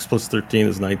modifier. 6 plus 13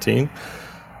 is 19.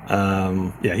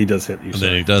 Yeah, he does hit you.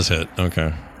 Then he does hit.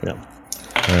 Okay. Yeah.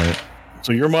 All right.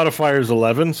 So your modifier is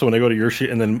 11, so when I go to your sheet,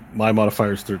 and then my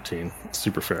modifier is 13. It's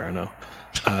super fair, I know.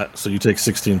 So you take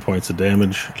 16 points of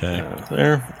damage. Okay.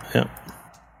 There. Yeah.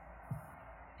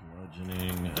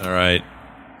 Bludgeoning. All right.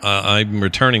 I'm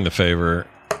returning the favor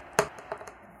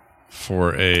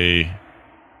for a...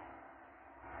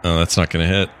 Oh, that's not going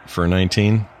to hit. For a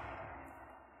 19.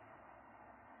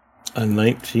 A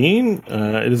 19?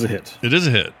 It is a hit. It is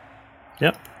a hit.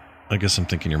 Yep. I guess I'm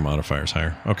thinking your modifier's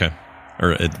higher. Okay.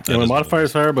 Or my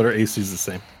modifier's higher, but our AC is the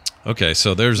same. Okay,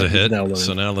 so there's a hit.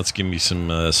 So now let's give me some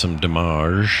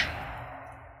damage.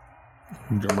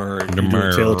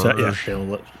 Damage. Tail attack. Yeah,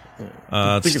 tail.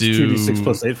 I think it's 2d6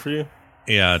 plus 8 for you.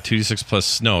 Yeah, 2d6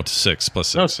 plus... No, 6 plus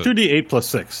 6. No, it's 2d8 plus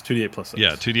 6. 2d8 plus 6.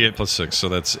 Yeah, 2d8 plus 6. So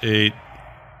that's 8...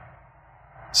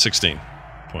 16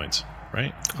 points,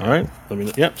 right? All right.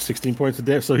 Yep, 16 points of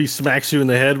damage. So he smacks you in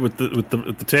the head with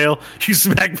the tail. You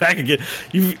smack back again.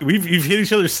 You've hit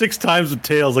each other 6 times with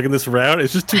tails, like in this round.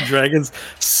 It's just 2 dragons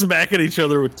smacking each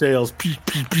other with tails.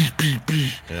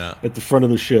 Yeah. At the front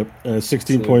of the ship.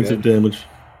 16 points of damage.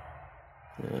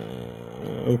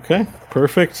 Okay,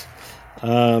 perfect.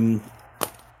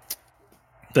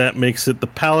 That makes it the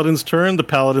paladin's turn. The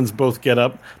paladins both get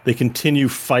up. They continue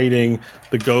fighting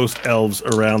the ghost elves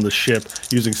around the ship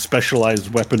using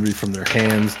specialized weaponry from their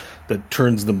hands that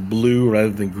turns them blue rather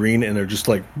than green, and they're just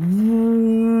like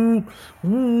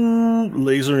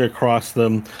lasering across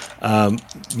them.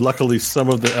 Luckily, some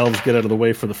of the elves get out of the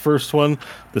way for the first one.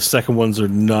 The second ones are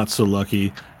not so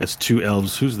lucky as 2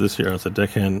 elves. Who's this here? It's a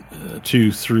deckhand.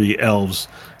 3 elves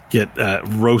get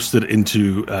roasted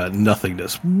into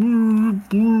nothingness.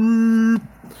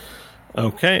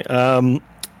 Okay,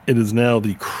 it is now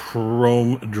the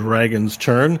Chrome Dragon's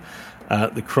turn.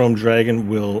 The Chrome Dragon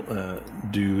will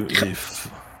do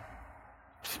the...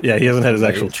 Yeah, he hasn't had his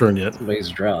actual turn yet. Somebody's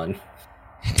drawing.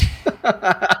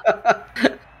 I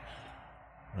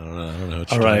don't know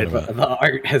what you're talking about. The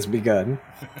art has begun.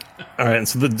 All right,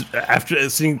 so after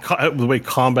seeing the way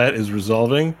combat is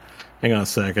resolving... Hang on a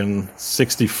second.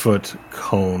 60-foot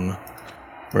cone.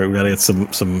 Right, we gotta get some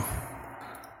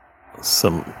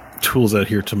tools out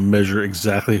here to measure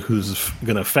exactly who's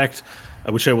gonna affect,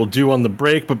 which I will do on the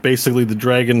break. But basically, the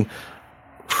dragon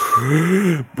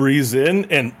breathes in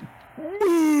and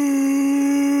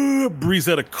breathes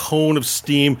out a cone of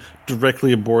steam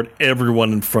directly aboard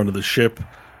everyone in front of the ship.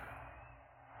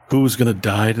 Who's going to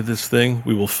die to this thing?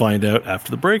 We will find out after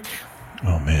the break.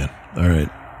 Oh, man. All right.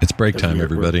 It's break time,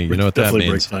 everybody. You know what that means.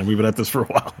 Break time. We've been at this for a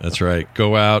while. That's right.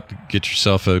 Go out, get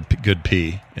yourself a good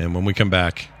pee, and when we come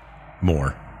back,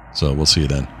 more. So we'll see you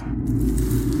then.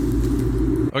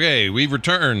 Okay, we've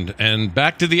returned, and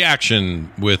back to the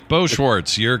action with Bo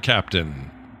Schwartz, your captain.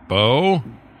 Bo?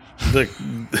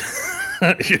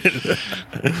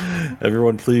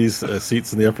 Everyone, please,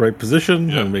 seats in the upright position,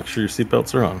 and make sure your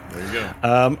seatbelts are on. There you go.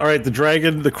 All right,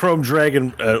 the chrome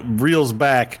dragon reels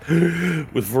back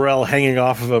with Varel hanging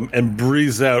off of him and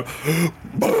breathes out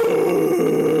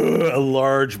a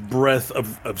large breath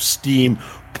of steam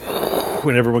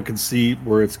when everyone can see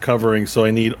where it's covering. So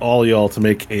I need all y'all to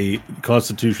make a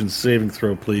Constitution saving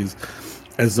throw, please,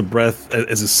 as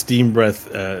a steam breath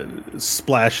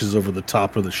splashes over the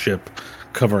top of the ship,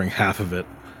 covering half of it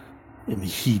in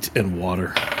heat and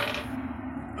water.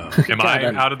 Am I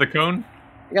out of the cone?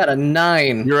 I got a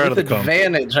 9. You're out of the cone. With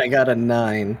advantage, I got a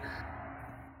 9.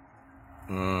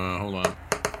 Hold on.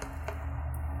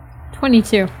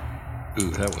 22. Ooh,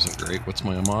 that wasn't great. What's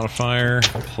my modifier?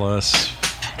 Plus...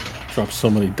 Dropped so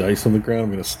many dice on the ground,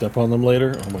 I'm going to step on them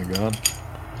later. Oh my god.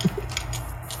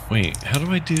 Wait, how do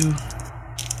I do...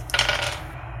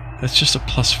 That's just a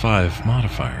 +5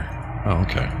 modifier. Oh,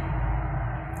 okay.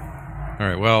 All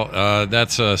right, well,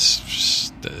 that's a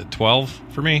 12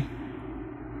 for me.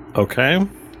 Okay.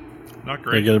 Not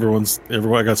great. I got everyone.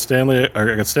 I got Stanley.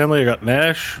 I got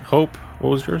Nash. Hope. What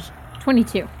was yours?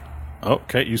 22.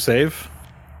 Okay, you save.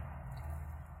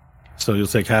 So you'll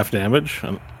take half damage,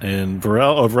 and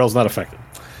Varel's not affected.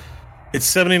 It's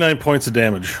 79 points of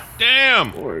damage.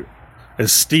 Damn!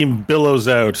 As steam billows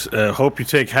out, Hope you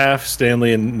take half,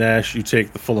 Stanley and Nash you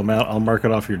take the full amount. I'll mark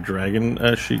it off your dragon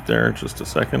sheet there in just a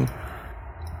second.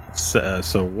 So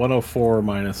 104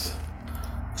 minus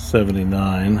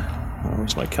 79.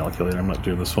 Where's my calculator? I'm not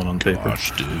doing this one on paper.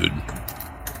 Gosh, dude.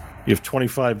 You have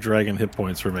 25 dragon hit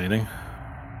points remaining.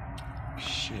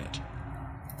 Shit.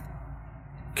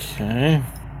 Okay.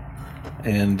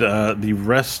 And the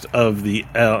rest of the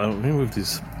let me move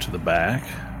these to the back.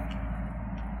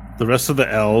 The rest of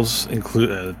the elves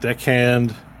include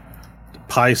Deckhand,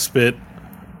 Pie Spit,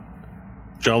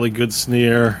 Jolly Good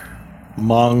Sneer,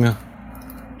 Mung,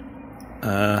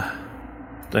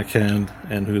 Deckhand,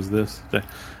 and who's this?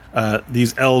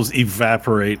 These elves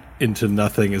evaporate into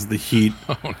nothing as the heat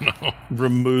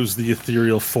removes the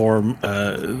ethereal form,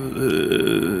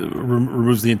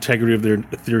 removes the integrity of their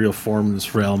ethereal form in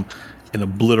this realm, and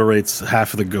obliterates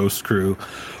half of the ghost crew.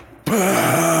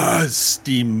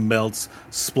 Steam melts,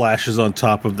 splashes on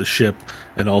top of the ship,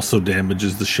 and also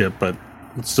damages the ship, but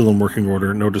it's still in working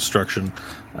order. No destruction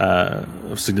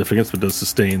of significance, but does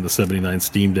sustain the 79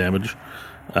 steam damage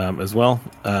as well.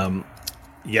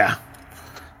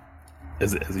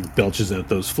 As he belches out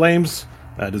those flames.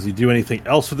 Does he do anything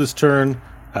else with his turn?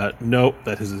 No,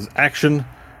 that is his action,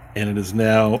 and it is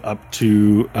now up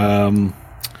to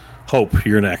Hope.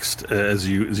 You're next. As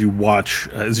you watch,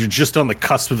 as you're just on the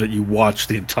cusp of it, you watch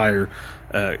the entire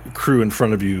crew in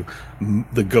front of you,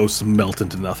 the ghosts melt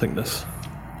into nothingness.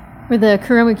 Were the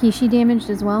Kuroma Kishi damaged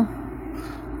as well?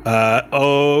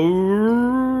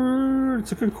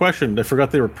 It's a good question. I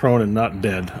forgot they were prone and not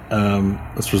dead.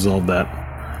 Let's resolve that.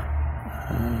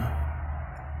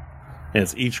 And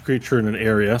it's each creature in an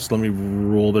area, so let me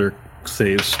roll their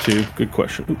saves too. Good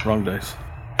question. Ooh, wrong dice.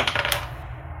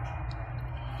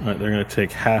 Alright, they're going to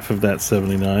take half of that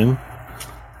 79.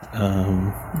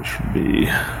 Which should be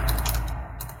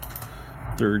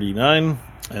 39.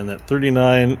 And that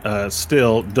 39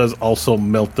 still does also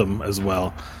melt them as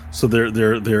well. So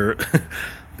they're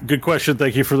good question.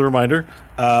 Thank you for the reminder.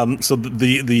 So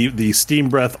the steam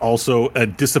breath also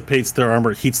dissipates their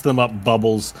armor, heats them up,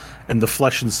 bubbles, and the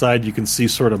flesh inside you can see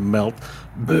sort of melt.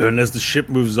 And as the ship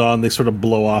moves on, they sort of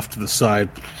blow off to the side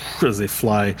as they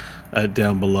fly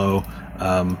down below,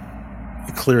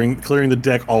 clearing the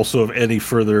deck also of any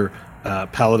further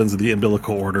paladins of the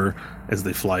umbilical order as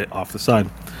they fly off the side.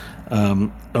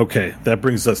 Okay, that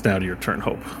brings us now to your turn,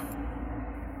 Hope.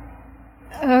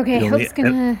 Okay, Hope's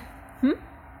gonna...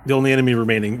 The only enemy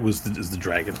remaining is the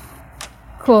dragon.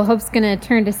 Cool. Hope's gonna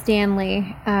turn to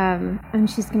Stanley, and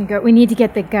she's gonna go, we need to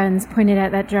get the guns pointed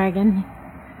at that dragon.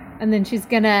 And then she's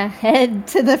gonna head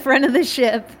to the front of the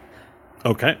ship.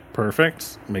 Okay,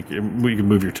 perfect. You can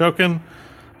move your token.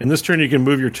 In this turn, you can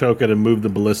move your token and move the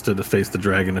ballista to face the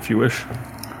dragon if you wish.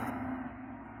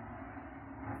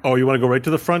 Oh, you want to go right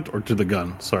to the front or to the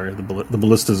gun? Sorry, the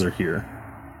ballistas are here.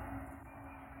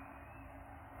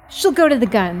 She'll go to the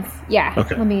guns. Yeah.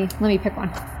 Okay. Let me pick one.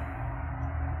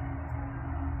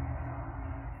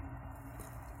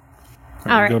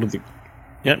 All right.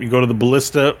 You go to the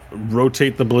ballista,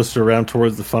 rotate the ballista around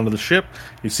towards the front of the ship.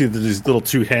 You see these little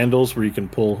 2 handles where you can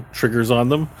pull triggers on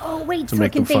them. Oh, wait, so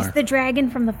it can face the dragon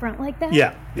from the front like that?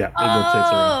 Yeah. It rotates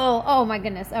around. Oh my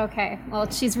goodness. Okay. Well,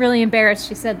 she's really embarrassed.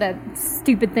 She said that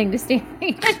stupid thing to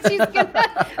Stanley. She's going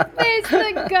to face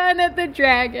the gun at the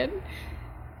dragon.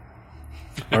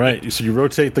 All right, so you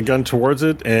rotate the gun towards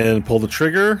it and pull the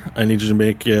trigger. I need you to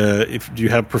make. Do you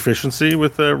have proficiency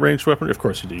with a ranged weapon? Of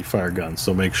course you do. You fire guns,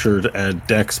 so make sure to add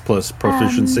Dex plus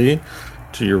proficiency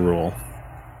to your roll.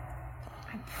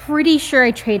 I'm pretty sure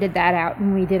I traded that out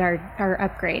when we did our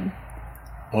upgrade.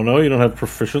 Oh no, you don't have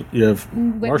proficient. You have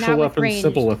martial weapons,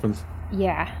 simple weapons.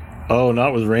 Yeah. Oh,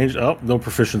 not with range. Oh, no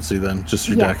proficiency then. Just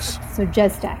your Dex. So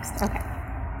just Dex. Okay.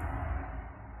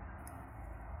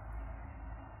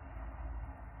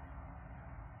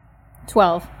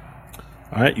 $12.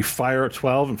 All right, you fire at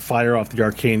 12 and fire off the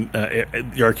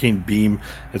arcane beam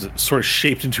as it sort of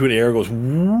shaped into an arrow, goes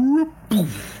whoop,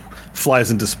 poof,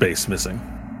 flies into space, missing.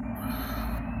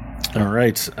 All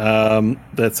right,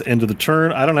 that's the end of the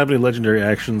turn. I don't have any legendary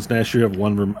actions. Nash, you have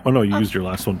one. Oh no, you used your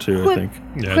last one too. I think.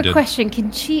 Yeah, quick question: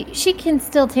 Can she can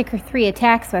still take her 3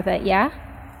 attacks with it? Yeah.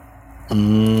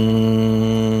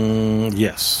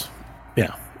 Yes.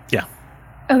 Yeah.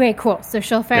 Okay, cool. So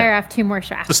she'll fire off 2 more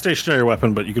shots. It's a stationary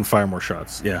weapon, but you can fire more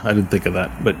shots. Yeah, I didn't think of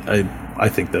that, but I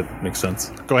think that makes sense.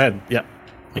 Go ahead. Yeah,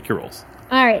 make your rolls.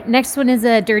 All right, next one is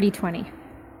a dirty 20.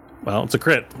 Well, it's a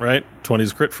crit, right? 20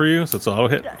 is a crit for you, so it's a auto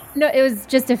hit. No, it was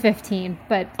just a 15,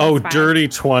 but oh, fine. Dirty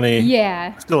 20.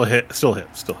 Yeah. Still a hit. Still hit.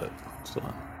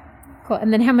 Cool.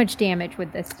 And then how much damage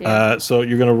would this do? So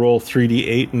you're going to roll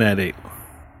 3d8 and add 8.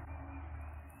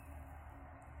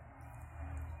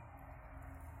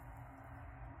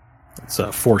 It's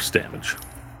force damage.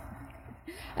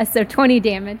 So 20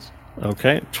 damage.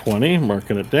 Okay, 20.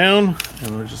 Marking it down.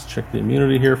 And we'll just check the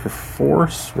immunity here for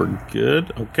force. We're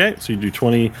good. Okay, so you do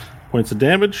 20 points of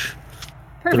damage.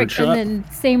 Perfect. And then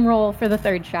same roll for the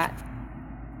 3rd shot.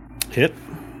 Hit.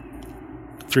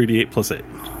 3d8 plus 8.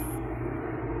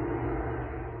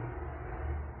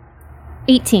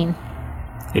 18.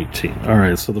 18. All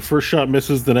right, so the first shot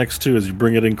misses. The next 2 as you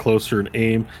bring it in closer and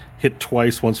aim. Hit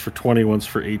twice, once for 20, once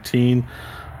for 18.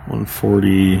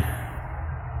 140.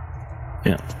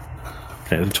 Yeah.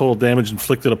 Okay, the total damage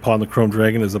inflicted upon the Chrome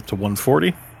Dragon is up to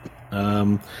 140.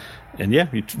 And yeah,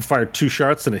 you fire 2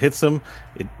 shots and it hits him.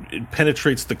 It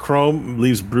penetrates the chrome,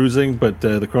 leaves bruising, but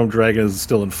the Chrome Dragon is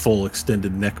still in full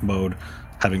extended neck mode,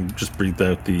 having just breathed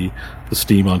out the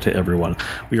steam onto everyone.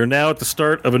 We are now at the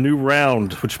start of a new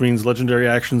round, which means legendary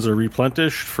actions are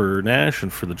replenished for Nash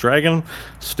and for the dragon.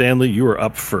 Stanley, you are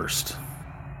up first.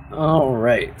 All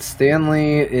right.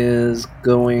 Stanley is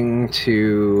going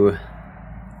to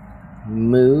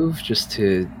move just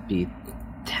to be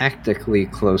tactically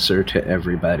closer to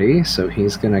everybody. So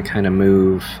he's going to kind of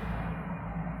move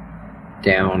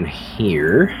down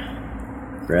here,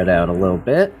 spread out a little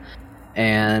bit.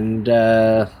 And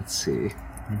let's see,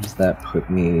 where does that put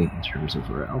me in terms of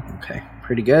morale? Okay,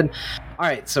 pretty good. All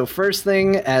right, so first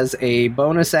thing, as a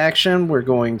bonus action, we're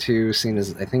going to, seeing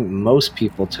as I think most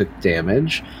people took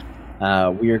damage,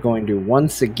 we are going to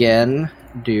once again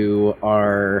do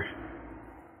our,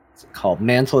 what's it called,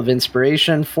 Mantle of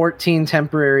Inspiration, 14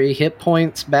 temporary hit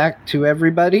points back to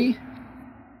everybody.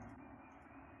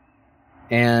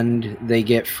 And they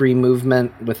get free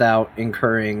movement without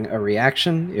incurring a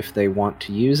reaction if they want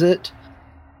to use it.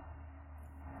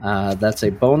 That's a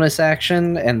bonus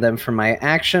action, and then for my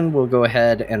action, we'll go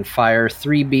ahead and fire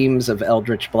 3 beams of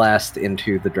Eldritch Blast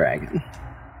into the dragon.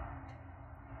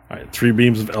 All right, 3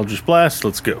 beams of Eldritch Blast.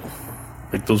 Let's go.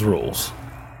 Make those rolls.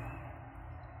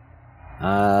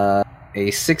 A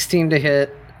 16 to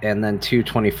hit, and then 2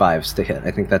 25s to hit.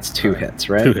 I think that's 2 hits,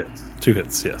 right? 2 hits. 2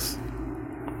 hits, yes.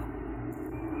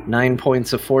 9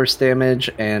 points of force damage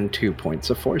and 2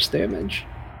 points of force damage.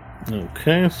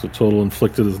 Okay, so total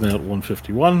inflicted is now at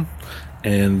 151.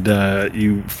 And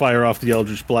you fire off the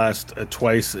Eldritch Blast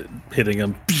twice, hitting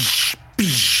him.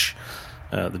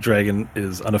 The dragon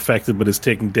is unaffected, but is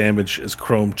taking damage as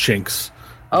chrome chinks.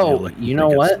 Oh, you know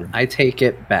what? I take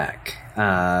it back.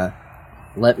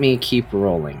 Let me keep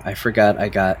rolling. I forgot I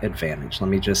got advantage. Let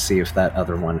me just see if that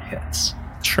other one hits.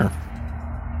 Sure.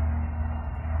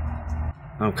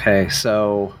 Okay,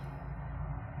 so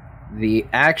the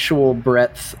actual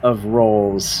breadth of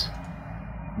rolls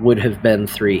would have been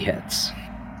 3 hits.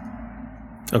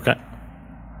 Okay.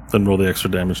 Then roll the extra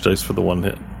damage dice for the 1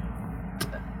 hit.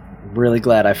 Really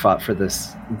glad I fought for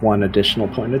this 1 additional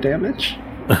point of damage.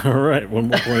 All right, 1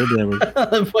 more point of damage.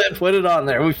 Put it on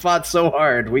there. We fought so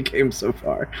hard. We came so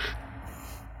far.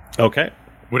 Okay.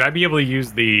 Would I be able to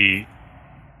use the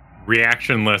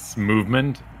reactionless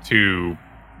movement to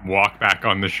walk back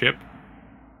on the ship?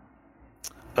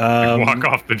 Walk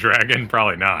off the dragon?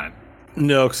 Probably not.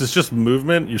 No, because it's just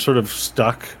movement. You're sort of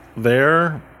stuck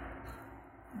there.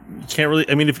 You can't really.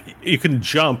 I mean, if you can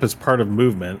jump as part of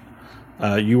movement,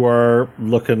 you are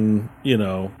looking,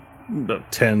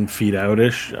 about 10 feet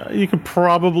out-ish. You could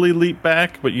probably leap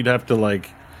back, but you'd have to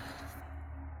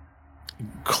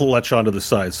clutch onto the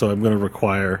side. So I'm going to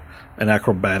require an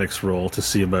acrobatics roll to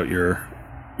see about your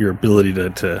ability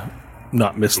to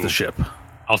not miss the ship.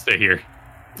 I'll stay here.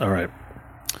 All right.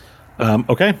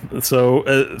 Okay.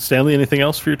 So Stanley, anything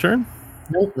else for your turn?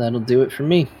 Nope, that'll do it for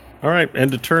me. All right.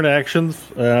 End of turn actions.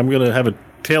 I'm going to have a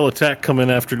tail attack come in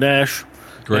after Nash.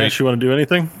 Great. Nash, you want to do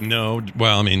anything? No.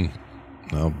 Well, I mean,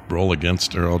 I'll roll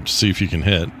against her. I'll see if you can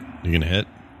hit. You gonna hit?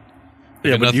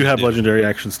 Yeah, but you have legendary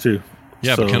actions too.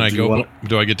 Yeah, so but can I go?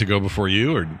 Do I get to go before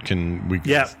you, or can we?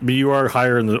 Yeah, but you are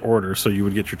higher in the order, so you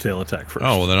would get your tail attack first.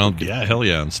 Oh, well, then hell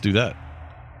yeah, let's do that.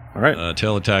 All right.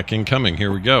 Tail attack incoming.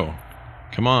 Here we go.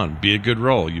 Come on, be a good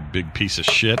roll, you big piece of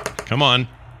shit. Come on.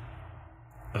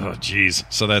 Oh, jeez.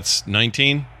 So that's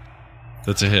 19?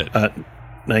 That's a hit.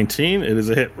 19, it is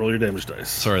a hit. Roll your damage dice.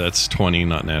 Sorry, that's 20,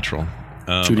 not natural.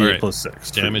 2d8 plus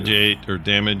 6. Damage 8, or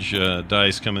damage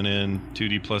dice coming in.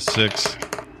 2d plus 6.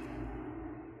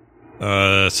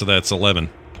 So that's 11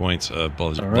 points of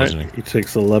bludgeoning. He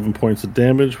takes 11 points of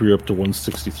damage. We're up to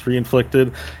 163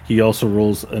 inflicted. He also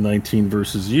rolls a 19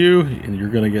 versus you, and you're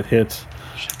going to get hit.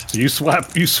 Shit. So you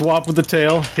swap with the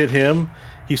tail, hit him.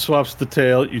 He swaps the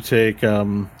tail. You take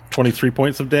 23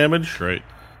 points of damage. Great.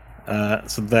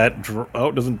 So that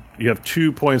doesn't. You have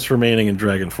 2 points remaining in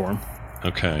dragon form.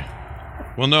 Okay.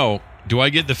 Well, no. Do I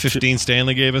get the 15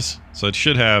 Stanley gave us? So it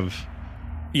should have.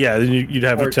 Yeah, then you'd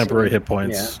have your temporary hit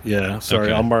points. Yeah.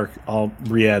 Sorry, okay. I'll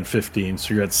re-add 15,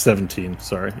 so you're at 17.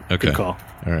 Sorry. Okay. Good call.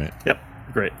 All right. Yep.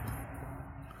 Great.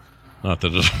 Not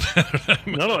that it doesn't matter.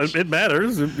 No, it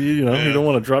matters. You don't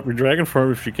want to drop your dragon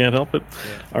form if you can't help it.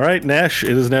 Yeah. All right, Nash,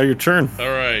 it is now your turn. All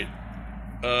right.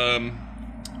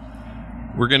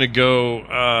 We're gonna go.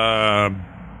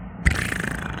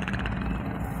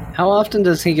 How often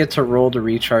does he get to roll to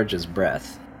recharge his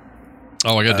breath?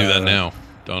 Oh, I gotta do that now,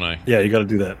 don't I? Yeah, you gotta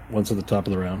do that once at the top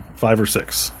of the round. 5 or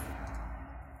 6.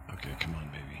 Okay, come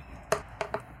on, baby.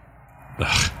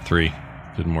 Ugh, 3.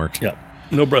 Didn't work. Yeah.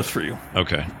 No breath for you.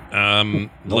 Okay.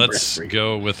 Let's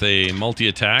go with a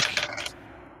multi-attack.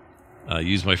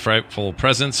 Use my frightful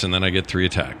presence, and then I get 3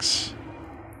 attacks.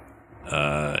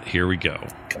 Here we go.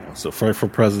 So frightful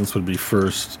presence would be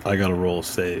first. I gotta roll a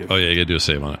save. Oh yeah, you gotta do a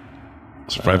save on it.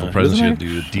 So frightful presence, you have to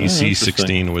do a DC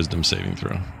 16 wisdom saving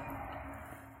throw.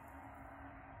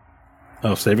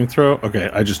 Oh, saving throw? Okay,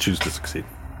 I just choose to succeed.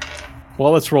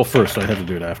 Well, let's roll first. I have to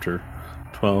do it after.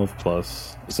 12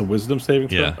 plus. It's a wisdom saving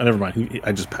throw? Yeah. Never mind.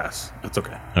 I just pass. That's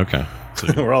okay. Okay. So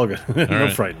we're all good. No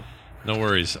frightened. No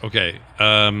worries. Okay.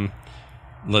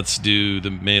 Let's do the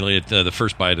melee, the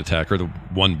first bite attack, or the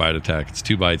 1 bite attack. It's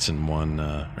 2 bites and 1,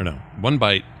 1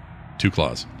 bite, 2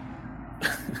 claws.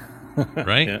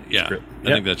 Right? Yeah. I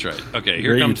think that's right. Okay,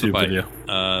 here comes the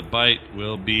bite. Bite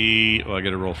will be... I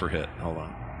got to roll for hit. Hold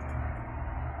on.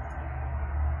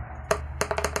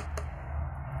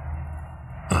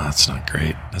 Oh, that's not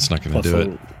great. That's not going to do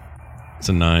it. It's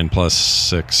a 9 plus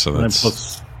 6, so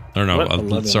that's...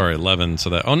 11. So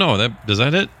that... Oh, no, does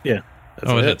that hit? Yeah.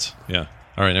 It hits. Yeah.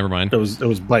 All right, never mind. It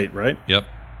was bite, right? Yep.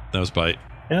 That was bite.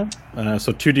 Yeah.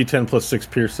 So 2d10 plus 6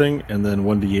 piercing, and then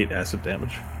 1d8 acid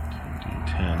damage.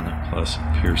 2d10 plus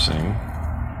piercing.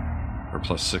 Or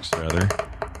plus 6, rather.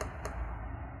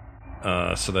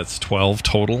 So that's 12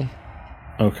 total.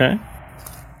 Okay.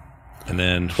 And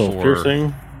then 12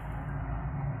 piercing.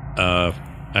 I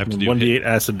have to do 1d8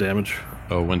 acid damage.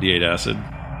 Oh, 1d8 acid.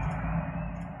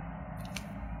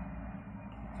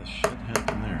 What the shit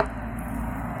happened there?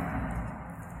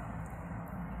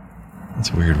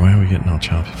 That's weird. Why are we getting all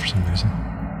choppy for some reason?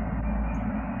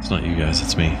 It's not you guys,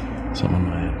 it's me. Something on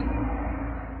my end.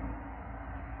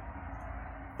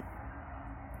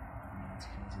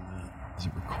 Is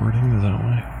it recording? Is that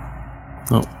why?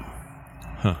 Oh.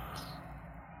 Huh.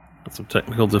 Got some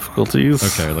technical difficulties.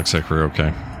 Okay, looks like we're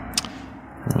okay.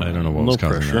 I don't know what was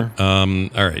causing that.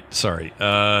 All right, sorry.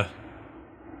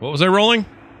 What was I rolling?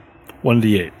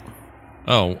 1d8.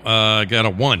 Oh, I got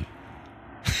a 1.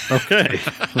 Okay.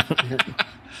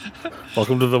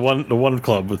 Welcome to the one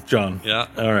club with John. Yeah.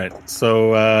 All right.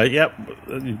 So,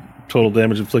 total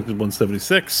damage inflicted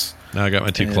 176. Now I got my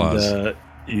 2 claws.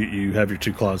 You have your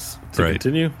 2 claws to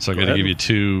continue. So I got to give you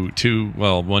two.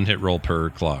 Well, 1 hit roll per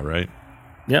claw, right?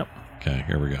 Yep. Okay.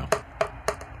 Here we go.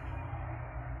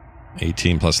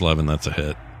 18 plus 11. That's a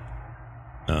hit.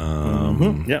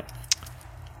 Yep.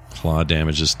 Claw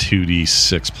damage is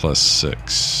 2d6 plus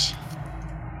 6.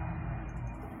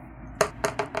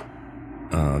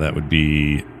 That would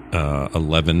be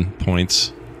 11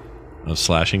 points of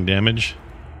slashing damage.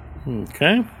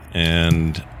 Okay.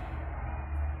 And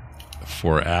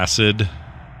for acid,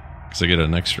 because I get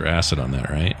an extra acid on that,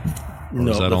 right? Or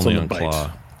No, is that that's only on the bite.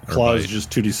 claw? Or Claw is bite?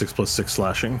 just 2d6 plus 6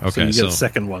 slashing. Okay, so you so- get a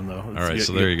second one, though. All right,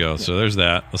 so there you go. So there's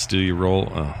that. Let's do your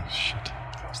roll. Oh, shit.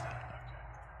 Close that.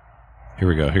 Okay. Here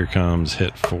we go. Here comes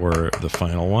hit for the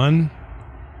final one.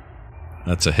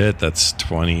 That's a hit. That's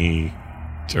 26.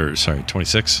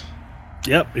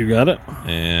 Yep, you got it.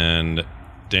 And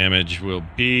damage will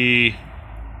be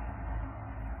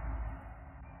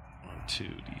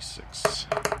 2d6.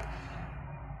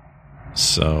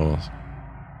 So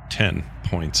 10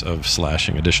 points of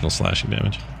additional slashing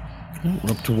damage.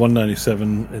 Up to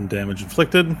 197 in damage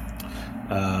inflicted.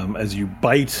 As you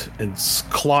bite and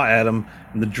claw at him,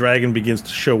 and the dragon begins to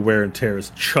show wear and tear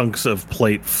as chunks of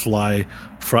plate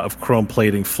of chrome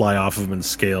plating fly off of him and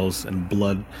scales and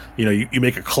blood. You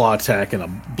make a claw attack and a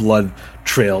blood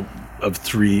trail of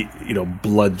 3,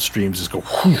 blood streams just go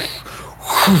whoosh,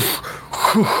 whoosh,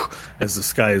 whoosh, as the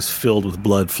sky is filled with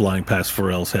blood flying past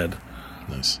Pharrell's head.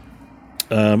 Nice.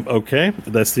 Okay,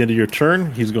 that's the end of your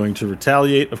turn. He's going to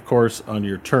retaliate, of course, on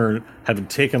your turn, having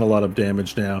taken a lot of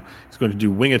damage now. He's going to do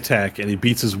wing attack, and he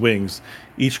beats his wings.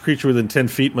 Each creature within 10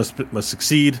 feet must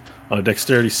succeed on a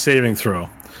dexterity saving throw.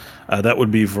 That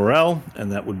would be Varel,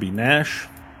 and that would be Nash.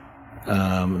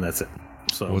 And that's it.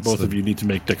 So both of you need to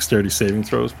make dexterity saving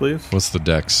throws, please. What's the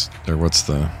dex? Or what's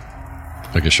the...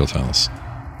 I guess you'll tell us.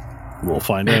 We'll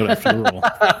find out after the roll.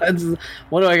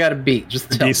 What do I got to beat?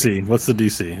 Just tell me. DC. What's the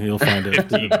DC? You'll find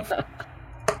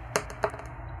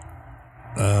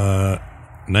out.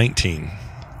 19.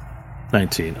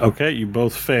 19. Okay, you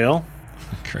both fail.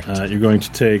 Great. You're going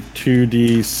to take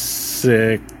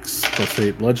 2d6 plus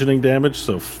 8 bludgeoning damage,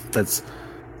 so that's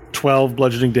 12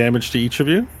 bludgeoning damage to each of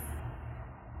you.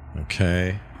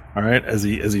 Okay. All right, as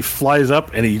he flies up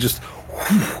and he just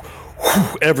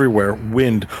everywhere,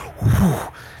 wind.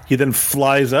 He then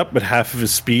flies up at half of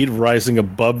his speed, rising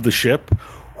above the ship.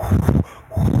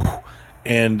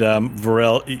 And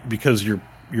Varel, because you're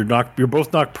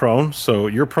both knocked prone, so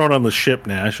you're prone on the ship,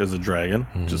 Nash, as a dragon,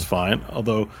 which is fine.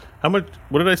 Although, how much?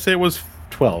 What did I say? It was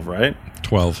 12, right?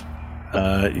 12.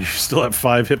 You still have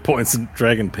 5 hit points and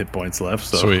dragon hit points left.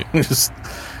 So Sweet. Just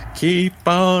keep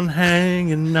on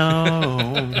hanging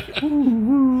on.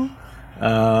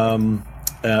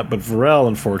 But Varel,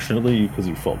 unfortunately, because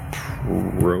you fall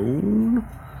prone,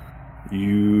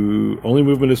 only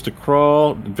movement is to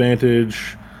crawl.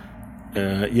 Advantage.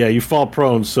 You fall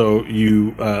prone, so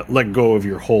you let go of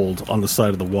your hold on the side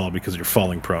of the wall because you're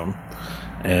falling prone.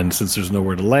 And since there's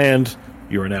nowhere to land,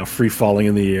 you are now free falling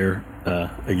in the air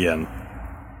again.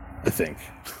 I think.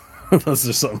 Unless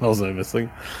there's something else I'm missing.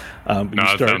 No,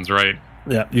 that sounds right.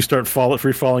 Yeah, you start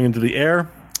free falling into the air.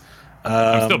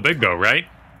 I'm still big though, right?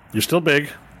 You're still big.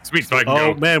 Sweet, so I can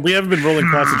go. Man, we haven't been rolling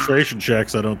concentration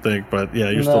checks, I don't think, but yeah,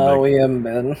 you're still big. No, we haven't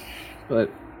been. But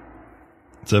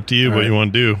It's up to you what you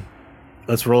want to do.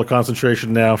 Let's roll a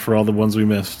concentration now for all the ones we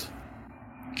missed.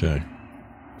 Okay.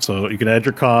 So you can add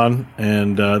your con,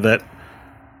 and the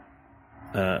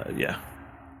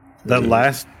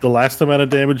last amount of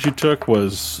damage you took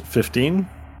was 15.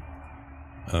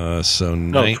 So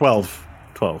 12.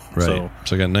 12. Right.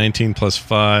 So I got 19 plus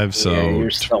 5, so... yeah, you're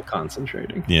still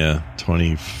concentrating. Yeah,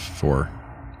 24.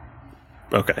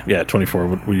 Okay, yeah,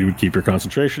 24. You would keep your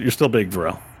concentration. You're still big,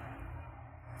 Varel.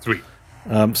 Sweet.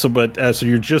 So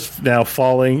you're just now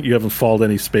falling. You haven't fallen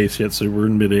any space yet, so we're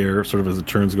in midair, sort of as the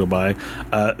turns go by.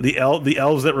 The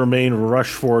elves that remain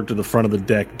rush forward to the front of the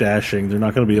deck, dashing. They're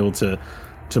not going to be able to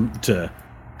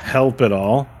help at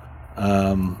all.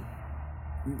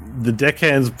 The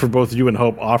deckhands for both you and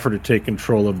Hope offer to take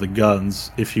control of the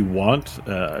guns if you want.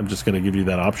 I'm just going to give you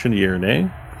that option, yea or nay.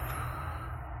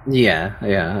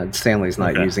 Yeah. Stanley's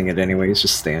not using it anyway. He's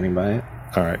just standing by it.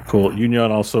 All right, cool. Union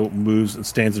also moves and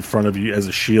stands in front of you as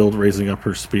a shield, raising up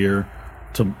her spear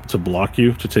to block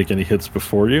you, to take any hits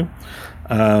before you.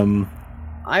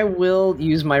 I will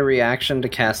use my reaction to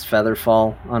cast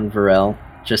Featherfall on Varel,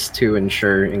 just to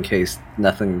ensure, in case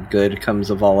nothing good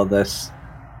comes of all of this.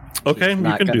 Okay, you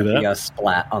can do that. Be a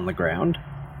splat on the ground.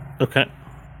 Okay.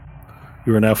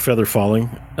 You are now feather falling,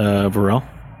 Varel.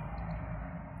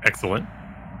 Excellent.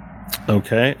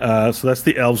 Okay, so that's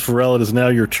the elves. Varel, it is now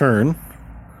your turn.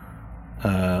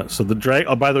 So the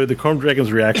by the way, the Chrome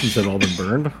Dragon's reactions have all been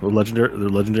burned. They're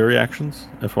legendary actions,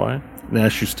 FYI.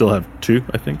 Nash, you still have 2,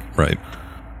 I think. Right.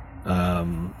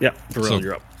 Varel,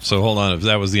 you're up. So hold on. If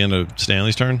that was the end of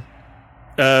Stanley's turn?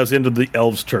 It's the end of the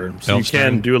elves' turn, so Elves' you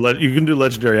can turn. you can do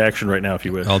legendary action right now if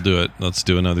you wish. I'll do it. Let's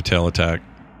do another tail attack.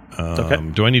 Okay.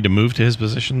 Do I need to move to his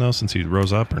position though, since he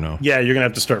rose up, or no? Yeah, you're gonna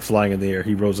have to start flying in the air.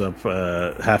 He rose up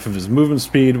half of his movement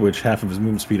speed, which half of his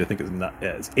movement speed I think is not.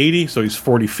 Yeah, it's 80, so he's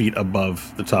 40 feet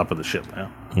above the top of the ship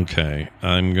now. Okay,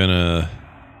 I'm gonna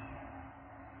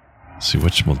see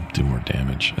which will do more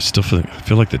damage. I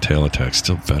feel like the tail attack's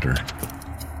still better.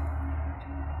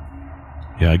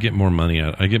 Yeah, I get more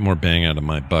I get more bang out of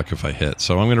my buck if I hit.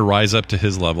 So I'm gonna rise up to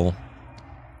his level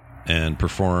and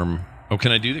perform. Oh,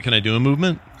 can I do that? Can I do a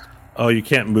movement? Oh, you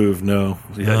can't move. No,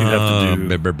 you'd have to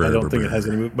do. I don't think it has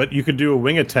any move, but you could do a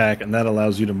wing attack, and that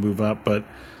allows you to move up. But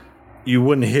you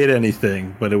wouldn't hit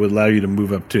anything, but it would allow you to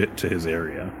move up to his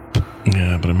area.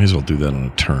 Yeah, but I may as well do that on a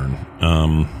turn.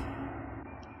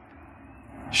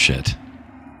 Shit.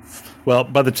 Well,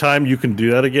 by the time you can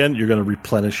do that again, you're going to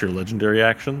replenish your legendary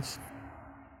actions.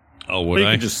 Oh, would you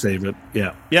I? can just save it.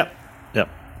 Yeah. Yep.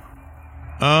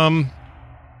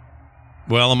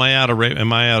 Well, am I out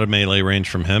of melee range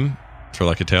from him for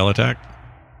like a tail attack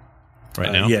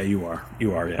right now? Yeah, you are.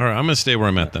 You are. Yeah. All right, I'm gonna stay where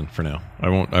I'm at then for now. I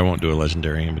won't do a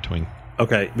legendary in between.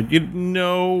 Okay, but you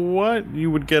know what?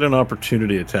 You would get an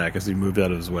opportunity attack as he moved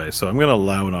out of his way. So I'm going to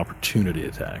allow an opportunity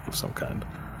attack of some kind.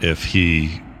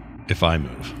 If I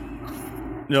move.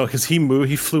 No, because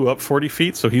he flew up 40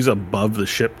 feet, so he's above the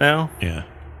ship now. Yeah.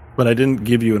 But I didn't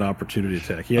give you an opportunity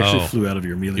attack. He actually flew out of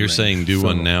your melee You're range, saying do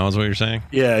one now is what you're saying?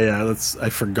 Yeah. I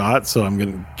forgot, so I'm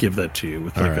going to give that to you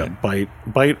with like a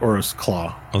bite or a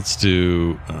claw. Let's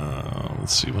do.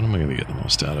 Let's see. What am I going to get the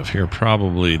most out of here?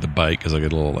 Probably the bite because I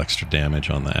get a little extra damage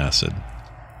on the acid.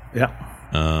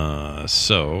 Yeah.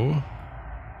 So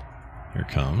here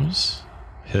comes.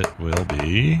 Hit will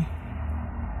be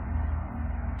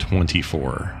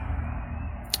 24.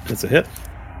 That's a hit.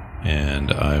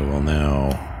 And I will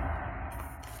now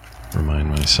remind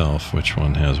myself which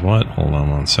one has what. Hold on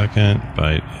 1 second.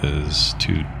 Bite is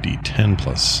 2d10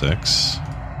 plus 6.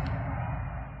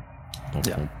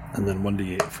 Yeah. And then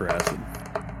 1d8 for acid.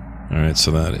 All right,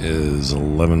 so that is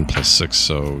 11 plus 6,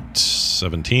 so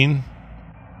 17.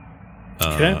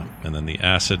 Okay. And then the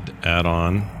acid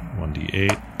add-on,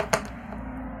 1d8,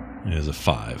 is a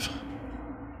 5.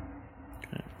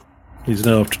 Okay. He's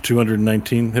now up to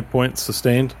 219 hit points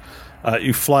sustained.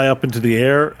 You fly up into the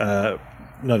air.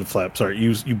 Not a flap, sorry.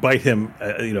 You bite him,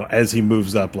 as he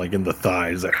moves up, like in the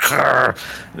thighs, like,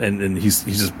 and he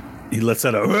lets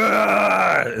out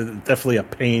a definitely a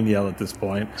pain yell at this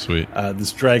point. Sweet.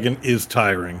 This dragon is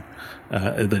tiring,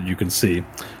 that you can see.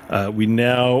 We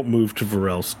now move to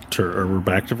Varel's turn, or we're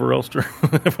back to Varel's turn.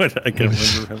 I can't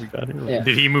remember how we got here. Yeah.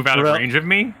 Did he move out of range of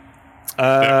me?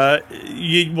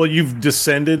 You've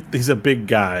descended. He's a big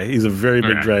guy. He's a very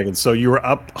big dragon. So you were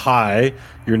up high.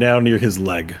 You're now near his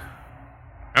leg.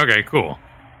 Okay, cool.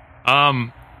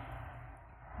 Well,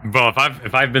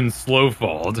 if I've been slow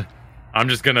falled, I'm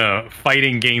just gonna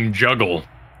fighting game juggle,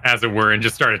 as it were, and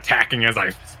just start attacking as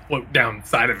I float down the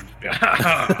side of.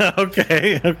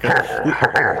 Okay.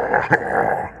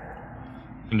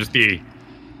 And just be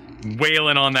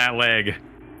wailing on that leg.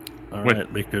 All right,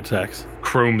 make your attacks.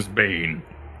 Chrome's Bane.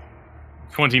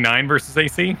 29 versus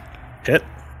AC? Hit.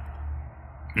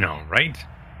 No, right?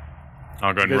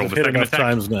 I'll go ahead and roll the hit second enough attack.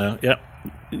 times now. Yep.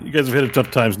 You guys have hit it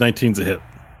enough times. 19's a hit.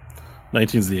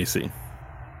 19's the AC.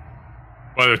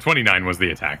 Well, the 29 was the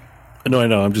attack. No, I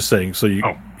know. I'm just saying. So you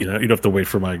don't have to wait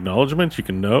for my acknowledgement. You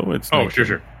can know it's. 19.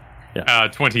 Sure. Yeah.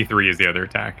 23 is the other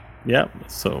attack. Yeah.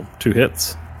 So 2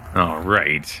 hits. All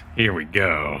right. Here we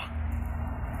go.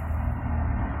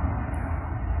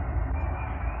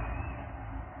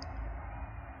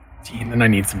 And then I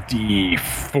need some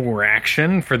D4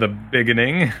 action for the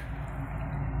beginning.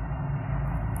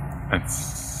 That's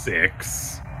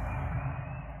 6.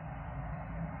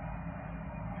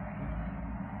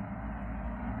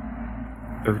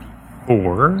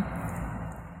 $34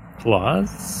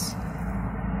 plus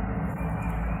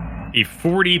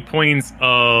 40 points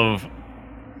of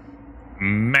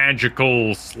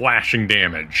magical slashing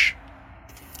damage.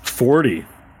 40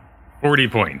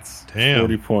 points. Damn.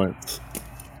 40 points.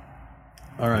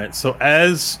 All right. So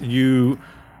as you,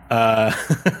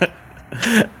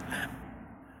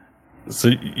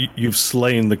 you've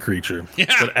slain the creature. Yeah.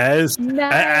 But as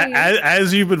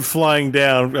you've been flying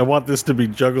down, I want this to be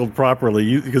juggled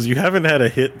properly because you haven't had a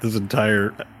hit this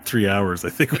entire 3 hours.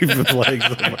 I think we've been playing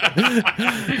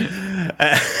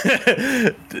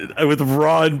with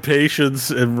raw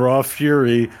impatience and raw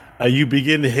fury. You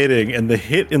begin hitting, and the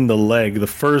hit in the leg, the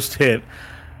first hit,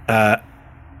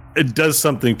 it does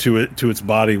something to its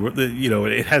body.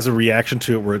 It has a reaction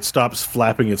to it where it stops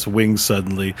flapping its wings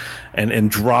suddenly and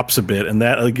drops a bit, and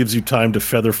that gives you time to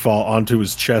feather fall onto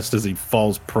his chest as he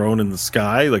falls prone in the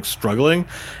sky, like struggling,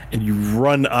 and you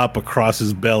run up across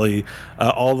his belly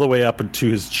all the way up into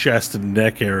his chest and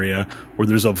neck area where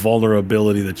there's a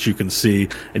vulnerability that you can see,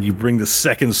 and you bring the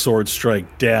second sword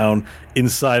strike down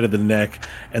inside of the neck,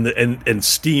 and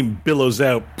steam billows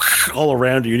out all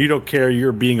around you, and you don't care,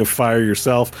 you're being a fire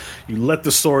yourself. You let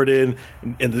the sword in,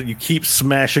 and you keep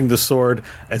smashing the sword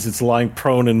as it's lying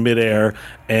prone in midair,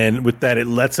 and with that it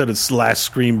lets out its last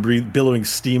scream, billowing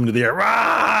steam into the air,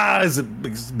 as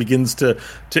it begins to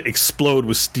explode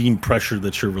with steam pressure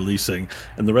that you're releasing.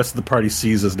 And the rest of the party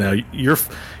sees as now you're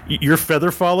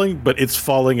feather falling, but it's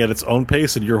falling at its own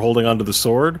pace, and you're holding onto the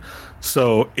sword.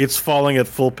 So it's falling at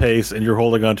full pace, and you're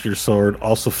holding onto your sword,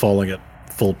 also falling at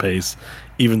full pace,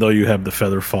 even though you have the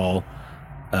feather fall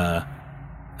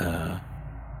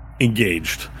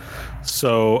engaged.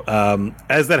 So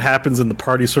as that happens, and the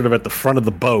party's sort of at the front of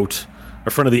the boat, or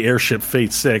front of the airship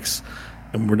Fate 6,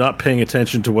 and we're not paying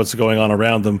attention to what's going on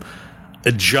around them,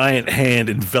 a giant hand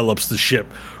envelops the ship.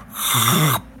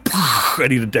 I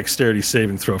need a dexterity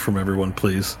saving throw from everyone,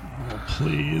 please. Oh,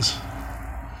 please.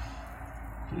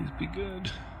 Please be good.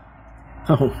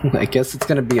 Oh, I guess it's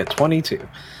going to be a 22.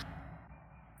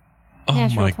 Oh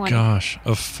Natural my 20. gosh,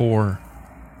 a 4.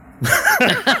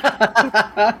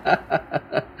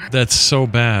 That's so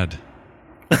bad.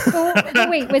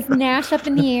 Wait, was Nash up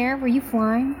in the air? Were you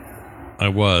flying? I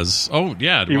was. Oh,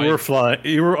 yeah. You were flying.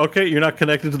 You were okay. You're not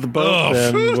connected to the boat. Oh,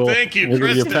 then thank you, we'll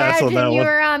give you a Kristen. pass on that Imagine you one.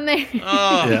 were on there.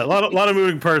 Oh. Yeah, a lot of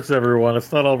moving parts, everyone.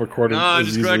 It's not all recorded. I'm as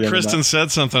just easily glad as Kristen that.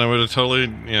 said something. I would have totally,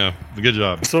 good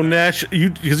job. So Nash,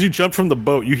 because you jumped from the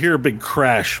boat, you hear a big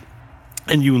crash,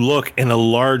 and you look, and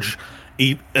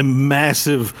a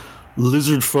massive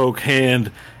lizard folk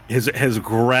hand has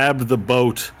grabbed the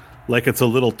boat like it's a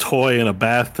little toy in a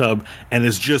bathtub and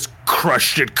has just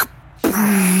crushed it.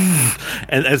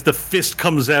 And as the fist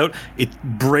comes out, it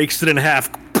breaks it in half,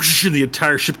 and the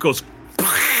entire ship goes.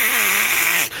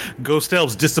 Ghost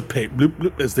elves dissipate bloop,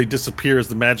 bloop, as they disappear, as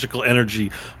the magical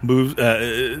energy moves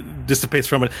dissipates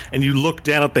from it. And you look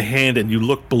down at the hand, and you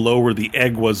look below where the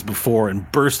egg was before,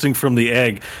 and bursting from the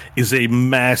egg is a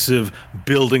massive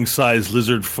building-sized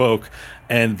lizard folk,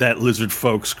 and that lizard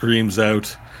folk screams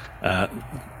out,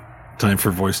 time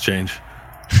for voice change.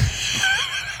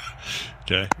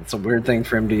 Okay. It's a weird thing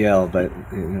for him to yell, but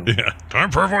Yeah.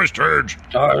 Time for a voice change.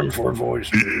 time for voice.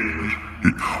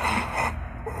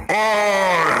 I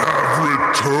have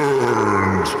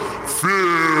returned.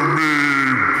 Fear me.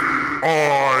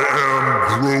 I am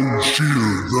Groshir,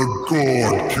 the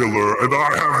God Killer, and I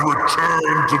have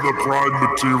returned to the Prime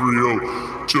Material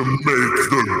to make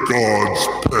the gods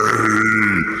pay.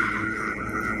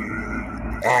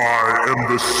 I am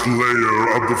the Slayer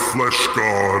of the Flesh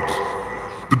God,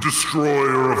 the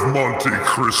Destroyer of Monte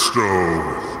Cristo,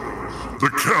 the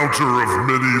Counter of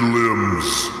Many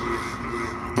Limbs,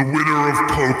 the winner of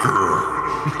poker,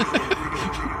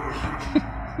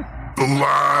 the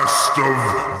last of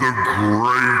the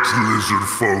great lizard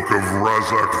folk of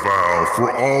Razak Val, for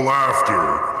all after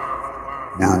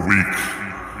were weak.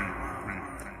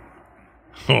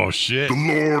 Oh, shit. The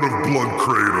Lord of Blood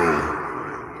Cradle,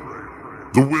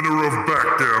 the winner of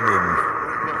backgammon,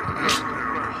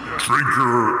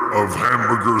 drinker of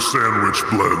hamburger sandwich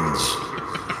blends.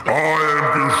 I am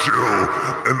Gurshil,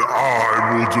 and I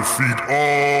will defeat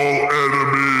all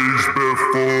enemies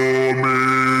before me.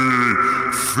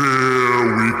 Fear,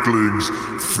 weaklings,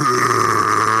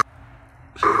 fear.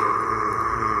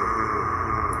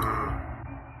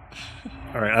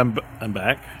 All right, I'm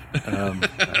back. I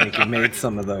think he made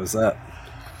some of those up.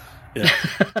 Yeah.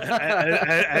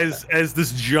 as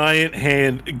this giant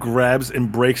hand grabs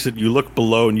and breaks it, you look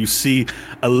below and you see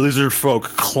a lizard folk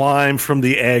climb from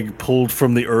the egg pulled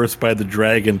from the earth by the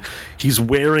dragon. He's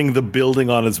wearing the building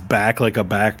on his back like a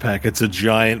backpack. It's a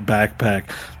giant backpack.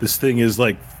 This thing is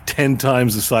like 10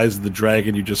 times the size of the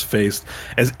dragon you just faced,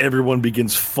 as everyone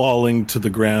begins falling to the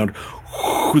ground,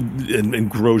 and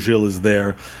Grosjean is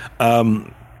there.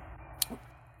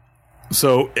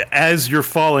 So as you're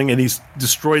falling and he's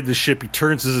destroyed the ship, he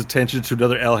turns his attention to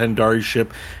another El Handari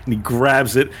ship, and he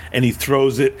grabs it and he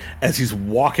throws it as he's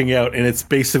walking out, and it's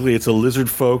a lizard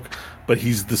folk, but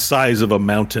he's the size of a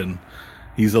mountain.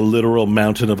 He's a literal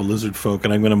mountain of a lizard folk,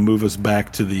 and I'm going to move us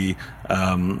back to the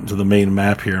main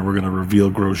map here, and we're going to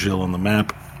reveal Grosjean on the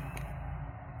map.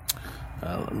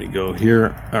 Let me go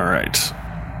here. All right.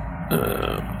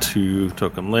 To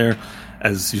token layer.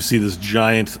 As you see this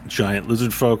giant so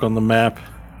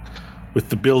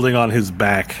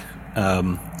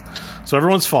So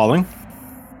everyone's falling.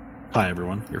 Hi,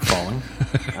 everyone. You're falling.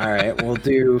 All right, we'll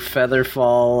do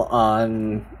Featherfall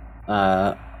on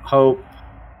Hope,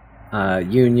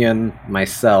 Union,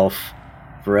 myself.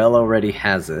 Varel already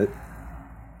has it,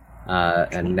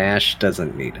 and Nash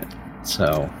doesn't need it.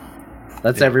 So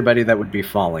that's everybody that would be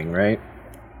falling, right?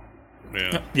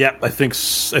 Yeah. Yeah, I think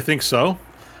so.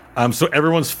 So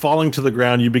everyone's falling to the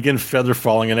ground. You begin feather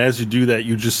falling, and as you do that,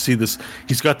 you just see this.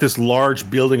 He's got this large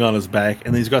building on his back,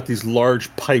 and he's got these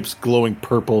large pipes glowing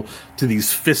purple to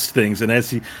these fist things. And as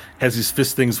he has these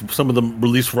fist things, some of them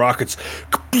release rockets,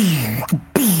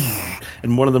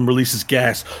 and one of them releases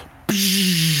gas.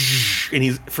 And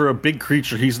he's, for a big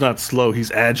creature, he's not slow,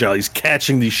 he's agile. He's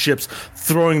catching these ships,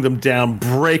 throwing them down,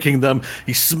 breaking them.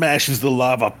 He smashes the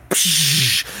lava.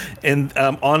 And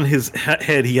on his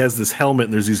head, he has this helmet,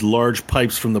 and there's these large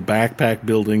pipes from the backpack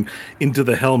building into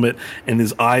the helmet, and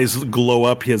his eyes glow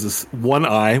up. He has this one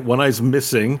eye's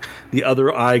missing. The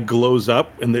other eye glows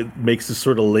up, and it makes this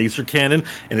sort of laser cannon,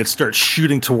 and it starts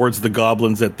shooting towards the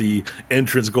goblins at the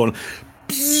entrance, going...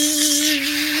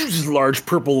 These large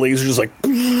purple lasers, like...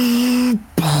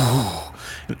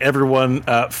 And everyone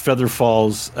feather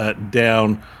falls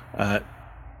down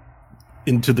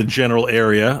into the general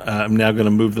area. I'm now going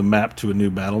to move the map to a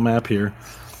new battle map here.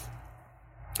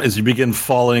 As you begin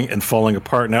falling and falling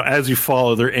apart. Now, as you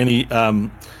fall, are there any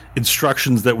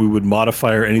instructions that we would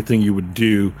modify or anything you would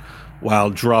do while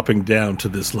dropping down to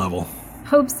this level?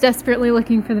 Hope's desperately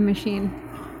looking for the machine.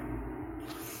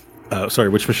 Sorry,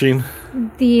 which machine?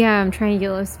 The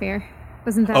triangulosphere.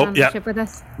 Wasn't that on the ship with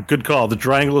us? Good call. The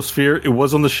triangulosphere, it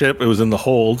was on the ship. It was in the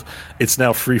hold. It's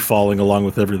now free falling along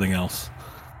with everything else.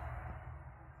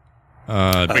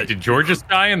 Wait, did Georges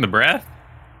die in the breath?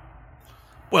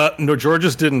 Well, no,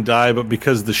 Georges didn't die, but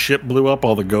because the ship blew up,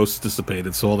 all the ghosts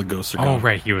dissipated, so all the ghosts are gone. Oh,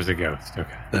 right, he was a ghost.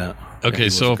 Okay. Yeah. Okay,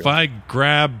 so if I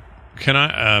grab, can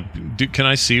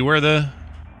I see where the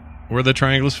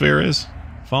triangulosphere is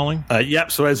falling?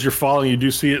 Yep. So as you're falling, you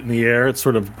do see it in the air. It's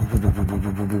sort of.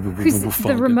 Who's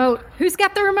the remote? Who's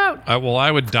got the remote?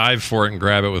 I would dive for it and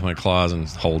grab it with my claws and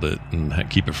hold it and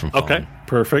keep it from falling. Okay,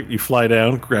 perfect. You fly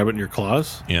down, grab it in your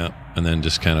claws. Yeah, and then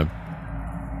just kind of,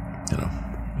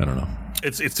 I don't know.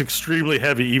 It's extremely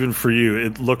heavy, even for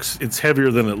you. It's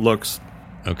heavier than it looks.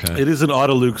 Okay. It is an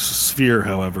Autoluke sphere,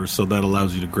 however, so that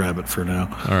allows you to grab it for now.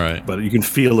 All right. But you can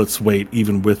feel its weight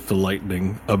even with the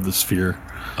lightning of the sphere.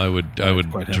 I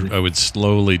would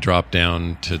slowly drop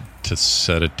down to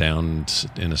set it down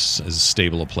in as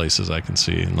stable a place as I can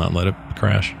see and not let it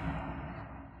crash.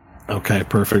 Okay,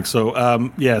 perfect. So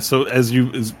so as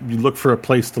you look for a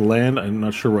place to land, I'm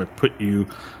not sure where I put you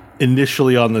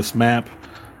initially on this map.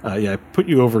 I put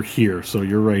you over here, so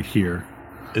you're right here.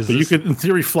 You could, in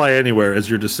theory, fly anywhere as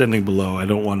you're descending below. I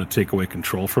don't want to take away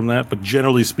control from that, but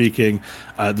generally speaking,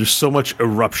 there's so much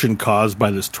eruption caused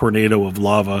by this tornado of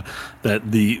lava that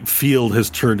the field has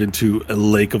turned into a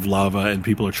lake of lava, and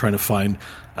people are trying to find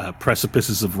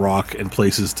precipices of rock and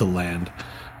places to land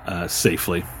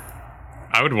safely.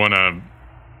 I would want to...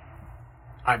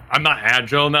 I'm not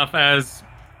agile enough as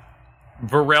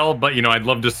Varel, but, I'd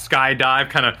love to skydive,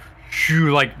 kind of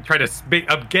try to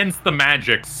against the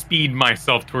magic, speed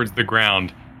myself towards the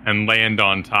ground and land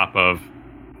on top of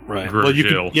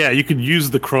Virgil. Well, you could use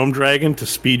the Chrome Dragon to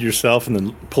speed yourself and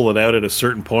then pull it out at a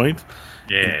certain point.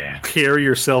 Yeah. Carry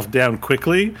yourself down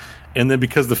quickly, and then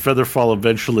because the Featherfall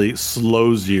eventually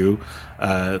slows you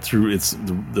through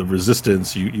the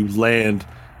resistance, you land.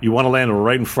 You want to land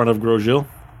right in front of Grosjean?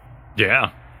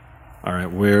 Yeah. All right,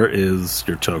 where is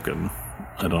your token?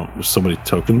 There's so many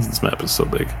tokens. This map is so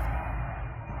big.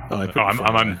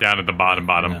 I'm down at the bottom.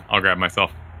 Yeah. I'll grab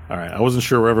myself. All right. I wasn't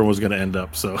sure where everyone was going to end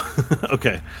up, so...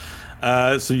 Okay.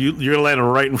 So you're going to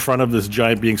land right in front of this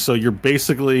giant being. So you're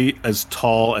basically as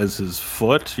tall as his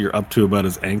foot. You're up to about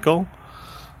his ankle.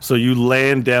 So you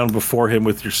land down before him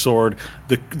with your sword.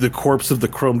 The corpse of the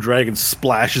Chrome Dragon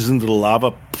splashes into the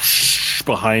lava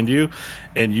behind you,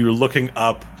 and you're looking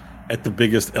up at the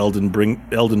biggest Elden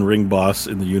Ring boss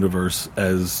in the universe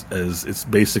as it's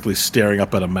basically staring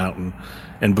up at a mountain.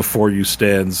 And before you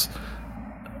stands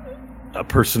a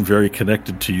person very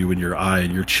connected to you in your eye,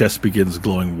 and your chest begins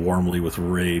glowing warmly with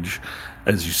rage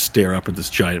as you stare up at this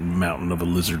giant mountain of a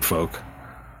lizard folk.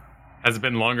 Has it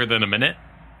been longer than a minute?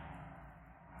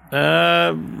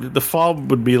 The fall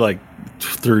would be like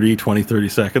 30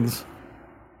 seconds.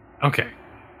 Okay.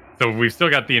 So we've still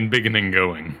got the embiggening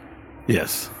going.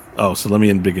 Yes. Oh, so let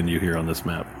me embiggen you here on this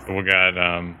map. So we got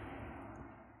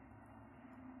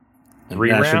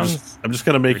 3 rounds? I'm just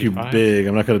going to make you big.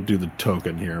 I'm not going to do the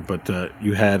token here, but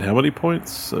you had how many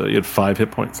points? You had 5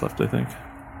 hit points left, I think,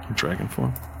 in Dragon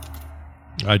form.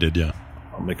 I did, yeah.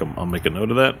 I'll make a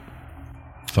note of that.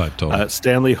 5 total.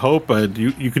 Stanley, Hope,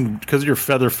 you can, because of your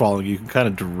feather falling, you can kind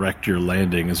of direct your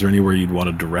landing. Is there anywhere you'd want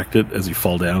to direct it as you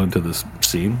fall down into this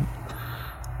scene?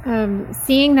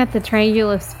 Seeing that the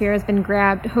triangular sphere has been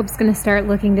grabbed, Hope's going to start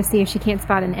looking to see if she can't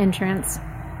spot an entrance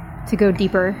to go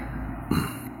deeper.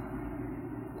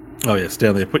 Oh yeah,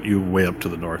 Stanley, I put you way up to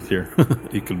the north here.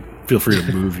 You can feel free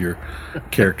to move your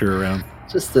character around.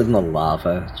 Just in the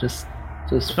lava. Just.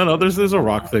 No, there's a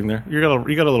rock thing there. You got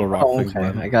a little rock thing.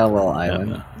 Okay, I got a little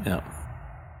island. Yeah.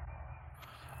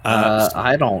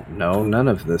 I don't know. None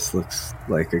of this looks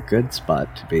like a good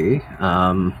spot to be.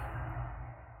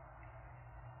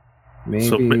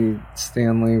 Maybe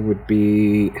Stanley would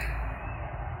be.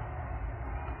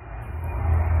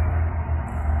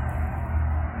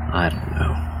 I don't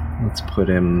know. Let's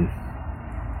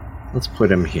put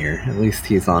him here. At least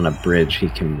he's on a bridge he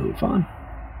can move on.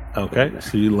 Okay,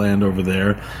 so you land over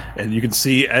there, and you can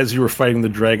see as you were fighting the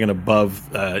dragon above,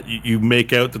 you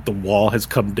make out that the wall has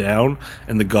come down,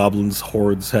 and the goblins'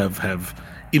 hordes have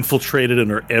infiltrated and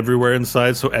are everywhere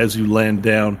inside. So as you land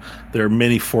down, there are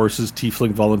many forces: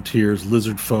 tiefling volunteers,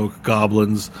 lizard folk,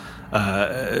 goblins,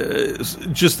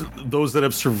 just those that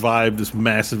have survived this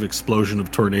massive explosion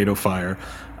of tornado fire,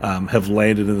 have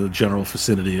landed in the general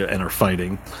vicinity and are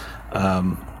fighting.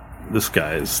 This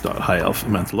guy is not High Elf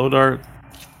Manthalodar.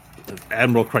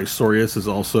 Admiral Chrysorius is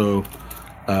also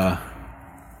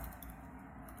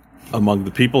among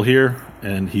the people here,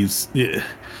 and he's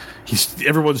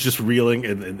everyone's just reeling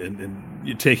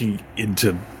and taking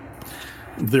into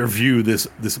their view this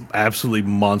absolutely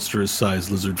monstrous sized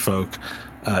lizard folk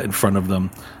in front of them.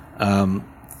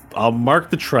 I'll mark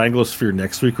the triangular sphere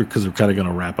next week because we're kind of going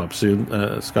to wrap up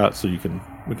soon, Scott. So we can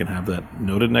have that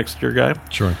noted next to your guy.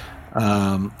 Sure.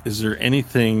 Is there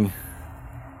anything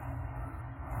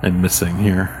I'm missing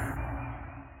here?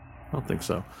 I don't think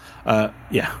so.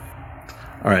 Yeah.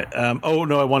 All right. Oh,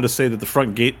 no, I wanted to say that the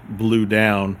front gate blew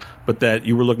down, but that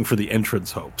you were looking for the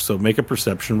entrance, Hope. So make a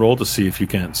perception roll to see if you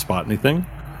can't spot anything.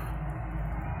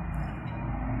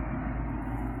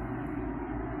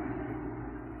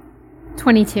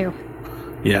 $22.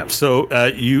 Yeah, so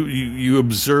you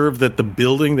observe that the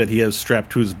building that he has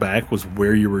strapped to his back was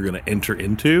where you were going to enter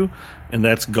into, and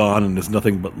that's gone, and there's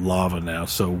nothing but lava now.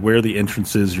 So where the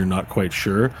entrance is, you're not quite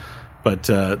sure. But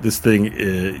this thing,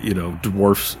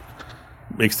 dwarfs,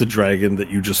 makes the dragon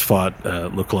that you just fought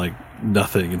look like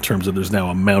nothing in terms of there's now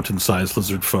a mountain-sized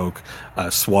lizard folk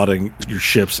swatting your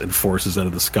ships and forces out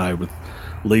of the sky with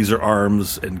laser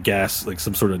arms and gas, like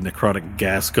some sort of necrotic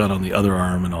gas gun on the other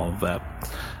arm and all of that.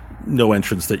 No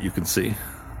entrance that you can see.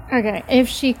 Okay, if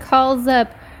she calls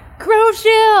up,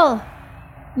 Groshill,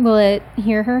 will it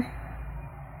hear her?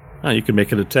 You can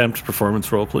make an attempt.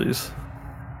 Performance roll, please.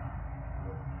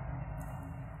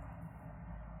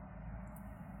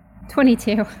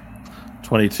 22.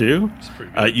 22.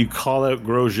 You call out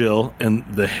Groshill, and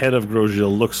the head of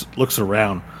Groshill looks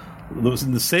around. Looks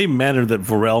in the same manner that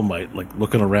Vorel might, like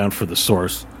looking around for the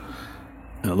source.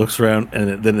 And it looks around,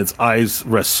 and then its eyes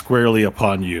rest squarely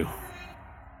upon you.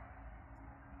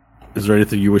 Is there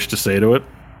anything you wish to say to it?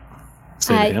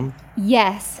 Say to him?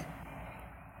 Yes.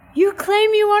 You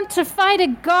claim you want to fight a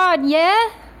god, yeah?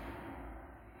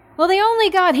 Well, the only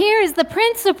god here is the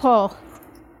principal.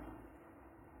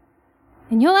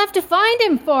 And you'll have to find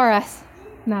him for us.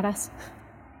 Not us.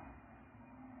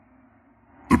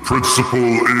 The principal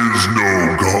is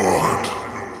no god.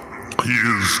 He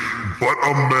is but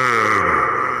a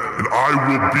man, and I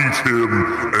will beat him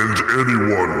and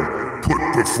anyone put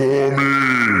before me.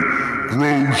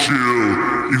 Groshill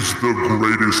is the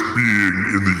greatest being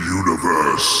in the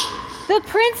universe. The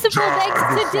principal begs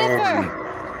to differ.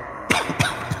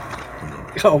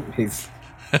 Oh, he's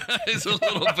He's a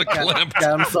little verklempt.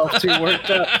 got himself too worked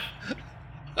up.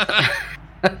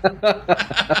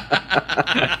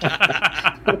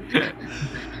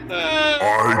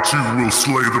 I too will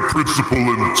slay the principal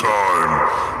in time,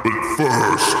 but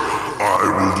first I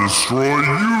will destroy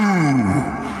you.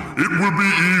 It will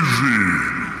be easy.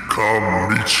 Come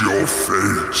meet your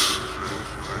fate.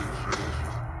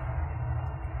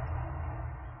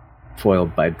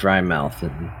 Foiled by dry mouth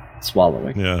and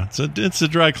swallowing. Yeah, it's a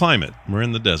dry climate. We're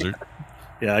in the desert.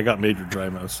 Yeah, I got major dry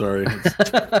mouth. Sorry.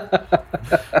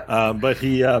 But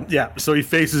he, so he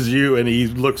faces you, and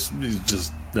he's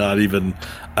just not even,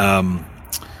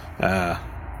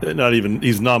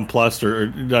 he's nonplussed or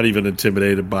not even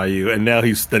intimidated by you. And now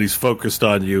he's focused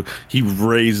on you. He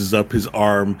raises up his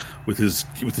arm with his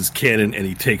cannon, and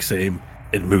he takes aim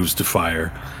and moves to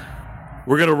fire.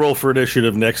 We're going to roll for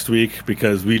initiative next week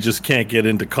because we just can't get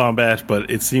into combat, but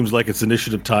it seems like it's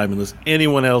initiative time unless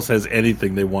anyone else has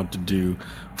anything they want to do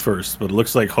first. But it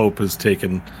looks like Hope has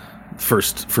taken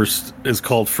first is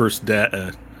called first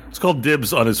it's called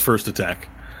dibs on his first attack.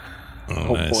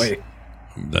 Oh nice. Boy.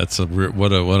 That's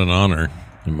what an honor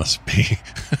it must be.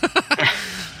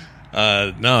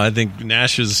 No, I think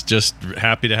Nash is just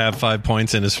happy to have 5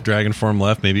 points in his dragon form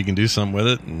left. Maybe he can do something with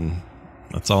it, and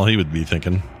that's all he would be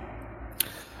thinking.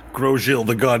 Grosjean,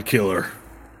 the God Killer.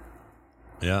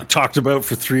 Yeah. Talked about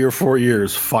for 3 or 4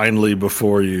 years, finally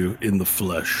before you in the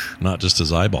flesh. Not just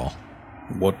his eyeball.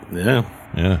 What? Yeah.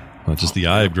 Yeah. Not just the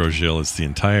eye of Grosjean, it's the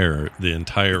entire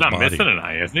He's not body. missing an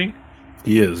eye, is he?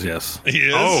 He is, yes. He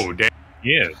is? Oh, damn.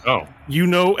 He is. Oh. You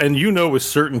know with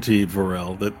certainty,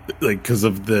 Varel, that like because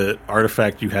of the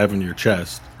artifact you have in your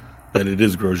chest, that it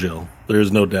is Grosjean. There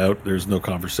is no doubt. There's no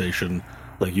conversation.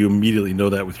 Like you immediately know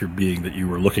that with your being that you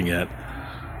were looking at.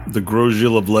 The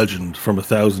Grosjean of legend from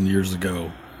 1,000 years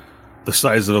ago, the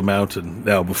size of a mountain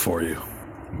now before you.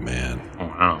 Man. Oh,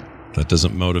 wow. That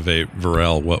doesn't motivate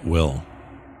Varel. What will?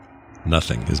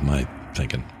 Nothing is my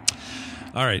thinking.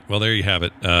 All right. Well, there you have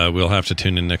it. We'll have to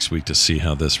tune in next week to see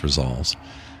how this resolves.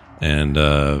 And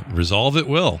resolve it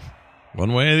will.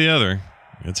 One way or the other.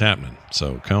 It's happening.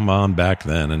 So come on back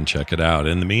then and check it out.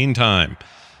 In the meantime,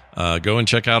 go and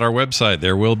check out our website,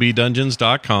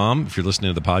 therewillbedungeons.com. If you're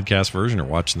listening to the podcast version or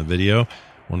watching the video,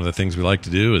 one of the things we like to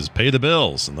do is pay the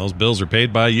bills. And those bills are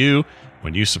paid by you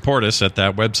when you support us at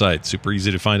that website. Super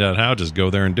easy to find out how. Just go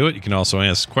there and do it. You can also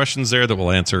ask questions there that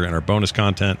we'll answer in our bonus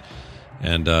content.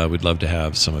 And we'd love to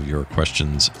have some of your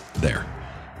questions there.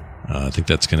 I think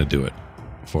that's going to do it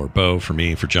for Bo, for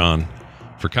me, for John,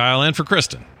 for Kyle, and for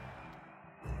Kristen.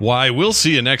 Why, we'll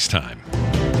see you next time.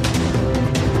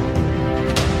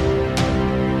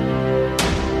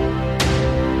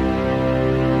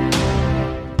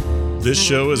 This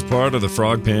show is part of the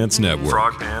Frog Pants Network.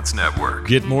 Frog Pants Network.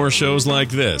 Get more shows like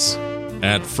this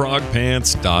at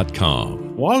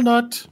frogpants.com. Walnut.